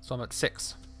 So I'm at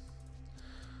 6.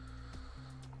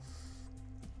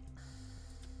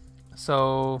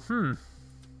 So,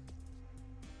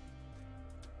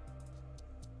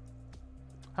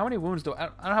 how many wounds do I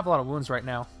don't have a lot of wounds right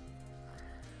now.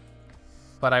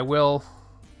 But I will.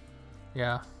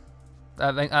 Yeah.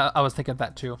 I was thinking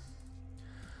that too.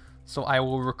 So I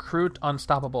will recruit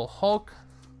Unstoppable Hulk.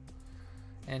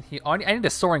 And I need a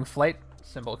Soaring Flight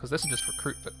symbol because this is just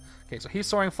recruit. But okay, so he's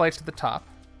Soaring Flights to the top.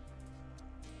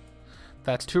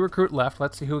 That's 2 recruit left.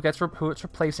 Let's see who it's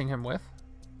replacing him with.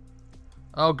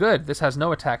 Oh, good. This has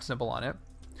no attack symbol on it.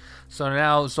 So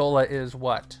now Zola is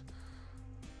what?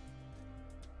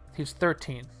 He's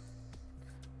 13.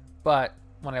 But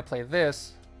when I play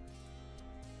this,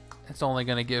 it's only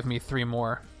going to give me 3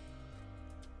 more.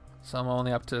 So I'm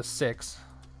only up to 6.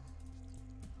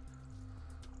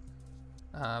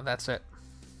 That's it.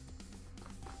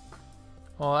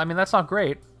 Well, I mean, that's not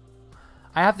great.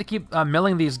 I have to keep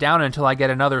milling these down until I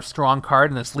get another strong card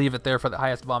and just leave it there for the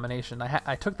highest abomination.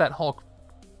 I took that Hulk,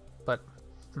 but...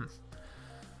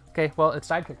 Okay, well, it's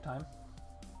sidekick time.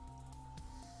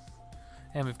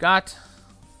 And we've got...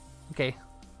 Okay.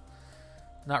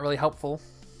 Not really helpful,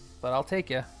 but I'll take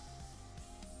you.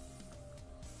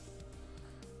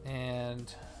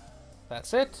 And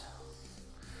that's it.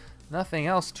 Nothing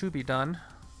else to be done.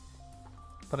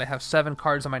 But I have 7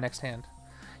 cards on my next hand.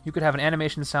 You could have an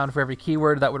animation sound for every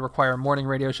keyword. That would require morning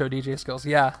radio show DJ skills.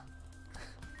 Yeah.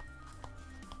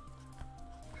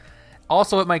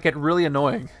 Also, it might get really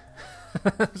annoying.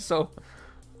 So,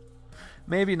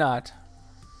 maybe not.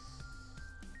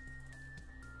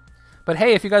 But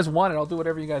hey, if you guys want it, I'll do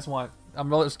whatever you guys want. I'm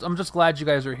just glad you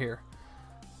guys are here.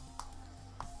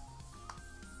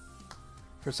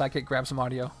 For Sidekick, grab some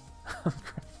audio.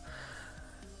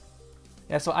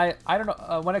 Yeah, so I don't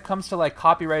know, when it comes to like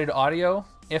copyrighted audio,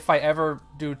 if I ever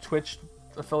do Twitch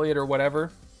affiliate or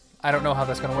whatever, I don't know how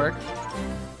that's gonna work.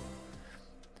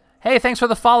 Hey, thanks for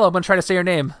the follow. I'm gonna try to say your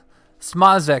name.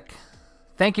 Smazek.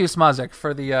 Thank you, Smazek,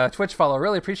 for the Twitch follow.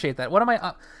 Really appreciate that. What am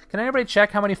I... can anybody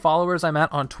check how many followers I'm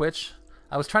at on Twitch?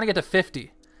 I was trying to get to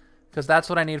 50, because that's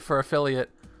what I need for affiliate.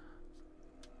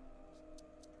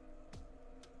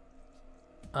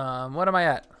 What am I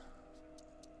at?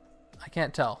 I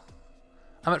can't tell.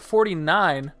 I'm at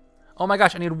 49. Oh my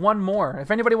gosh, I need one more. If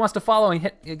anybody wants to follow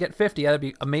and get 50, that'd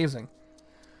be amazing.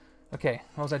 Okay,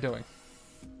 what was I doing?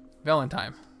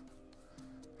 Valentine.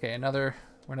 Okay, another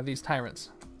one of these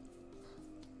Tyrants.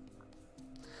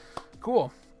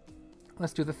 Cool.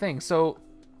 Let's do the thing. So,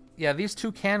 yeah, these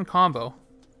two can combo.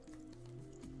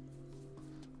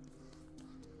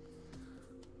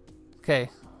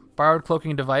 Okay, borrowed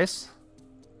cloaking device.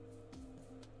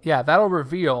 Yeah, that'll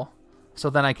reveal, so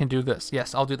then I can do this.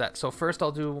 Yes, I'll do that. So first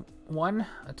I'll do 1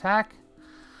 attack.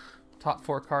 Top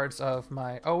 4 cards of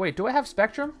my... Oh, wait, do I have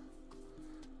Spectrum?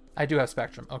 I do have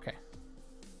Spectrum. Okay.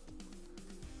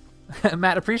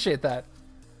 Matt, appreciate that.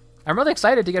 I'm really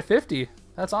excited to get 50.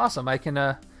 That's awesome. I can...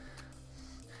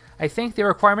 I think the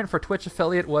requirement for Twitch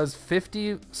affiliate was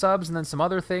 50 subs and then some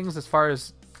other things as far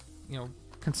as, you know,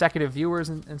 consecutive viewers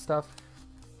and stuff.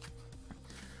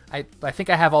 I think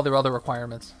I have all the other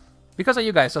requirements. Because of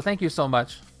you guys, so thank you so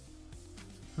much.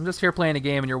 I'm just here playing a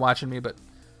game and you're watching me, but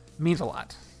it means a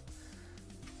lot.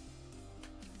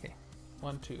 Okay,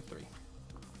 1, 2, 3.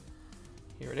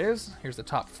 Here it is. Here's the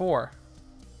top 4.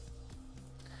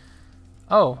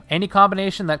 Oh, any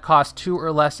combination that costs 2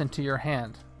 or less into your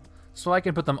hand. So I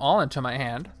can put them all into my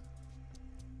hand.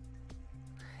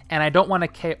 And I don't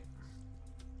want to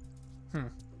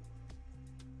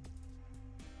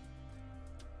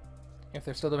If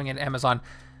they're still doing it at Amazon.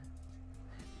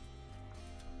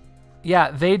 Yeah,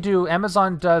 they do.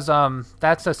 Amazon does,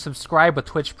 that's a subscribe with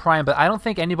Twitch Prime, but I don't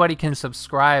think anybody can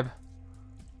subscribe.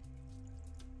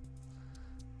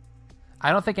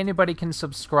 I don't think anybody can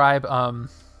subscribe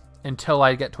until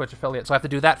I get Twitch affiliate. So I have to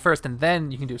do that first, and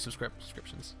then you can do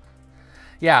subscriptions.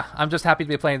 Yeah, I'm just happy to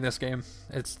be playing this game.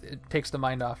 It takes the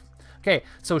mind off. Okay,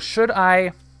 so should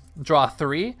I draw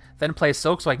 3, then play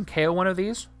Silk so I can KO one of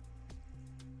these?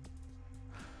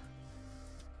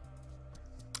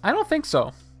 I don't think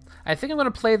so. I think I'm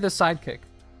going to play this sidekick.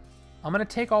 I'm going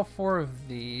to take all 4 of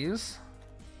these.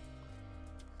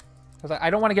 Because I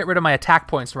don't want to get rid of my attack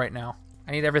points right now.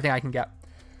 I need everything I can get.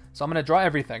 So I'm going to draw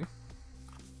everything.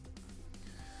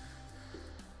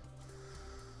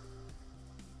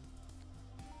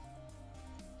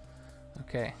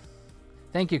 Okay.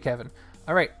 Thank you, Kevin.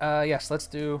 All right. Yes, let's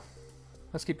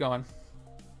keep going.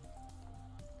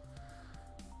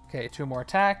 Okay, 2 more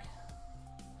attack.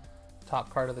 Top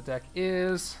card of the deck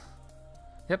is...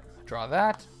 Yep, draw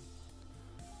that.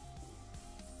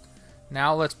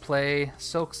 Now let's play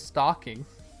Silk Stocking.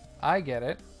 I get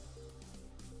it.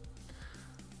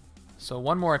 So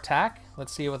 1 more attack.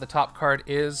 Let's see what the top card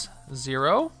is.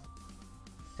 0.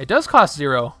 It does cost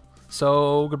 0.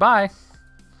 So goodbye.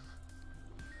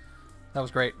 That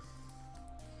was great.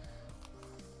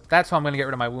 That's how I'm going to get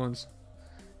rid of my wounds.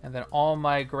 And then all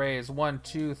my grays. 1,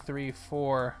 2, 3,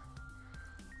 4...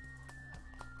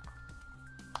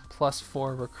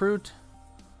 +4 recruit,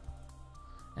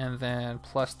 and then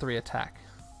 +3 attack.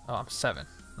 Oh, I'm 7,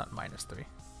 not -3.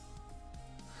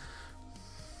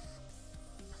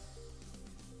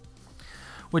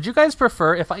 Would you guys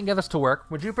prefer, if I can get this to work,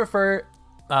 would you prefer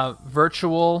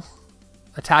virtual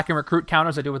attack and recruit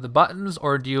counters I do with the buttons,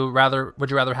 or would you rather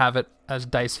have it as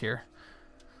dice here?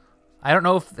 I don't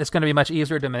know if it's going to be much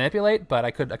easier to manipulate, but I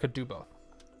could do both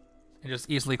and just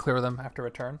easily clear them after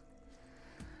a turn.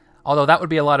 Although that would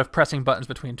be a lot of pressing buttons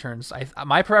between turns.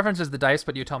 My preference is the dice,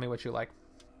 but you tell me what you like.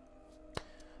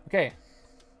 Okay.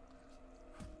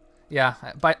 Yeah,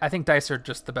 but I think dice are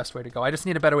just the best way to go. I just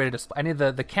need a better way to display. I need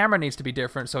the camera needs to be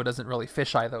different so it doesn't really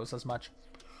fisheye those as much.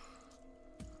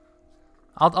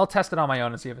 I'll test it on my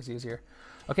own and see if it's easier.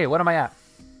 Okay, what am I at?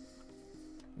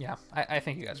 Yeah, I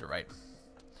think you guys are right.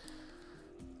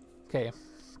 Okay.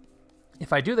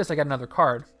 If I do this, I get another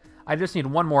card. I just need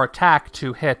one more attack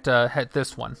to hit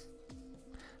this one.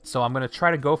 So I'm gonna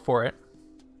try to go for it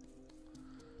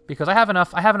because I have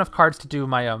enough cards to do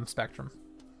my spectrum.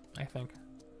 I think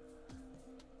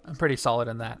I'm pretty solid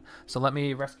in that. So let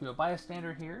me rescue a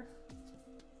bystander here.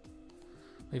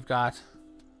 We've got.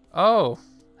 Oh,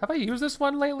 have I used this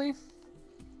one lately?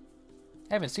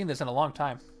 I haven't seen this in a long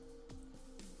time.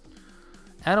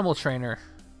 Animal Trainer.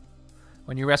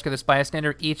 When you rescue this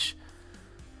bystander, each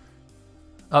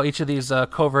of these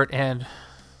covert and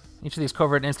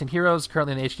instant heroes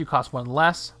currently in the HQ cost one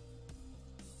less.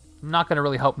 Not going to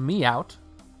really help me out,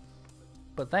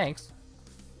 but thanks.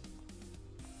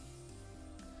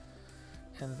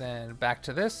 And then back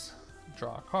to this.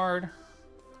 Draw a card.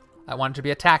 I want it to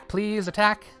be attack, please.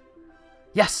 Attack.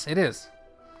 Yes, it is.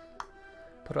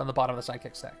 Put it on the bottom of the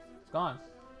sidekick stack. It's gone.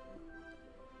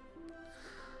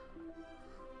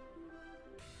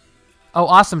 Oh,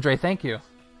 awesome, Dre. Thank you.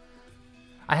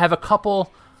 I have a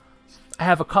couple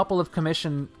of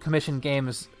commission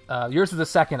games. Yours is the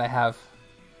second I have.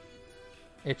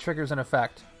 It triggers an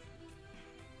effect.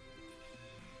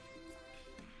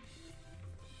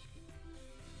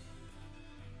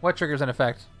 What triggers an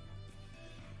effect?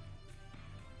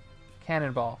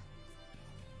 Cannonball.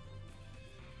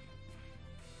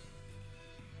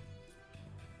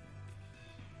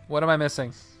 What am I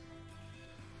missing?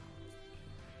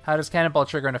 How does Cannonball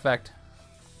trigger an effect?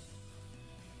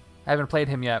 I haven't played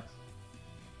him yet.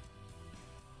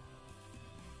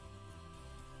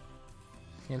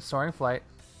 In Soaring Flight.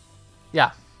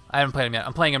 Yeah, I haven't played him yet.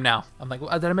 I'm playing him now. I'm like,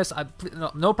 did I miss?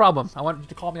 No problem. I want you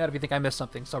to call me out if you think I missed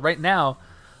something. So right now,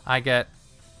 I get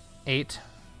 8.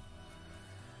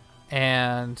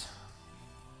 And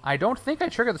I don't think I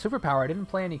triggered the superpower. I didn't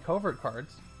play any covert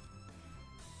cards.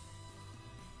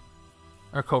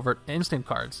 Or covert instant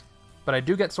cards. But I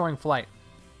do get Soaring Flight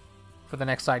for the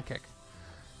next sidekick.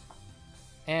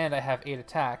 And I have 8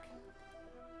 attack.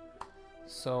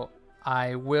 So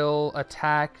I will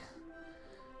attack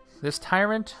this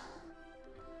Tyrant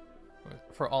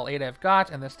for all 8 I've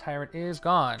got, and this Tyrant is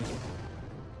gone.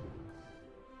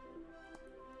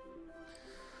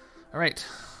 Alright,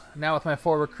 now with my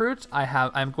 4 recruits,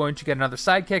 I'm going to get another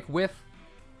sidekick with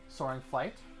Soaring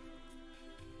Flight.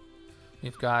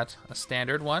 We've got a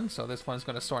standard one, so this one's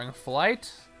going to Soaring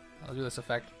Flight. I'll do this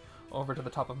effect over to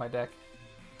the top of my deck.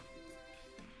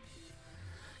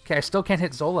 Okay, I still can't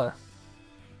hit Zola.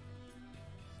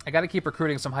 I gotta keep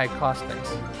recruiting some high-cost things.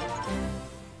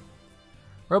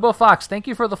 RoboFox, thank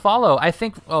you for the follow. I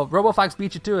think... Oh, RoboFox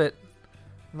beat you to it.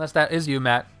 Unless that is you,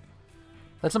 Matt.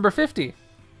 That's number 50.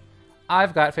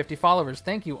 I've got 50 followers.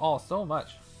 Thank you all so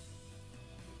much.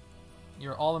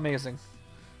 You're all amazing.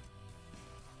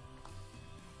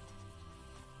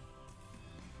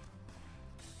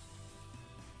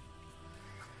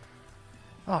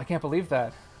 Oh, I can't believe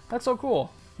that. That's so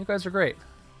cool. You guys are great.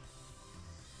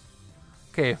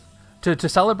 Okay, to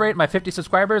celebrate my 50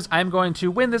 subscribers, I'm going to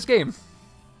win this game.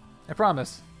 I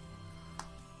promise.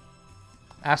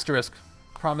 Asterisk.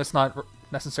 Promise not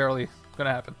necessarily going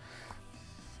to happen.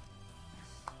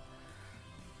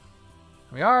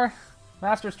 Here we are.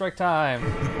 Master Strike time.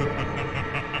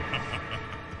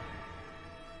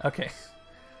 Okay.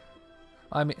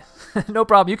 I mean, no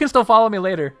problem. You can still follow me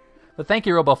later. But thank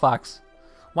you, RoboFox.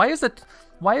 Why is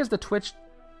the Twitch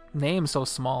name so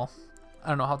small? I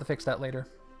don't know how to fix that later.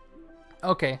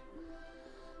 Okay.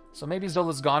 So maybe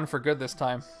Zola's gone for good this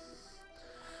time.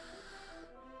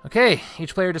 Okay,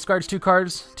 each player discards 2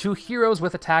 cards, 2 heroes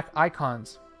with attack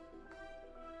icons.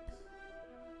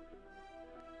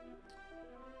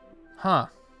 Huh.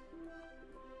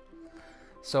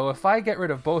 So if I get rid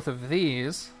of both of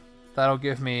these, that'll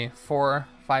give me 4,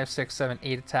 5, 6, 7,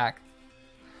 8 attack.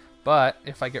 But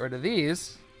if I get rid of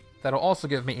these, that'll also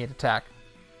give me 8 attack.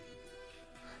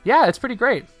 Yeah, it's pretty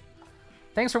great.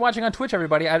 Thanks for watching on Twitch,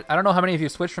 everybody. I don't know how many of you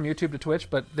switched from YouTube to Twitch,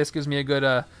 but this gives me a good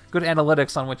good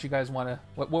analytics on what you guys want to,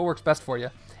 what works best for you.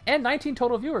 And 19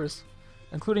 total viewers,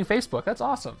 including Facebook. That's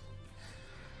awesome.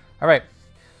 All right,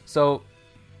 so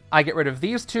I get rid of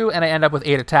these 2, and I end up with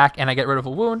 8 attack, and I get rid of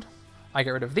a wound. I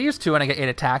get rid of these 2, and I get 8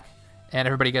 attack, and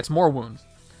everybody gets more wounds.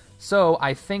 So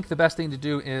I think the best thing to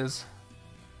do is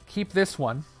keep this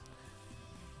one,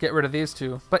 get rid of these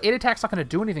 2. But 8 attack's not going to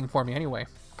do anything for me anyway.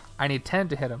 I need 10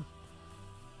 to hit him.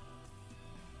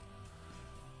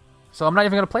 So I'm not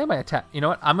even going to play my attack. You know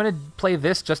what? I'm going to play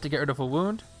this just to get rid of a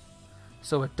wound.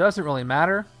 So it doesn't really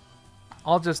matter.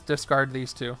 I'll just discard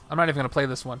these two. I'm not even going to play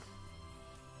this one.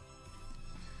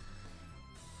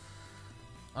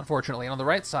 Unfortunately, on the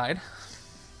right side,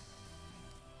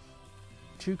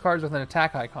 2 cards with an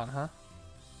attack icon, huh?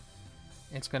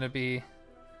 It's going to be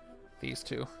these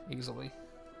two, easily.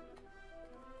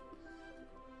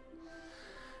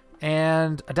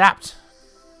 And adapt.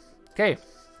 Okay,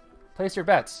 place your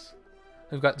bets.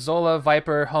 We've got Zola,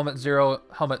 Viper, Helmet Zero,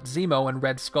 Helmet Zemo, and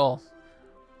Red Skull.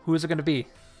 Who is it going to be?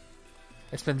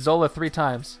 It's been Zola 3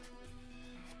 times.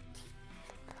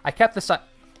 I kept the side.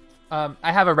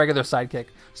 I have a regular sidekick,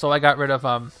 so I got rid of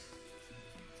Oh,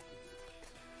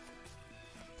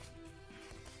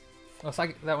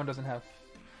 that one doesn't have.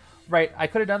 Right, I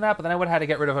could have done that, but then I would have had to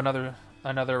get rid of another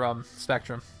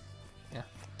Spectrum. Yeah,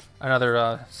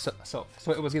 another Sylph.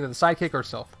 So it was either the sidekick or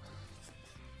Sylph.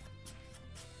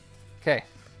 Okay.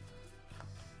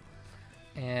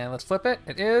 And let's flip it.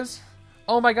 It is.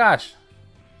 Oh my gosh.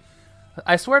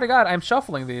 I swear to God, I'm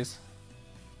shuffling these.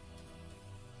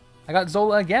 I got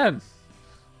Zola again.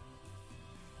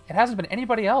 It hasn't been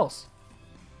anybody else.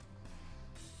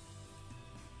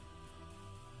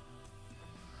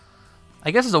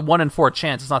 I guess it's a 1 in 4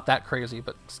 chance. It's not that crazy,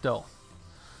 but still.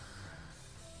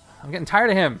 I'm getting tired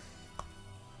of him.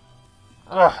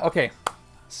 Ugh, okay.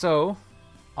 So,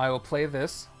 I will play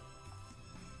this.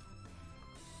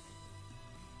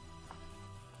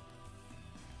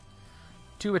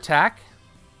 To attack.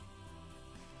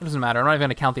 It doesn't matter. I'm not even going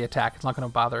to count the attack. It's not going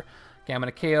to bother. Okay, I'm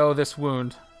going to KO this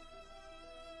wound.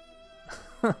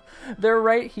 They're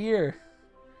right here.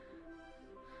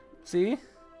 See?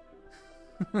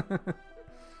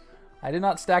 I did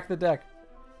not stack the deck.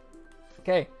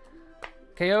 Okay.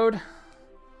 KO'd.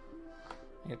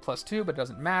 I get +2, but it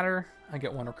doesn't matter. I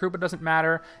get 1 recruit, but it doesn't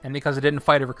matter. And because I didn't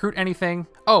fight or recruit anything...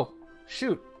 Oh,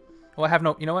 shoot. Well, I have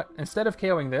no... You know what? Instead of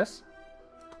KOing this,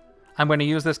 I'm going to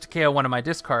use this to KO one of my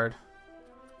discard.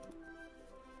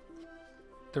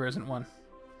 There isn't one.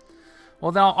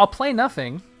 Well, then I'll play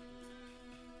nothing.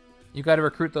 You got to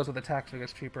recruit those with attack so it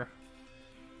gets cheaper.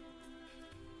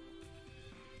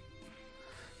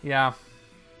 Yeah.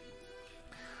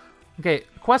 Okay,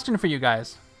 question for you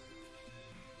guys.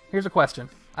 Here's a question.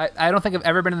 I don't think I've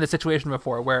ever been in this situation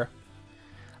before where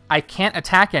I can't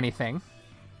attack anything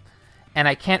and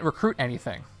I can't recruit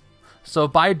anything. So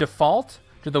by default,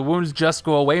 do the wounds just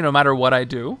go away no matter what I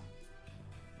do?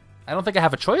 I don't think I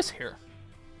have a choice here.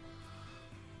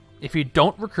 If you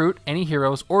don't recruit any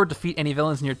heroes or defeat any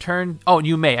villains in your turn... Oh,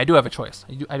 you may. I do have a choice.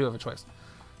 I do have a choice.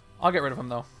 I'll get rid of them,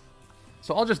 though.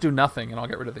 So I'll just do nothing, and I'll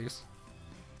get rid of these.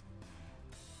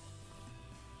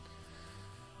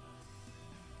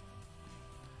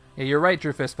 Yeah, you're right,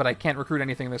 Drufus, but I can't recruit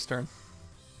anything this turn.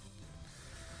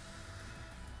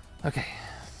 Okay.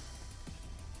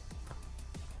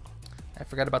 I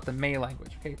forgot about the May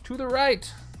language. Okay, to the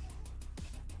right!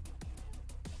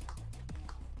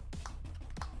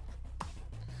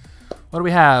 What do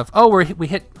we have? Oh,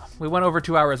 we went over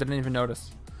 2 hours. I didn't even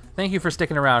notice. Thank you for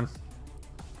sticking around.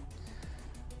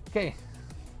 Okay,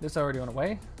 this already went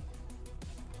away.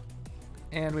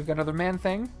 And we've got another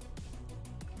Man-Thing.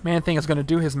 Man-Thing is going to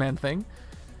do his Man-Thing.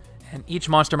 And each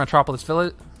monster Metropolis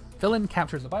villain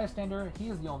captures a bystander. He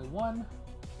is the only one.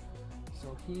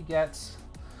 So he gets...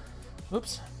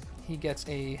 Oops. He gets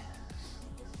a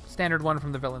standard one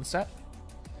from the villain set.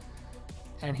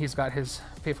 And he's got his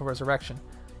Faithful Resurrection.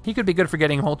 He could be good for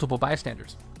getting multiple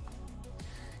bystanders.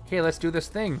 Okay, let's do this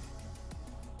thing.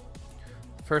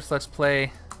 First, let's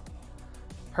play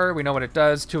her. We know what it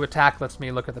does. To attack lets me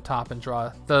look at the top and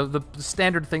draw the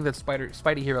standard thing that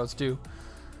Spidey heroes do.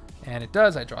 And it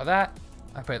does. I draw that.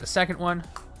 I play the second one.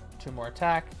 2 more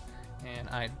attack. And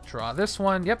I draw this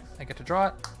one. Yep, I get to draw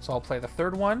it. So I'll play the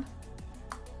third one.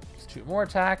 Just 2 more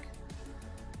attack.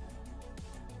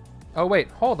 Oh,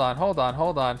 wait. Hold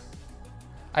on.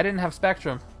 I didn't have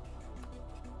Spectrum.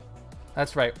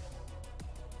 That's right.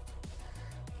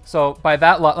 So by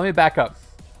that lot, let me back up.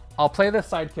 I'll play the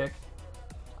sidekick.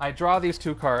 I draw these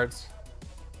 2 cards.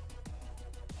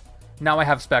 Now I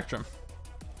have Spectrum.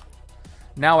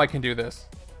 Now I can do this.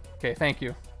 Okay, thank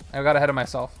you. I got ahead of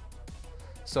myself.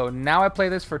 So now I play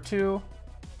this for 2.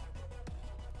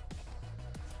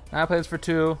 Now I play this for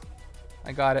 2.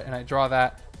 I got it, and I draw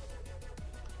that.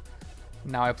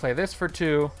 Now I play this for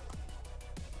 2.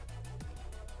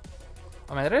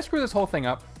 Oh man, did I screw this whole thing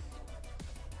up?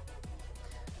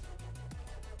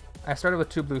 I started with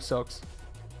 2 blue silks.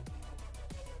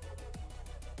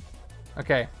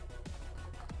 Okay.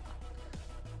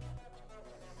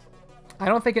 I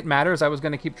don't think it matters. I was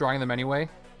going to keep drawing them anyway.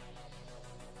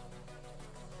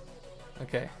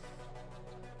 Okay.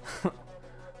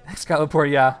 Excalibur,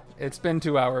 yeah. It's been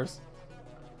 2 hours.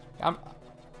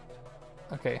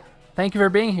 Okay. Thank you for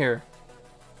being here.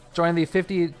 Join the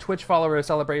 50 Twitch follower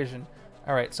celebration.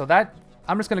 Alright, so that...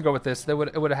 I'm just going to go with this. It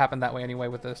would have happened that way anyway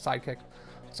with the sidekick.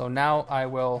 So now I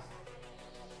will...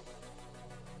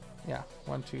 Yeah.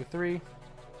 1, 2, 3.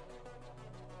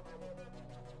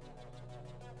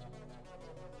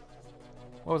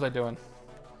 What was I doing?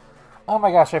 Oh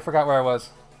my gosh, I forgot where I was.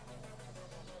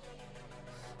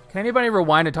 Can anybody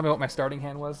rewind and tell me what my starting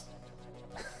hand was?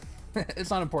 It's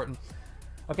not important.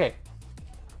 Okay.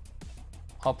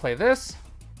 I'll play this.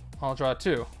 I'll draw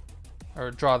 2.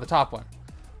 Or draw the top one.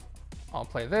 I'll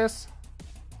play this.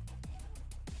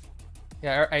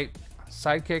 Yeah,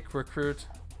 sidekick, recruit.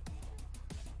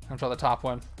 I'll draw the top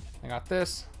one. I got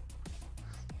this.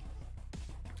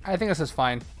 I think this is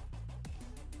fine.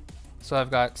 So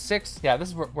I've got 6. Yeah, this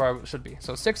is where I should be.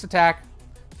 So 6 attack,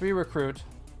 3 recruit.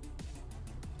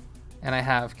 And I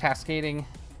have cascading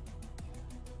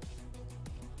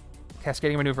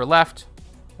maneuver left.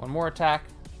 1 more attack.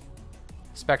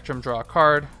 Spectrum, draw a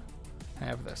card. I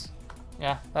have this.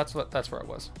 Yeah, that's where I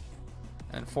was.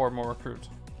 And 4 more recruit.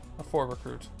 Or 4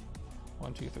 recruit.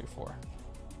 1, 2, 3, 4.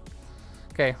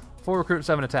 Okay, 4 recruit,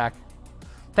 7 attack.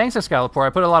 Thanks, Excalibur.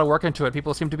 I put a lot of work into it.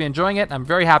 People seem to be enjoying it. I'm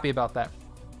very happy about that.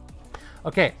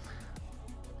 Okay.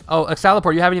 Oh,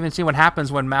 Excalibur, you haven't even seen what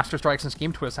happens when Master Strikes and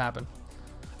Scheme Twists happen.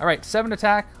 Alright, 7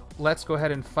 attack. Let's go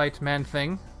ahead and fight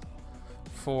Man-Thing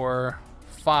for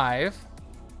 5.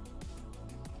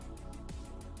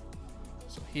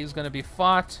 So he's going to be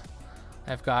fought.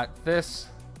 I've got this.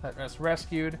 That's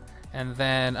rescued. And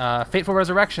then Fateful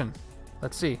Resurrection.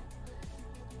 Let's see.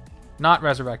 Not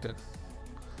resurrected.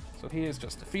 So he is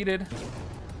just defeated.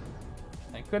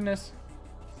 Thank goodness.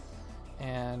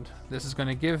 And this is going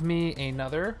to give me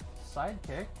another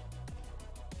sidekick.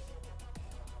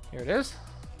 Here it is.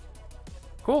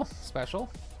 Cool.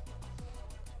 Special.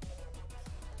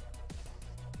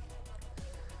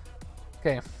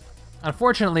 Okay.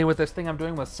 Unfortunately, with this thing I'm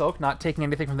doing with Silk, not taking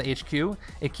anything from the HQ,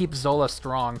 it keeps Zola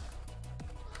strong.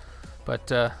 But,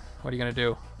 what are you going to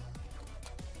do?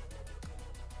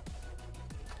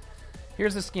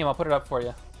 Here's the scheme. I'll put it up for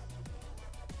you.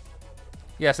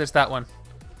 Yes, it's that one.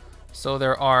 So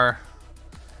there are...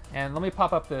 And let me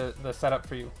pop up the setup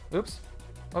for you. Oops.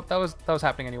 Oh, that was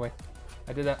happening anyway.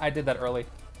 I did that early.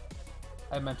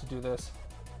 I meant to do this.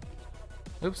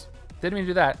 Oops. Didn't mean to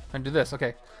do that. I'm going to do this.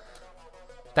 Okay.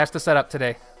 That's the setup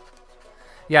today.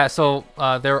 Yeah, so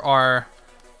there are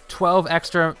 12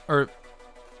 extra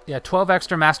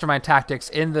Mastermind tactics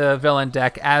in the villain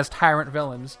deck as Tyrant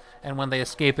villains, and when they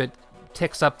escape it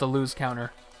ticks up the lose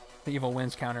counter, the evil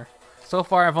wins counter. So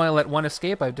far I've only let 1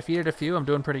 escape. I've defeated a few. I'm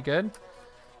doing pretty good.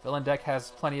 Villain deck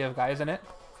has plenty of guys in it.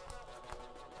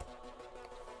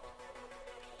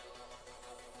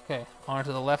 Okay, on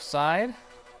to the left side.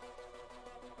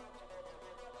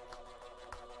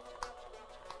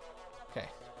 Okay.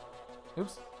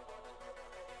 Oops.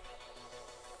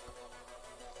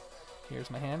 Here's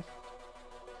my hand.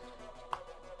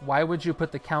 Why would you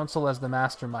put the council as the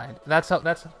mastermind? That's...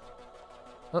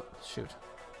 Oh, shoot.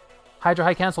 Hydra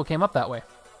High Council came up that way.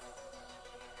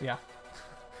 Yeah.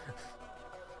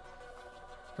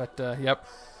 But, yep.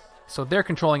 So they're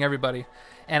controlling everybody.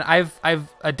 And I've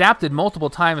adapted multiple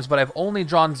times, but I've only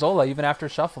drawn Zola even after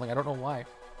shuffling. I don't know why.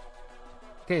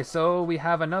 Okay, so we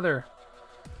have another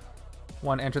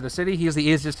one enter the city. He's the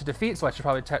easiest to defeat, so I should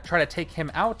probably try to take him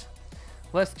out.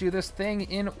 Let's do this thing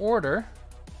in order.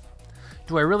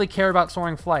 Do I really care about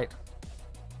Soaring Flight?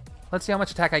 Let's see how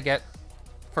much attack I get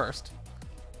first.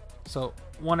 So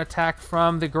 1 attack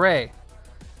from the gray.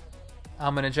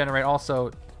 I'm going to generate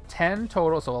also 10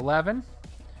 total, so 11,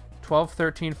 12,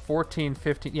 13, 14,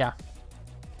 15. Yeah.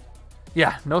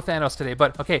 Yeah, no Thanos today.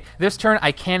 But, okay, this turn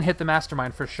I can hit the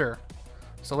Mastermind for sure.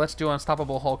 So let's do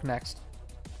Unstoppable Hulk next.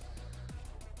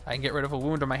 I can get rid of a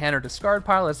wound on my hand or discard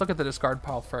pile. Let's look at the discard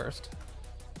pile first.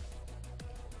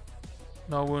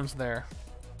 No wounds there.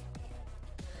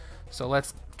 So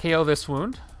let's KO this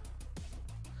wound.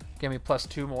 Give me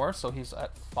 +2 more, so he's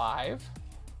at 5.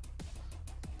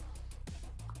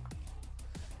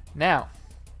 Now,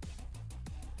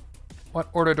 what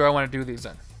order do I want to do these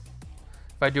in?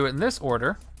 If I do it in this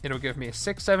order, it'll give me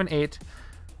 6, 7, 8,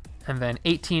 and then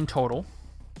 18 total.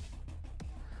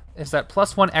 Is that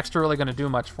 +1 extra really going to do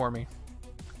much for me?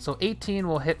 So 18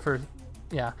 will hit for...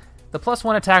 Yeah, the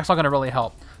 +1 attack's not going to really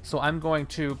help. So I'm going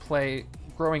to play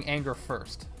Growing Anger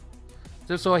first.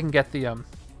 Just so I can get the...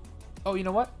 Oh, you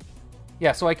know what?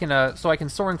 Yeah, so I can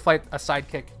Soaring Flight a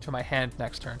sidekick to my hand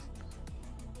next turn.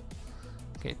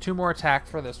 Okay, 2 more attack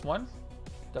for this one.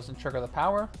 Doesn't trigger the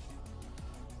power.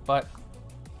 But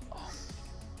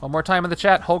one more time in the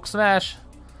chat, Hulk smash.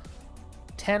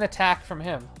 10 attack from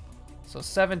him. So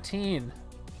 17.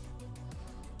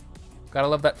 Gotta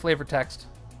love that flavor text.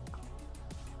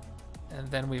 And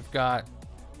then we've got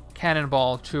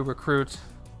Cannonball to recruit.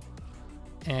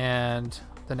 And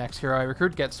the next hero I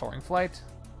recruit gets Soaring Flight.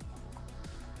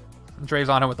 Dre's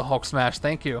on it with the Hulk smash.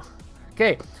 Thank you.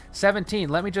 Okay, 17.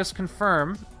 Let me just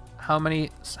confirm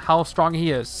how strong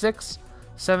he is. 6,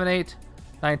 7, 8,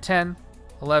 9, 10,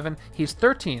 11. He's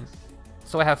 13.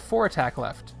 So I have 4 attack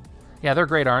left. Yeah, they're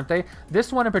great, aren't they?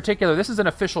 This one in particular, this is an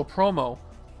official promo.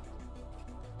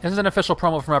 This is an official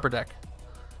promo from Upper Deck.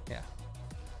 Yeah.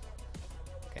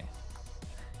 Okay.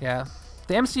 Yeah.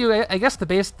 The MCU, I guess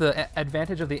the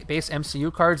advantage of the base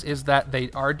MCU cards is that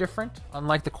they are different,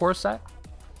 unlike the core set.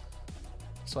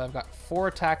 So I've got 4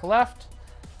 attack left.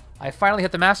 I finally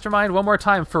hit the Mastermind one more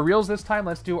time. For reals this time,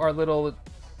 let's do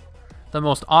the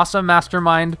most awesome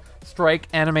Mastermind strike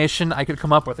animation I could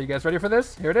come up with. Are you guys ready for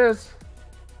this? Here it is.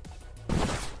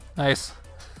 Nice.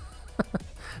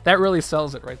 That really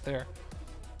sells it right there.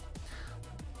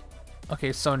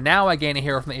 Okay, so now I gain a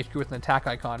hero from the HQ with an attack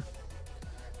icon.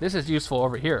 This is useful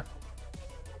over here.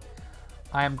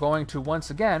 I am going to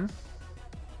once again...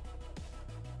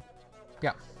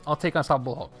 Yeah, I'll take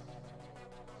Unstoppable Hulk.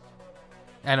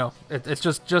 I know, it's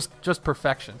just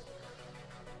perfection.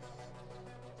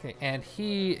 Okay, and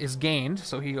he is gained,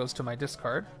 so he goes to my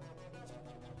discard.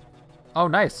 Oh,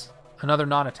 nice. Another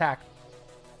non-attack.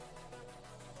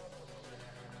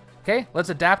 Okay, let's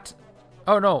adapt.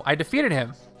 Oh no, I defeated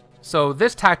him. So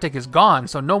this tactic is gone,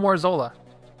 so no more Zola.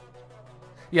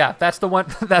 Yeah, that's the one.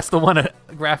 That's the one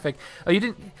graphic. Oh,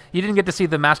 you didn't get to see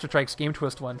the Master Strike Game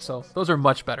Twist one, so those are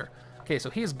much better. Okay, so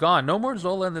he's gone. No more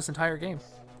Zola in this entire game.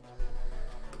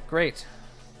 Great.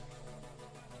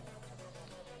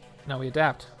 Now we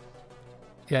adapt.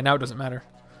 Yeah, now it doesn't matter.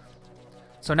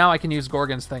 So now I can use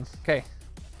Gorgon's thing. Okay.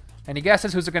 Any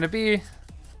guesses who's it going to be?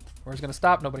 Where's it going to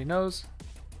stop? Nobody knows.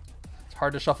 It's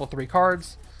hard to shuffle 3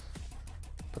 cards.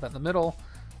 Put that in the middle.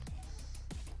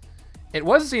 It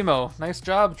was Zemo. Nice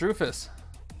job, Drufus.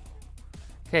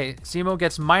 Okay, Zemo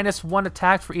gets -1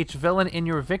 attack for each villain in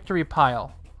your victory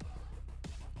pile.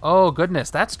 Oh, goodness.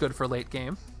 That's good for late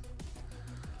game.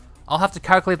 I'll have to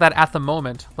calculate that at the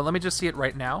moment, but let me just see it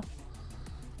right now.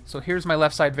 So here's my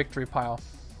left side victory pile.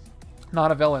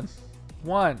 Not a villain.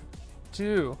 1,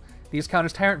 2. These count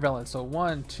as Tyrant villains. So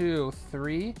 1, 2,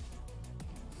 3,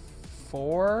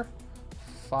 4,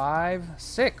 5,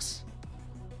 6.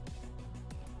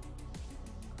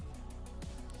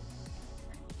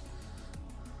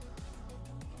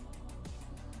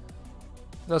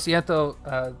 Lo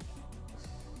siento.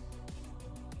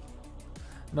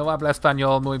 No habla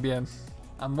español muy bien.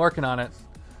 I'm working on it.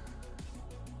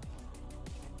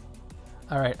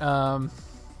 Alright,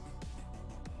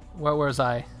 where was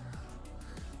I?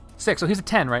 6, so he's a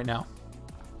 10 right now.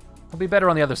 He'll be better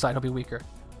on the other side, he'll be weaker.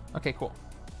 Okay, cool.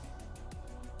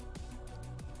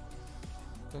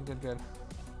 Good, good, good.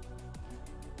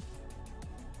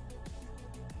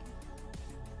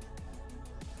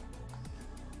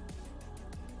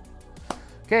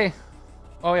 Okay.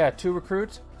 Oh yeah, 2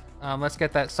 recruits. Let's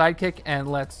get that sidekick and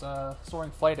let's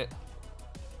Soaring Flight it.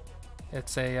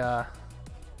 It's a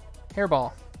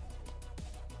hairball.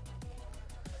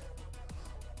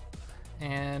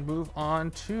 And move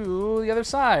on to the other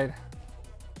side.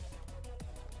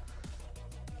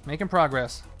 Making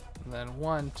progress. And then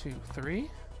 1, 2, 3.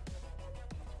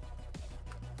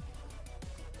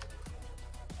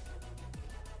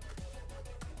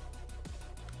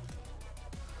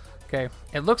 Okay,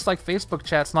 it looks like Facebook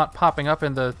chat's not popping up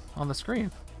on the screen.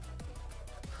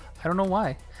 I don't know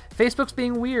why. Facebook's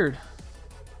being weird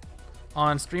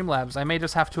on Streamlabs. I may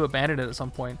just have to abandon it at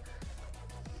some point.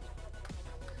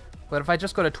 But if I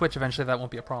just go to Twitch eventually, that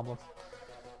won't be a problem.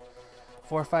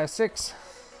 4, 5, 6.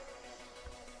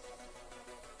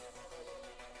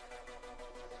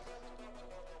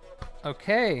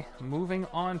 Okay, moving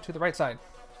on to the right side.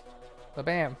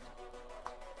 Ba-bam.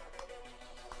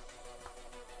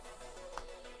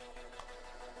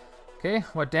 Okay,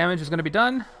 what damage is going to be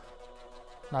done?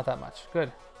 Not that much.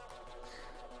 Good.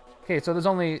 Okay, so there's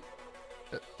only...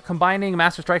 combining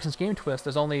Master Strikes and Game Twist,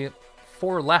 there's only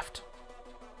 4 left.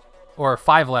 Or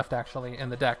 5 left, actually, in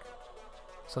the deck.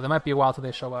 So there might be a while till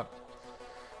they show up.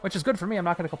 Which is good for me, I'm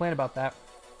not going to complain about that.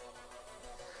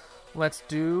 Let's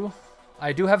do...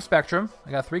 I do have Spectrum.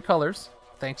 I got 3 colors,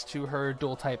 thanks to her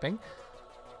dual typing.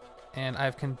 And I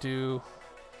can do...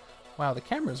 Wow, the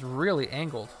camera's really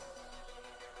angled.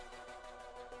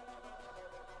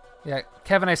 Yeah,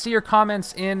 Kevin, I see your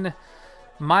comments in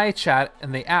my chat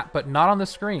in the app, but not on the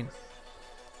screen.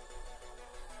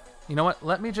 You know what?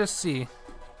 Let me just see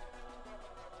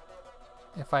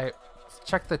if I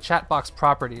check the chat box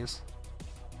properties.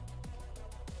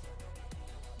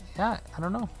 Yeah, I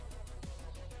don't know.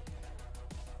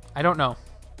 I don't know.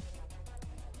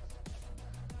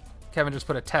 Kevin just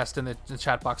put a test in the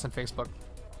chat box on Facebook.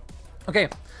 Okay,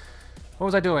 what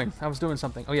was I doing? I was doing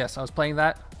something. Oh yes, I was playing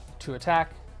that. 2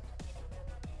 attack.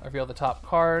 I reveal the top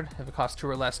card. If it costs 2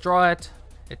 or less, draw it.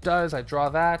 It does. I draw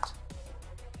that.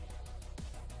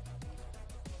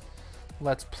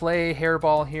 Let's play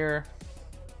Hairball here.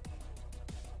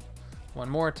 1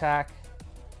 more attack.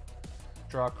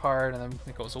 Draw a card, and then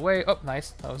it goes away. Oh, nice.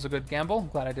 That was a good gamble.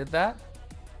 Glad I did that.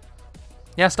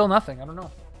 Yeah, still nothing. I don't know.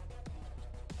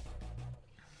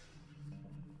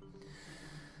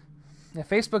 Yeah,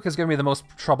 Facebook is giving me the most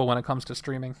trouble when it comes to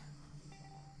streaming.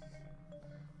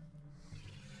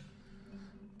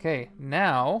 Okay,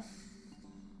 now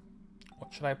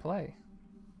what should I play?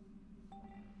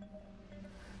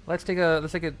 Let's do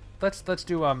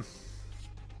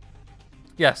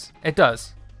yes, it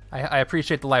does. I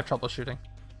appreciate the live troubleshooting.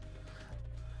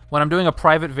 When I'm doing a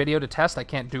private video to test, I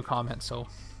can't do comments, so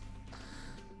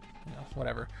you know,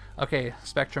 whatever. Okay,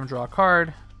 Spectrum, draw a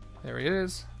card. There it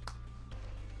is.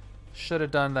 Should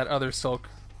have done that other Silk,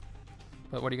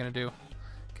 but what are you gonna do?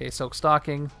 Okay, Silk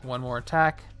Stocking, 1 more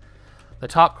attack. The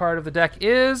top card of the deck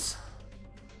is...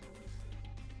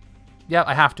 yeah,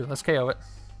 I have to. Let's KO it.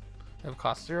 If it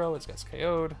costs 0, it gets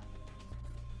KO'd.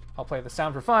 I'll play the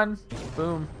sound for fun.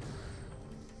 Boom.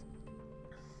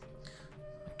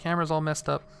 My camera's all messed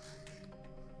up.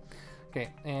 Okay,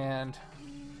 and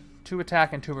 2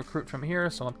 attack and 2 recruit from here,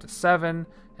 so I'm up to 7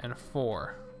 and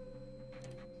 4.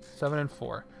 7 and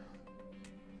 4.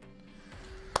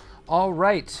 All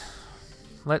right,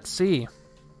 let's see.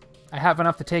 I have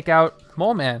enough to take out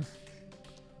Mole Man,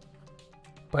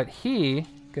 but he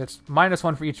gets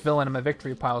 -1 for each villain in my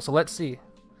victory pile. So let's see.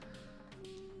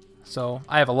 So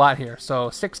I have a lot here. So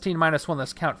 16 -1.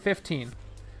 Let's count. 15,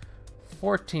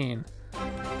 14.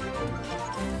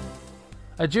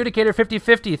 Adjudicator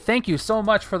 50/50. Thank you so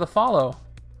much for the follow.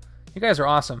 You guys are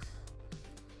awesome.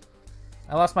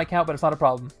 I lost my count, but it's not a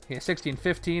problem. Okay, 16,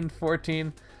 15,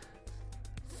 14.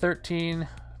 13,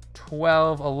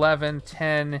 12, 11,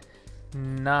 10,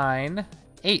 9,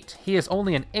 8. He is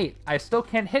only an 8. I still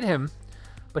can't hit him,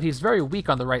 but he's very weak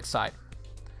on the right side.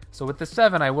 So with the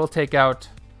 7, I will take out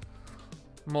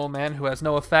Mole Man, who has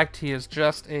no effect. He is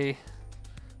just a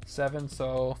 7,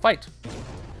 so fight.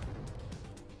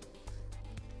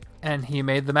 And he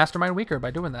made the Mastermind weaker by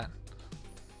doing that.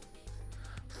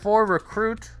 4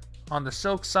 recruit on the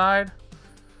Silk side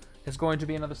is going to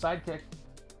be another sidekick.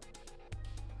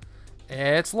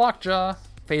 It's Lockjaw.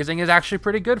 Phasing is actually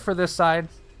pretty good for this side.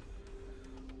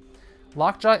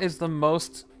 Lockjaw is the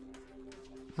most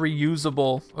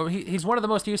reusable, or he's one of the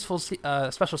most useful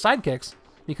special sidekicks,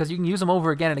 because you can use him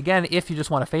over again and again if you just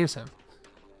want to phase him.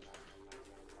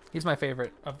 He's my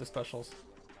favorite of the specials.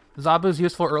 Zabu's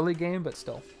useful early game, but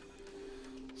still.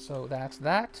 So that's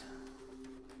that.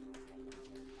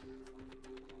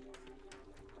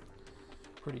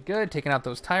 Pretty good. Taking out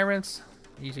those Tyrants.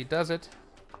 Easy does it.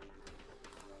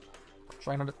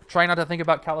 Try not to think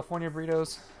about California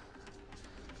burritos.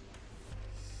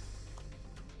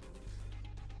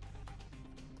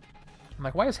 I'm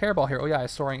like, why is Hairball here? Oh yeah,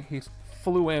 he's soaring. He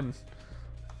flew in.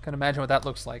 Can imagine what that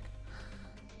looks like.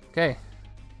 Okay,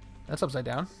 that's upside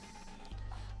down.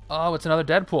 Oh, it's another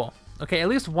Deadpool. Okay, at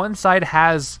least one side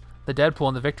has the Deadpool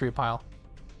in the victory pile.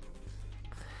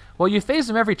 Well, you phase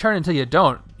them every turn until you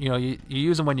don't. You know, you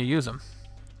use them when you use them.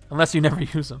 Unless you never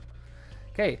use them.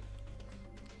 Okay.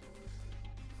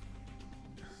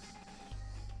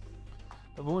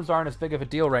 The wounds aren't as big of a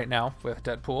deal right now with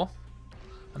Deadpool.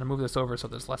 I'm going to move this over so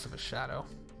there's less of a shadow.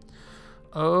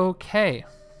 Okay.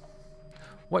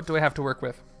 What do I have to work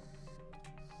with?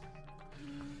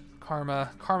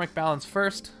 Karmic balance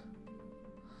first.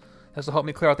 This will help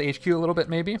me clear out the HQ a little bit,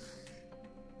 maybe.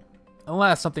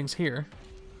 Unless something's here.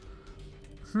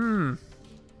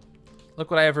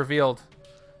 Look what I have revealed.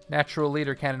 Natural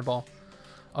Leader Cannonball.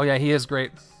 Oh yeah, he is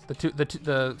great.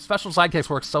 The special sidekicks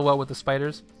work so well with the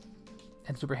spiders.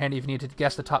 And super handy if you need to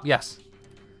guess the top. Yes.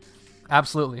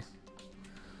 Absolutely.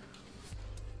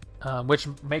 Which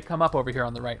may come up over here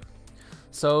on the right.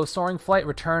 So, Soaring Flight,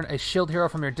 return a shield hero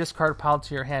from your discard pile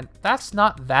to your hand. That's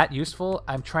not that useful.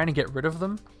 I'm trying to get rid of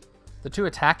them. The 2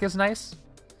 attack is nice.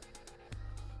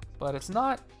 But it's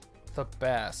not the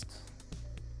best.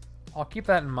 I'll keep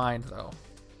that in mind, though.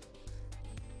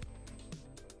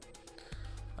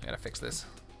 I gotta fix this.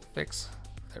 Fix.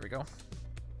 There we go.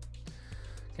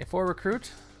 Okay, 4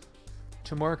 recruit.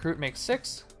 2 more recruit makes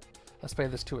 6. Let's play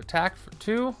this 2 attack for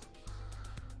 2.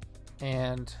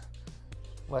 And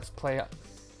let's play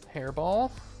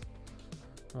Hairball.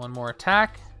 One more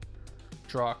attack.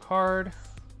 Draw a card.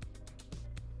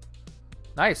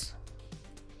 Nice.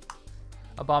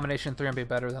 Abomination 3 would be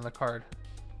better than the card.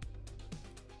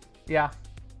 Yeah.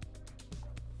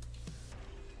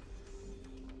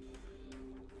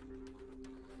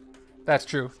 That's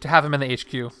true. To have him in the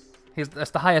HQ.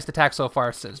 That's the highest attack so far,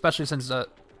 especially since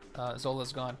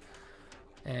Zola's gone.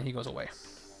 And he goes away.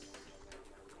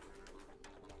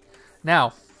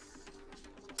 Now,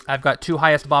 I've got 2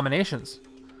 highest abominations.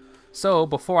 So,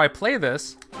 before I play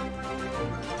this...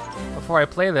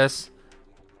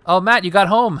 Oh, Matt, you got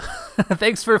home.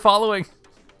 Thanks for following.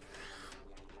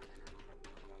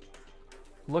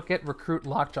 Look at Recruit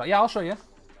Lockjaw. Yeah, I'll show you.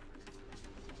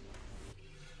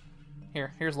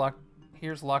 Here's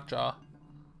Lockjaw.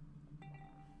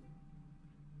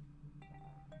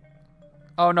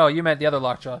 Oh no, you meant the other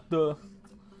Lockjaw. Duh.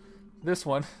 This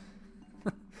one.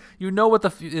 You know what the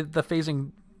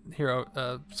phasing hero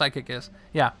sidekick is.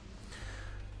 Yeah.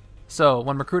 So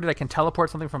when recruited, I can teleport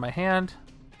something from my hand.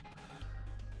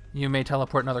 You may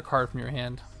teleport another card from your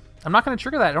hand. I'm not going to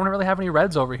trigger that. I don't really have any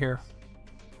reds over here.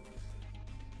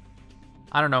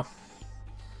 I don't know.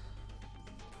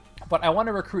 But I want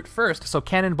to recruit first, so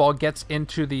Cannonball gets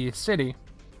into the city.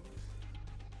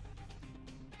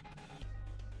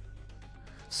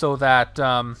 So that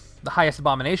the highest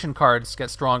abomination cards get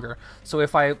stronger. So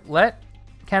if I let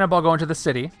Cannonball go into the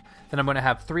city, then I'm going to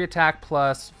have 3 attack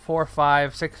plus 4,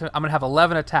 5, 6. I'm going to have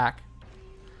 11 attack.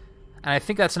 And I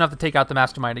think that's enough to take out the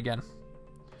Mastermind again.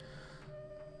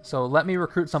 So let me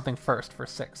recruit something first for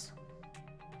 6.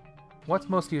 What's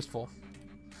most useful?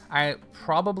 I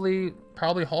probably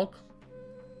Hulk.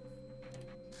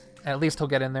 At least he'll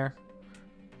get in there.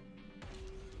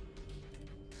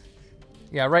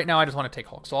 Yeah, right now I just want to take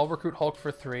Hulk. So I'll recruit Hulk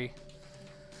for 3.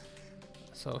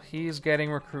 So he's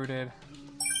getting recruited.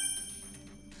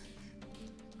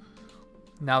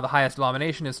 Now the highest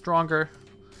abomination is stronger.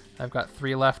 I've got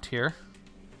 3 left here.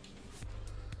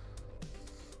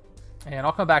 And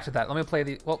I'll come back to that. Let me play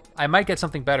the... Well, I might get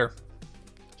something better.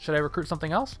 Should I recruit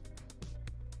something else?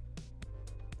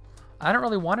 I don't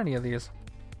really want any of these.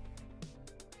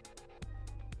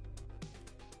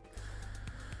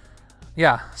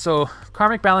 Yeah, so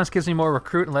Karmic Balance gives me more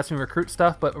recruit and lets me recruit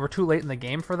stuff, but we're too late in the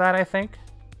game for that, I think.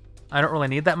 I don't really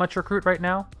need that much recruit right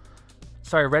now.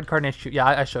 Sorry, red card in HQ. Yeah,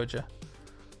 I showed you.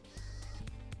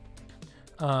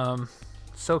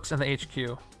 Soaks in the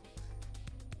HQ.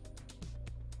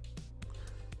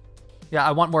 Yeah,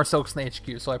 I want more soaks in the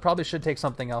HQ, so I probably should take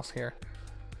something else here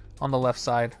on the left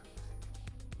side.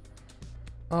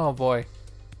 Oh boy.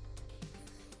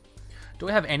 Do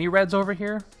I have any reds over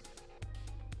here?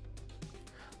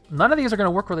 None of these are going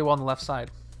to work really well on the left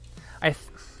side. I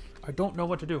don't know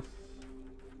what to do.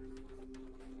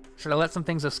 Should I let some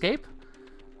things escape?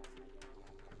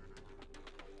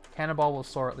 Cannonball will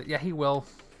soar at least. Yeah, he will.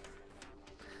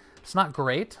 It's not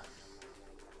great.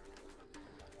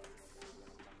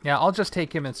 Yeah, I'll just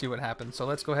take him and see what happens. So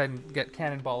let's go ahead and get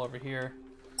Cannonball over here.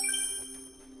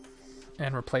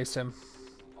 And replace him.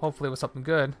 Hopefully with something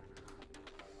good.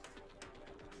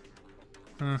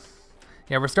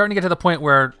 Yeah, we're starting to get to the point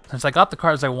where since I got the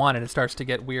cards I wanted, it starts to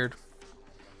get weird.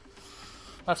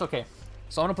 That's okay.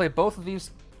 So I'm going to play both of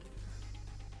these.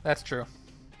 That's true.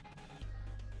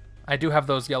 I do have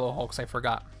those yellow Hulks, I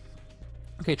forgot.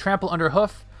 Okay, Trample Under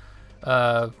Hoof.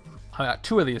 I got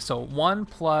 2 of these, so 1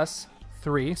 plus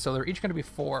 3, so they're each going to be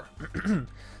 4.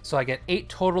 So I get 8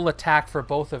 total attack for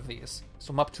both of these.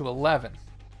 So I'm up to 11.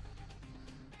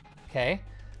 Okay,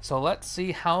 so let's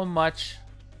see how much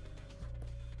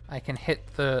I can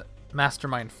hit the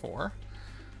Mastermind for.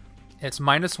 It's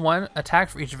 -1 attack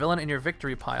for each villain in your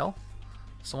victory pile.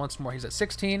 So once more, he's at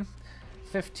 16,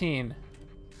 15,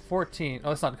 14. Oh,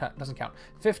 that's not, doesn't count.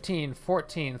 15,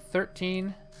 14,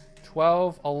 13,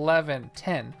 12, 11,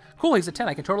 10. Cool, he's at 10.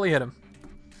 I can totally hit him.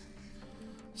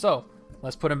 So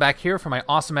let's put him back here for my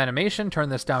awesome animation. Turn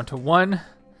this down to 1.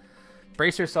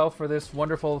 Brace yourself for this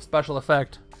wonderful special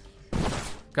effect.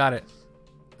 Got it.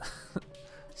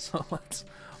 So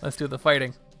let's do the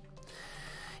fighting.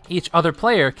 Each other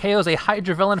player KOs a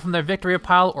Hydra villain from their victory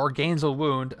pile or gains a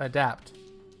wound. Adapt.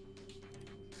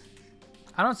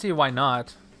 I don't see why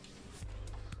not.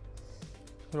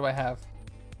 Who do I have?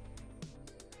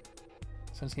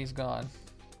 Since he's gone.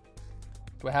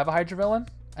 Do I have a Hydra villain?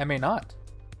 I may not.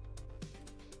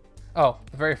 Oh,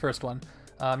 the very first one.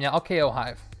 Yeah, I'll KO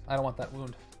Hive. I don't want that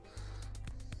wound.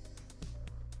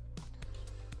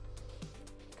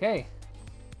 Okay.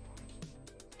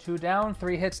 2 down,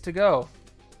 3 hits to go.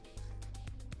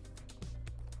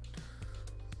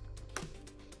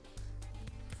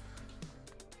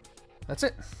 That's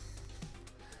it.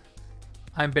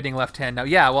 I'm bidding left hand now.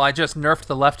 Yeah, well, I just nerfed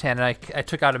the left hand, and I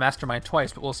took out a Mastermind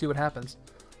twice, but we'll see what happens.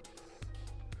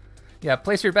 Yeah,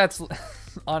 place your bets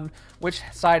on which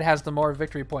side has the more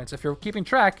victory points. If you're keeping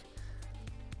track,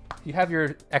 you have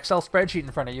your Excel spreadsheet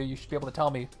in front of you. You should be able to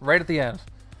tell me right at the end.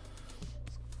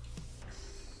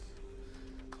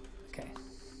 Okay.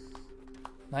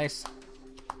 Nice.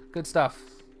 Good stuff.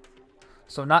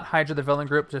 So not Hydra, the villain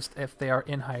group, just if they are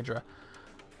in Hydra.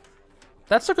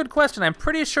 That's a good question. I'm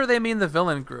pretty sure they mean the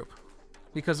villain group,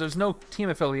 because there's no team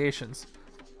affiliations.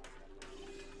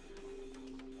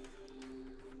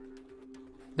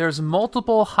 There's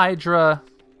multiple Hydra...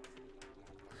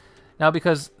 Now,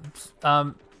 because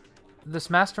this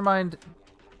Mastermind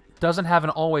doesn't have an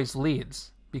always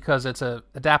leads, because it's a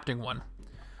adapting one.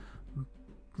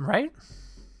 Right?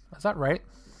 Is that right?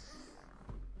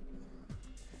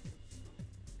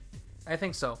 I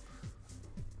think so.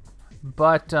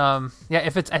 But yeah,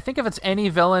 I think if it's any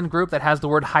villain group that has the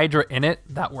word Hydra in it,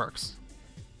 that works.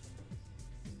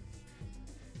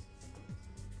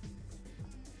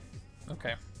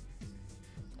 Okay.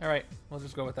 All right, we'll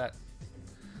just go with that.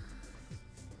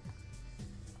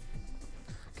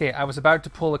 Okay, I was about to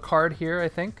pull a card here, I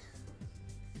think.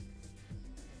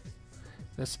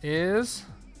 This is...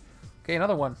 Okay,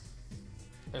 another one.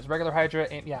 There's regular Hydra,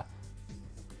 and yeah.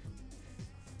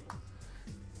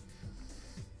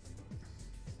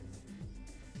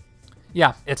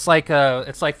 Yeah, it's like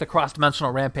the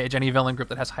cross-dimensional rampage. Any villain group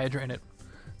that has Hydra in it,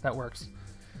 that works.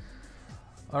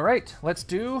 All right, let's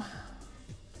do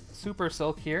Super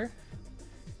Silk here.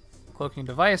 Cloaking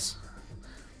device.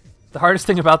 The hardest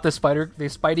thing about these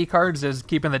Spidey cards is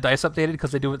keeping the dice updated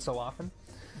because they do it so often.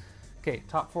 Okay,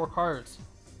 top 4 cards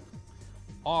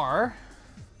are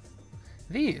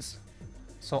these.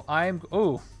 So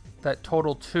that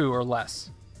total 2 or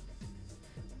less.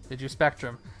 Did you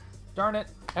Spectrum? Darn it.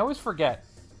 I always forget.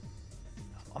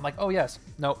 I'm like, oh yes.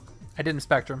 Nope. I didn't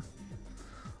Spectrum.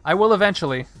 I will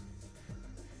eventually.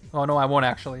 Oh no, I won't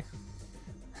actually.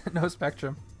 No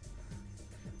Spectrum.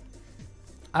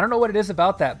 I don't know what it is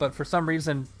about that, but for some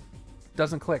reason, it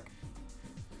doesn't click.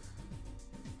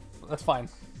 That's fine.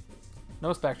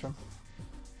 No Spectrum.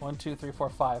 1, 2, 3, 4,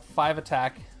 5. 5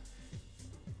 attack.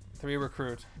 3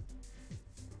 recruit.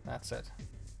 That's it.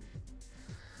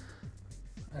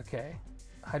 Okay.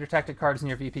 Hydra Tactic cards in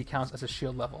your VP counts as a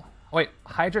shield level. Oh, wait,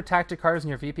 Hydra Tactic cards in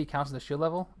your VP counts as a shield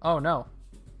level? Oh, no.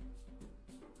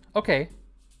 Okay.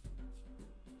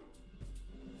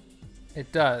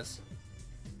 It does.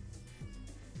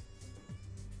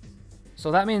 So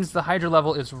that means the Hydra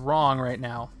level is wrong right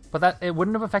now. But it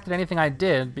wouldn't have affected anything I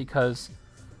did because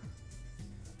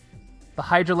the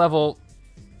Hydra level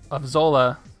of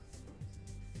Zola...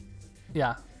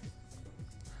 Yeah.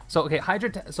 So okay,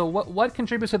 Hydra. So what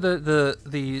contributes to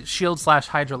the shield /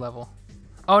 Hydra level?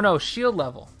 Oh no, shield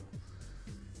level.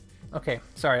 Okay,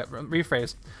 sorry,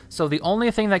 rephrase. So the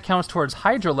only thing that counts towards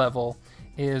Hydra level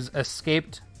is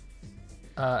escaped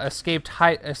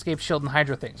shield and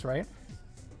Hydra things, right?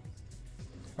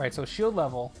 Right. So shield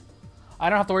level. I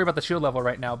don't have to worry about the shield level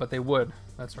right now, but they would.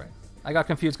 That's right. I got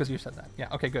confused because you said that. Yeah.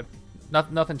 Okay. Good.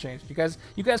 Nothing changed. You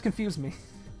guys confused me.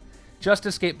 Just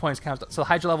escape points counts. So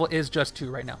Hydra level is just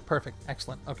 2 right now. Perfect.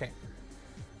 Excellent. Okay.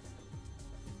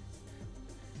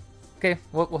 Okay.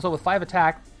 Well, so with 5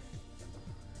 attack,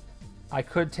 I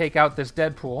could take out this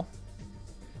Deadpool.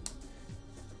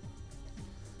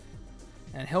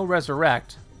 And he'll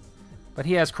resurrect. But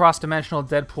he has cross-dimensional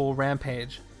Deadpool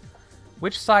Rampage.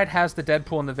 Which side has the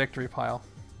Deadpool in the victory pile?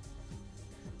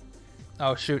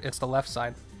 Oh, shoot. It's the left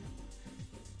side.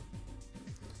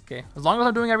 Okay, as long as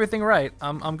I'm doing everything right,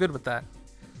 I'm good with that.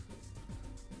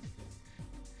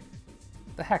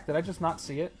 The heck, did I just not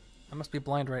see it? I must be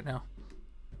blind right now.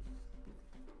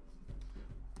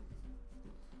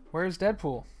 Where's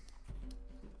Deadpool?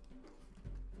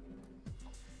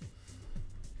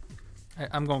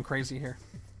 I'm going crazy here.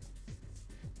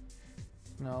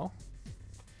 No.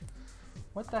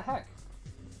 What the heck?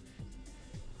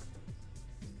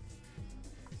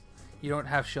 You don't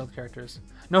have shield characters.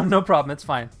 No problem. It's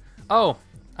fine. Oh,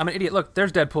 I'm an idiot. Look,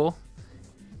 there's Deadpool.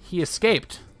 He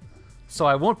escaped. So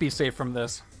I won't be safe from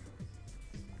this.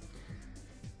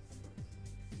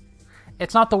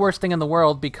 It's not the worst thing in the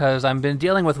world because I've been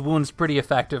dealing with wounds pretty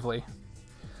effectively.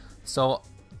 So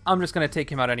I'm just going to take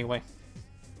him out anyway.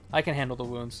 I can handle the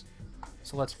wounds.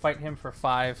 So let's fight him for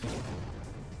 5.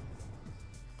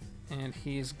 And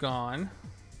he's gone.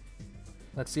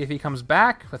 Let's see if he comes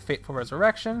back with Fateful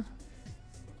Resurrection.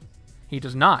 He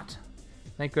does not.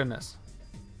 Thank goodness.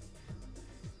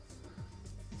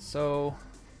 So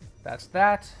that's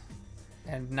that.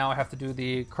 And now I have to do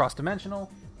the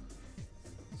cross-dimensional.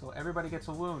 So everybody gets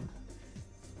a wound.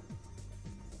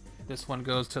 This one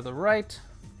goes to the right.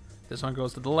 This one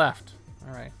goes to the left.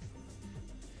 Alright.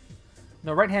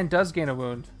 No, right hand does gain a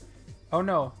wound. Oh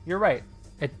no, you're right.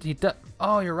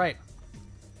 Oh, you're right.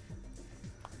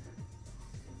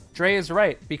 Dre is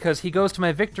right, because he goes to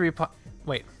my victory pile.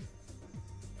 Wait.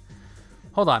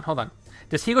 Hold on.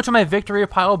 Does he go to my victory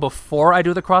pile before I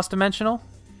do the cross-dimensional?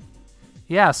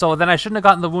 Yeah, so then I shouldn't have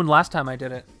gotten the wound last time I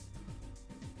did it.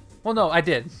 Well, no, I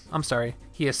did. I'm sorry.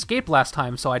 He escaped last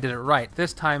time, so I did it right.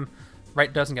 This time,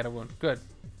 right doesn't get a wound. Good.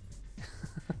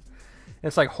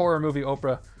 It's like horror movie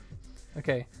Oprah.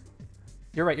 Okay.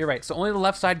 You're right. So only the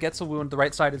left side gets a wound. The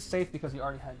right side is safe because he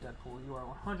already had Deadpool. You are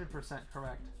 100%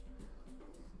 correct.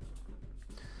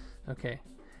 Okay.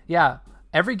 Yeah.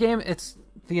 Every game, it's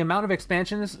the amount of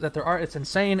expansions that there are, it's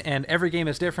insane, and every game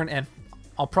is different, and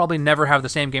I'll probably never have the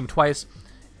same game twice,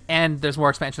 and there's more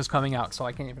expansions coming out, so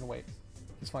I can't even wait.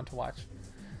 It's fun to watch.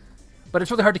 But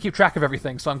it's really hard to keep track of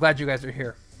everything, so I'm glad you guys are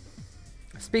here.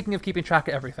 Speaking of keeping track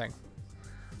of everything,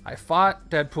 I fought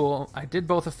Deadpool, I did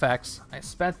both effects, I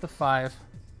spent the 5.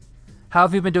 How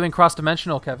have you been doing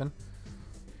cross-dimensional, Kevin?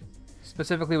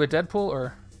 Specifically with Deadpool,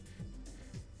 or?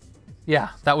 Yeah,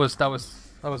 that was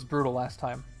brutal last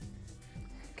time.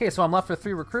 Okay, so I'm left with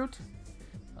 3 recruit.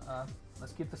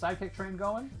 Let's keep the sidekick train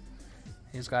going.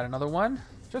 He's got another one.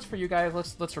 Just for you guys,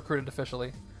 let's recruit it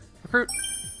officially. Recruit.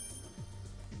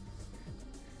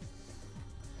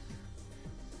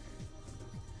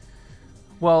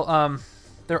 Well,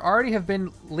 there already have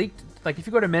been leaked, like if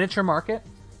you go to Miniature Market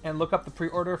and look up the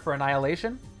pre-order for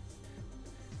Annihilation,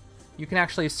 you can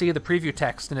actually see the preview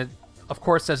text, and it of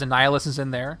course says Annihilus is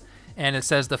in there, and it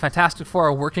says the Fantastic Four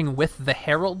are working with the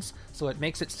Heralds, so it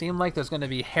makes it seem like there's going to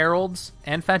be Heralds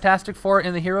and Fantastic Four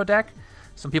in the hero deck.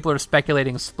 Some people are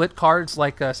speculating split cards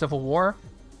like Civil War,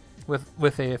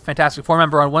 with a Fantastic Four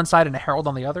member on one side and a Herald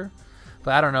on the other,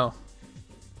 but I don't know.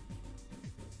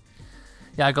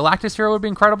 Yeah, a Galactus hero would be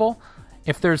incredible.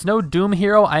 If there's no Doom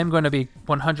hero, I'm going to be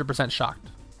 100% shocked.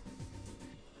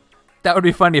 That would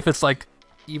be funny if it's like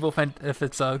if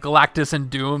it's Galactus and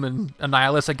Doom and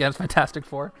Annihilus against Fantastic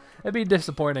Four. It'd be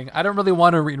disappointing. I don't really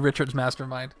want to read Richard's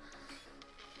Mastermind.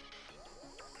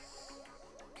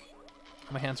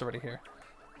 My hand's already here.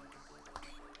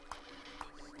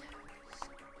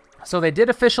 So they did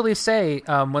officially say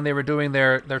when they were doing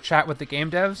their chat with the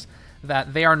game devs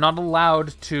that they are not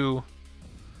allowed to.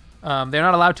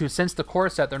 Since the core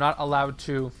set, they're not allowed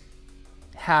to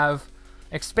have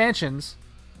expansions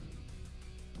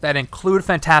that include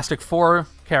Fantastic Four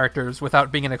characters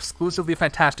without being an exclusively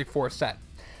Fantastic Four set.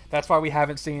 That's why we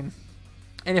haven't seen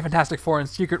any Fantastic Four in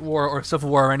Secret War or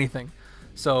Civil War or anything.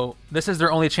 So this is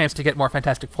their only chance to get more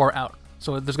Fantastic Four out.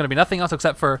 So there's going to be nothing else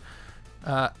except for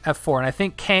F4. And I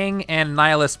think Kang and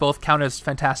Nihilus both count as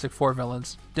Fantastic Four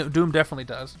villains. Doom definitely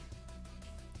does.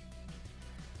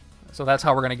 So that's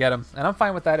how we're going to get him. And I'm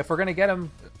fine with that. If we're going to get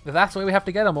him, if that's the way we have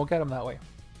to get him, we'll get him that way.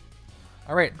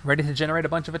 Alright, ready to generate a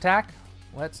bunch of attack?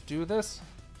 Let's do this.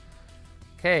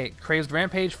 Okay, Crazed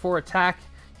Rampage for attack.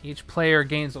 Each player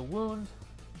gains a wound.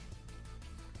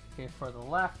 Okay, for the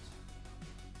left.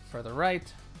 For the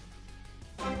right.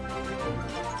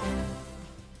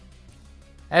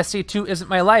 SC2 isn't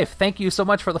my life. Thank you so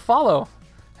much for the follow.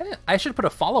 I should put a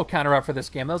follow counter up for this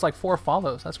game. That was like 4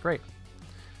 follows. That's great.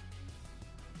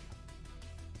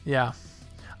 Yeah.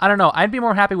 I don't know. I'd be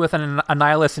more happy with an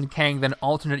Annihilus and Kang than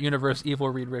alternate universe evil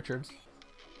Reed Richards.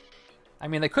 I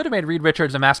mean, they could have made Reed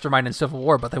Richards a Mastermind in Civil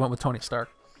War, but they went with Tony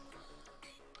Stark.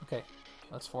 Okay.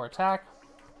 Let's 4 attack.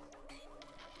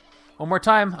 One more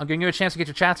time. I'm giving you a chance to get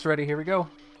your chats ready. Here we go.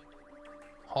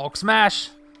 Hulk smash.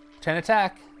 10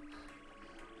 attack.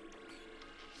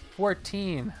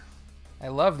 14. I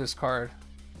love this card.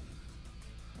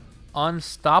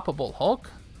 Unstoppable Hulk.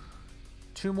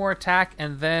 2 more attack,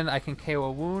 and then I can KO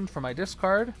a wound for my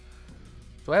discard.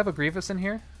 Do I have a Grievous in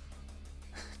here?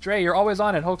 Dre, you're always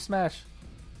on it. Hulk smash.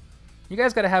 You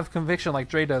guys got to have conviction like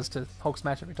Dre does to Hulk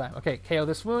smash every time. Okay, KO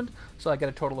this wound, so I get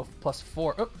a total of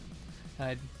 +4. Oh, and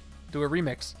I do a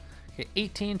remix. Okay,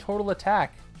 18 total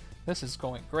attack. This is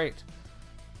going great.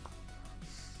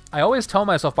 I always tell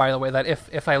myself, by the way, that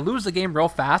if I lose the game real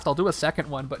fast, I'll do a second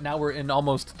one, but now we're in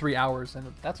almost 3 hours,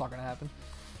 and that's not going to happen.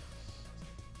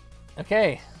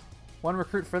 Okay, 1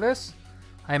 recruit for this.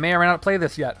 I may or may not play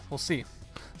this yet. We'll see.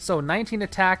 So 19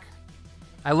 attack.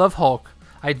 I love Hulk.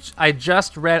 I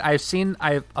just read.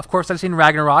 Of course I've seen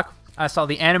Ragnarok. I saw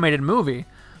the animated movie,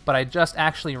 but I just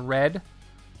actually read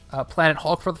Planet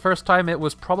Hulk for the first time. It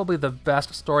was probably the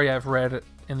best story I've read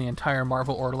in the entire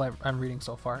Marvel order I'm reading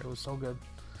so far. It was so good.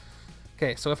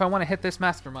 Okay, so if I want to hit this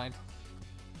Mastermind,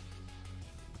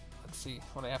 let's see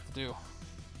what I have to do.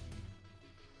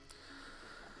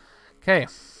 Okay,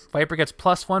 Viper gets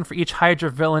 +1 for each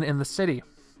Hydra villain in the city.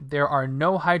 There are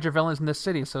no Hydra villains in this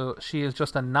city, so she is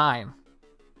just a 9.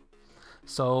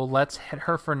 So let's hit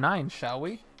her for 9, shall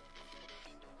we?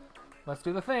 Let's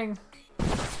do the thing.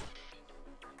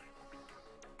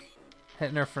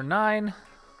 Hitting her for 9.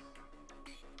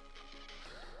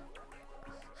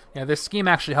 Yeah, this scheme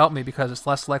actually helped me because it's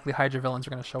less likely Hydra villains are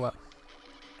going to show up.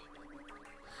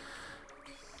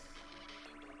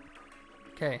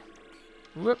 Okay.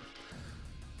 Whoop.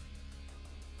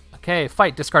 Okay,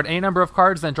 fight. Discard any number of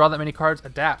cards, then draw that many cards.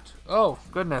 Adapt. Oh,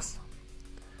 goodness.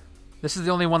 This is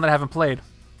the only one that I haven't played.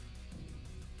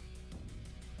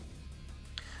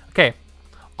 Okay.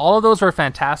 All of those were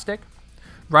fantastic.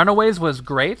 Runaways was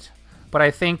great, but I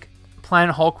think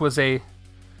Planet Hulk was a...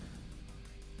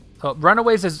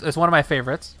 Runaways is one of my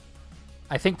favorites.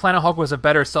 I think Planet Hulk was a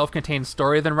better self-contained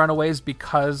story than Runaways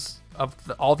because of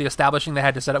all the establishing they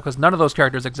had to set up, because none of those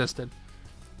characters existed.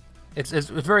 It's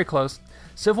very close.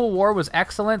 Civil War was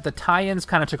excellent. The tie-ins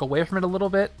kind of took away from it a little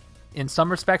bit in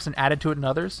some respects and added to it in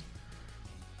others.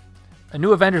 A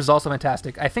New Avengers is also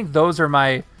fantastic. I think those are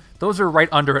right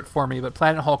under it for me, but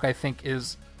Planet Hulk I think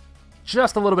is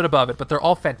just a little bit above it, but they're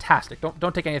all fantastic.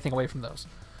 Don't take anything away from those.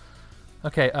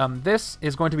 Okay, this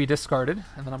is going to be discarded,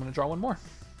 and then I'm going to draw one more.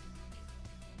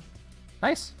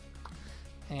 Nice.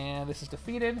 And this is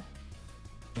defeated.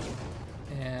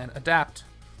 And adapt.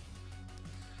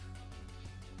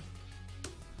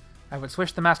 I would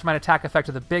switch the Mastermind attack effect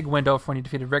to the big window for when you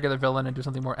defeat a regular villain and do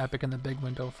something more epic in the big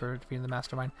window for defeating the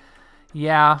Mastermind.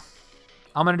 Yeah,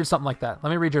 I'm going to do something like that. Let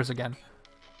me read yours again.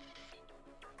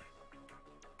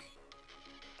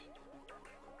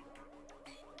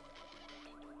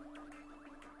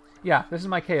 Yeah, this is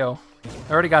my KO.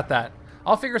 I already got that.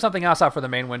 I'll figure something else out for the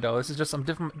main window. This is just some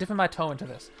dipping my toe into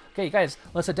this. Okay, guys,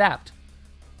 let's adapt.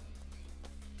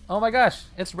 Oh my gosh,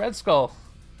 it's Red Skull.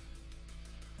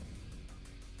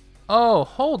 Oh,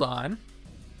 hold on.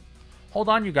 Hold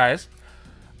on, you guys.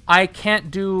 I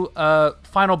can't do a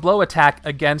final blow attack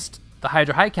against the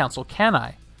Hydra High Council, can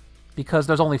I? Because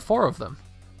there's only 4 of them.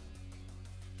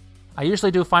 I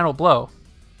usually do final blow,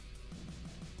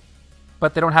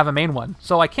 but they don't have a main one,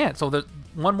 so I can't. So there's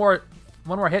one more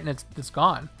hit and it's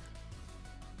gone.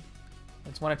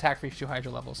 It's 1 attack for each 2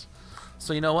 Hydra levels.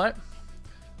 So you know what?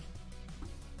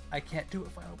 I can't do a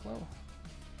final blow.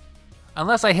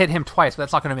 Unless I hit him twice, but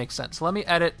that's not going to make sense. So let me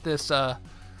edit this.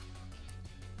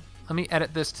 Let me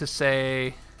edit this to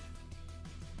say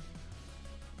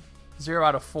 0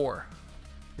 out of 4,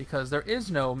 because there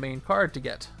is no main card to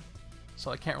get,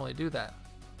 so I can't really do that.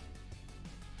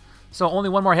 So only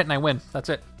 1 more hit and I win. That's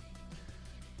it.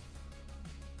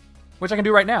 Which I can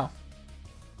do right now.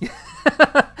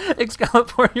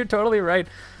 Excalibur, you're totally right.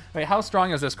 Wait, how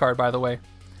strong is this card, by the way?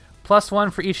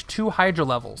 +1 for each 2 Hydra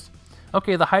levels.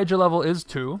 Okay, the Hydra level is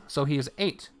 2, so he is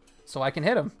 8. So I can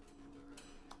hit him.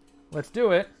 Let's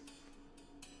do it.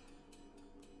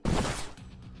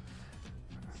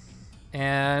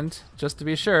 And just to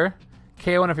be sure,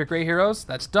 KO one of your great heroes.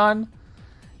 That's done.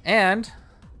 And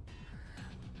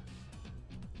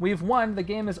we've won. The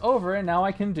game is over, and now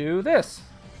I can do this.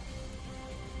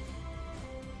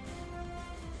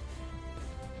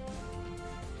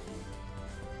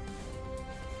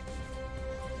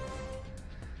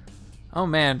 Oh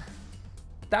man,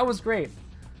 that was great.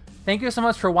 Thank you so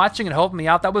much for watching and helping me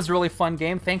out. That was a really fun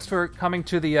game. Thanks for coming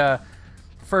to the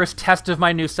first test of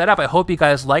my new setup. I hope you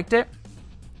guys liked it.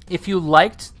 If you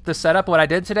liked the setup, what I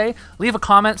did today, leave a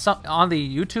comment on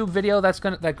the YouTube video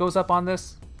that goes up on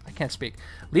this. I can't speak.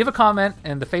 Leave a comment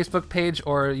in the Facebook page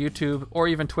or YouTube or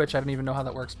even Twitch. I don't even know how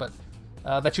that works, but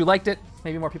that you liked it.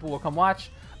 Maybe more people will come watch.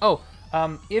 Oh,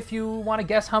 if you want to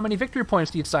guess how many victory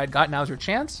points each side got, now's your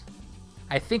chance.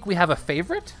 I think we have a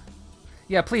favorite.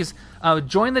 Yeah, please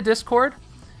join the Discord.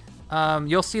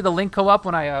 You'll see the link go up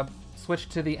when I switch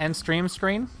to the end stream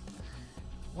screen.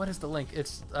 What is the link?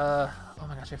 It's oh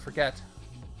my gosh, I forget.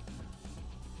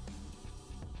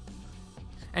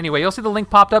 Anyway, you'll see the link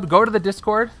popped up. Go to the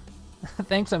Discord.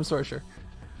 Thanks, I'm Sorcerer.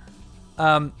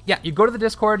 Yeah, you go to the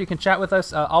Discord. You can chat with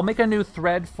us. I'll make a new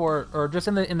thread or just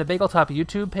in the Bageltop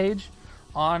YouTube page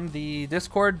on the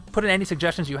Discord. Put in any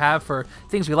suggestions you have for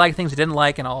things we like, things we didn't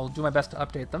like, and I'll do my best to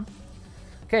update them.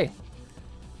 Okay.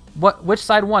 Which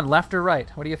side won, left or right?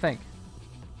 What do you think?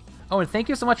 Oh, and thank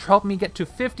you so much for helping me get to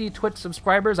 50 Twitch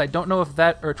subscribers. I don't know if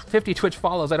that, or 50 Twitch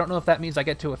follows. I don't know if that means I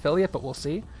get to affiliate, but we'll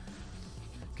see.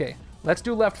 Okay, let's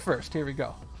do left first. Here we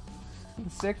go.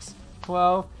 6,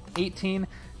 12, 18,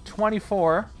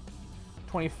 24,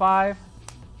 25,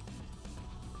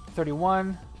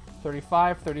 31,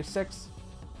 35, 36,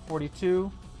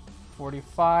 42,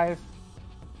 45,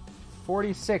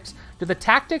 46. Do the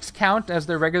tactics count as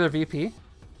their regular VP?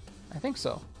 I think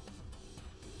so.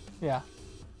 Yeah.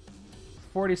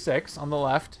 46 on the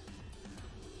left.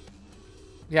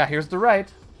 Yeah, here's the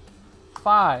right.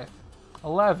 5,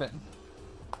 11,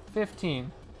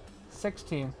 15,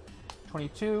 16,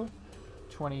 22,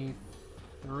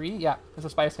 23. Yeah, it's a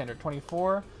spy standard.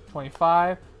 24,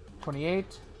 25,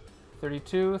 28,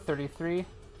 32, 33,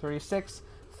 36,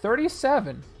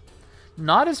 37.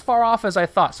 Not as far off as I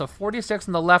thought. So 46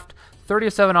 on the left,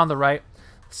 37 on the right.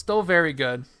 Still very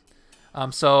good.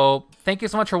 So thank you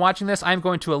so much for watching this. I'm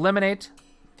going to eliminate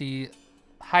the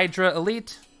Hydra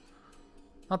Elite.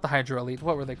 Not the Hydra Elite.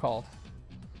 What were they called?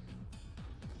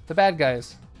 The bad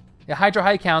guys. Yeah, Hydra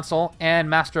High Council and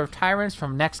Master of Tyrants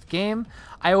from next game.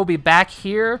 I will be back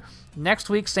here next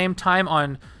week, same time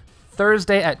on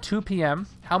Thursday at 2 p.m.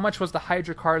 How much was the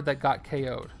Hydra card that got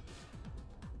KO'd?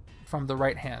 From the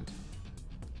right hand.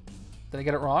 Did I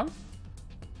get it wrong?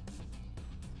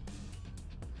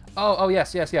 Oh,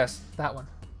 yes. That one.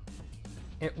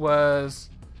 It was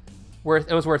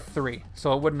worth 3,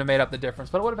 so it wouldn't have made up the difference,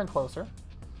 but it would have been closer.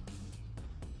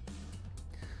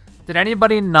 Did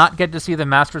anybody not get to see the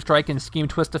Master Strike and Scheme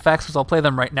Twist effects? Because I'll play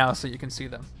them right now so you can see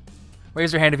them.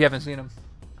 Raise your hand if you haven't seen them.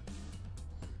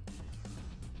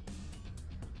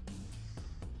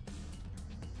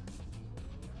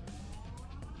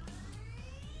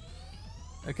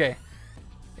 Okay.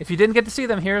 If you didn't get to see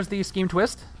them, here's the Scheme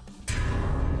Twist.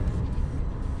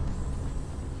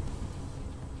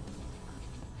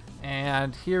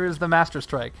 And here is the Master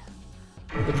Strike.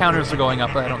 The counters are going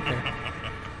up, but I don't care.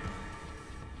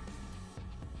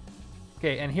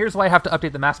 Okay, and here's why I have to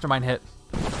update the Mastermind hit.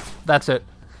 That's it.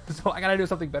 So I gotta do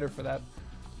something better for that.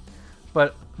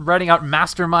 But writing out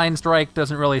Mastermind Strike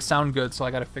doesn't really sound good, so I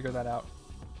gotta figure that out.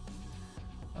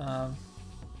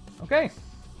 Okay.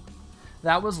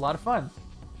 That was a lot of fun.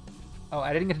 Oh,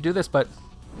 I didn't get to do this, but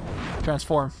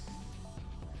transform.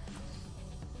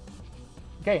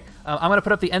 Okay, I'm going to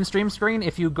put up the end stream screen.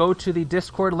 If you go to the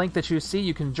Discord link that you see,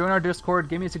 you can join our Discord,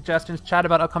 give me suggestions, chat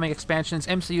about upcoming expansions,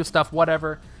 MCU stuff,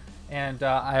 whatever. And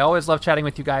I always love chatting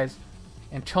with you guys.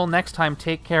 Until next time,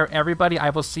 take care, everybody.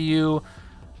 I will see you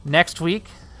next week,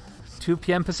 2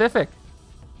 p.m. Pacific.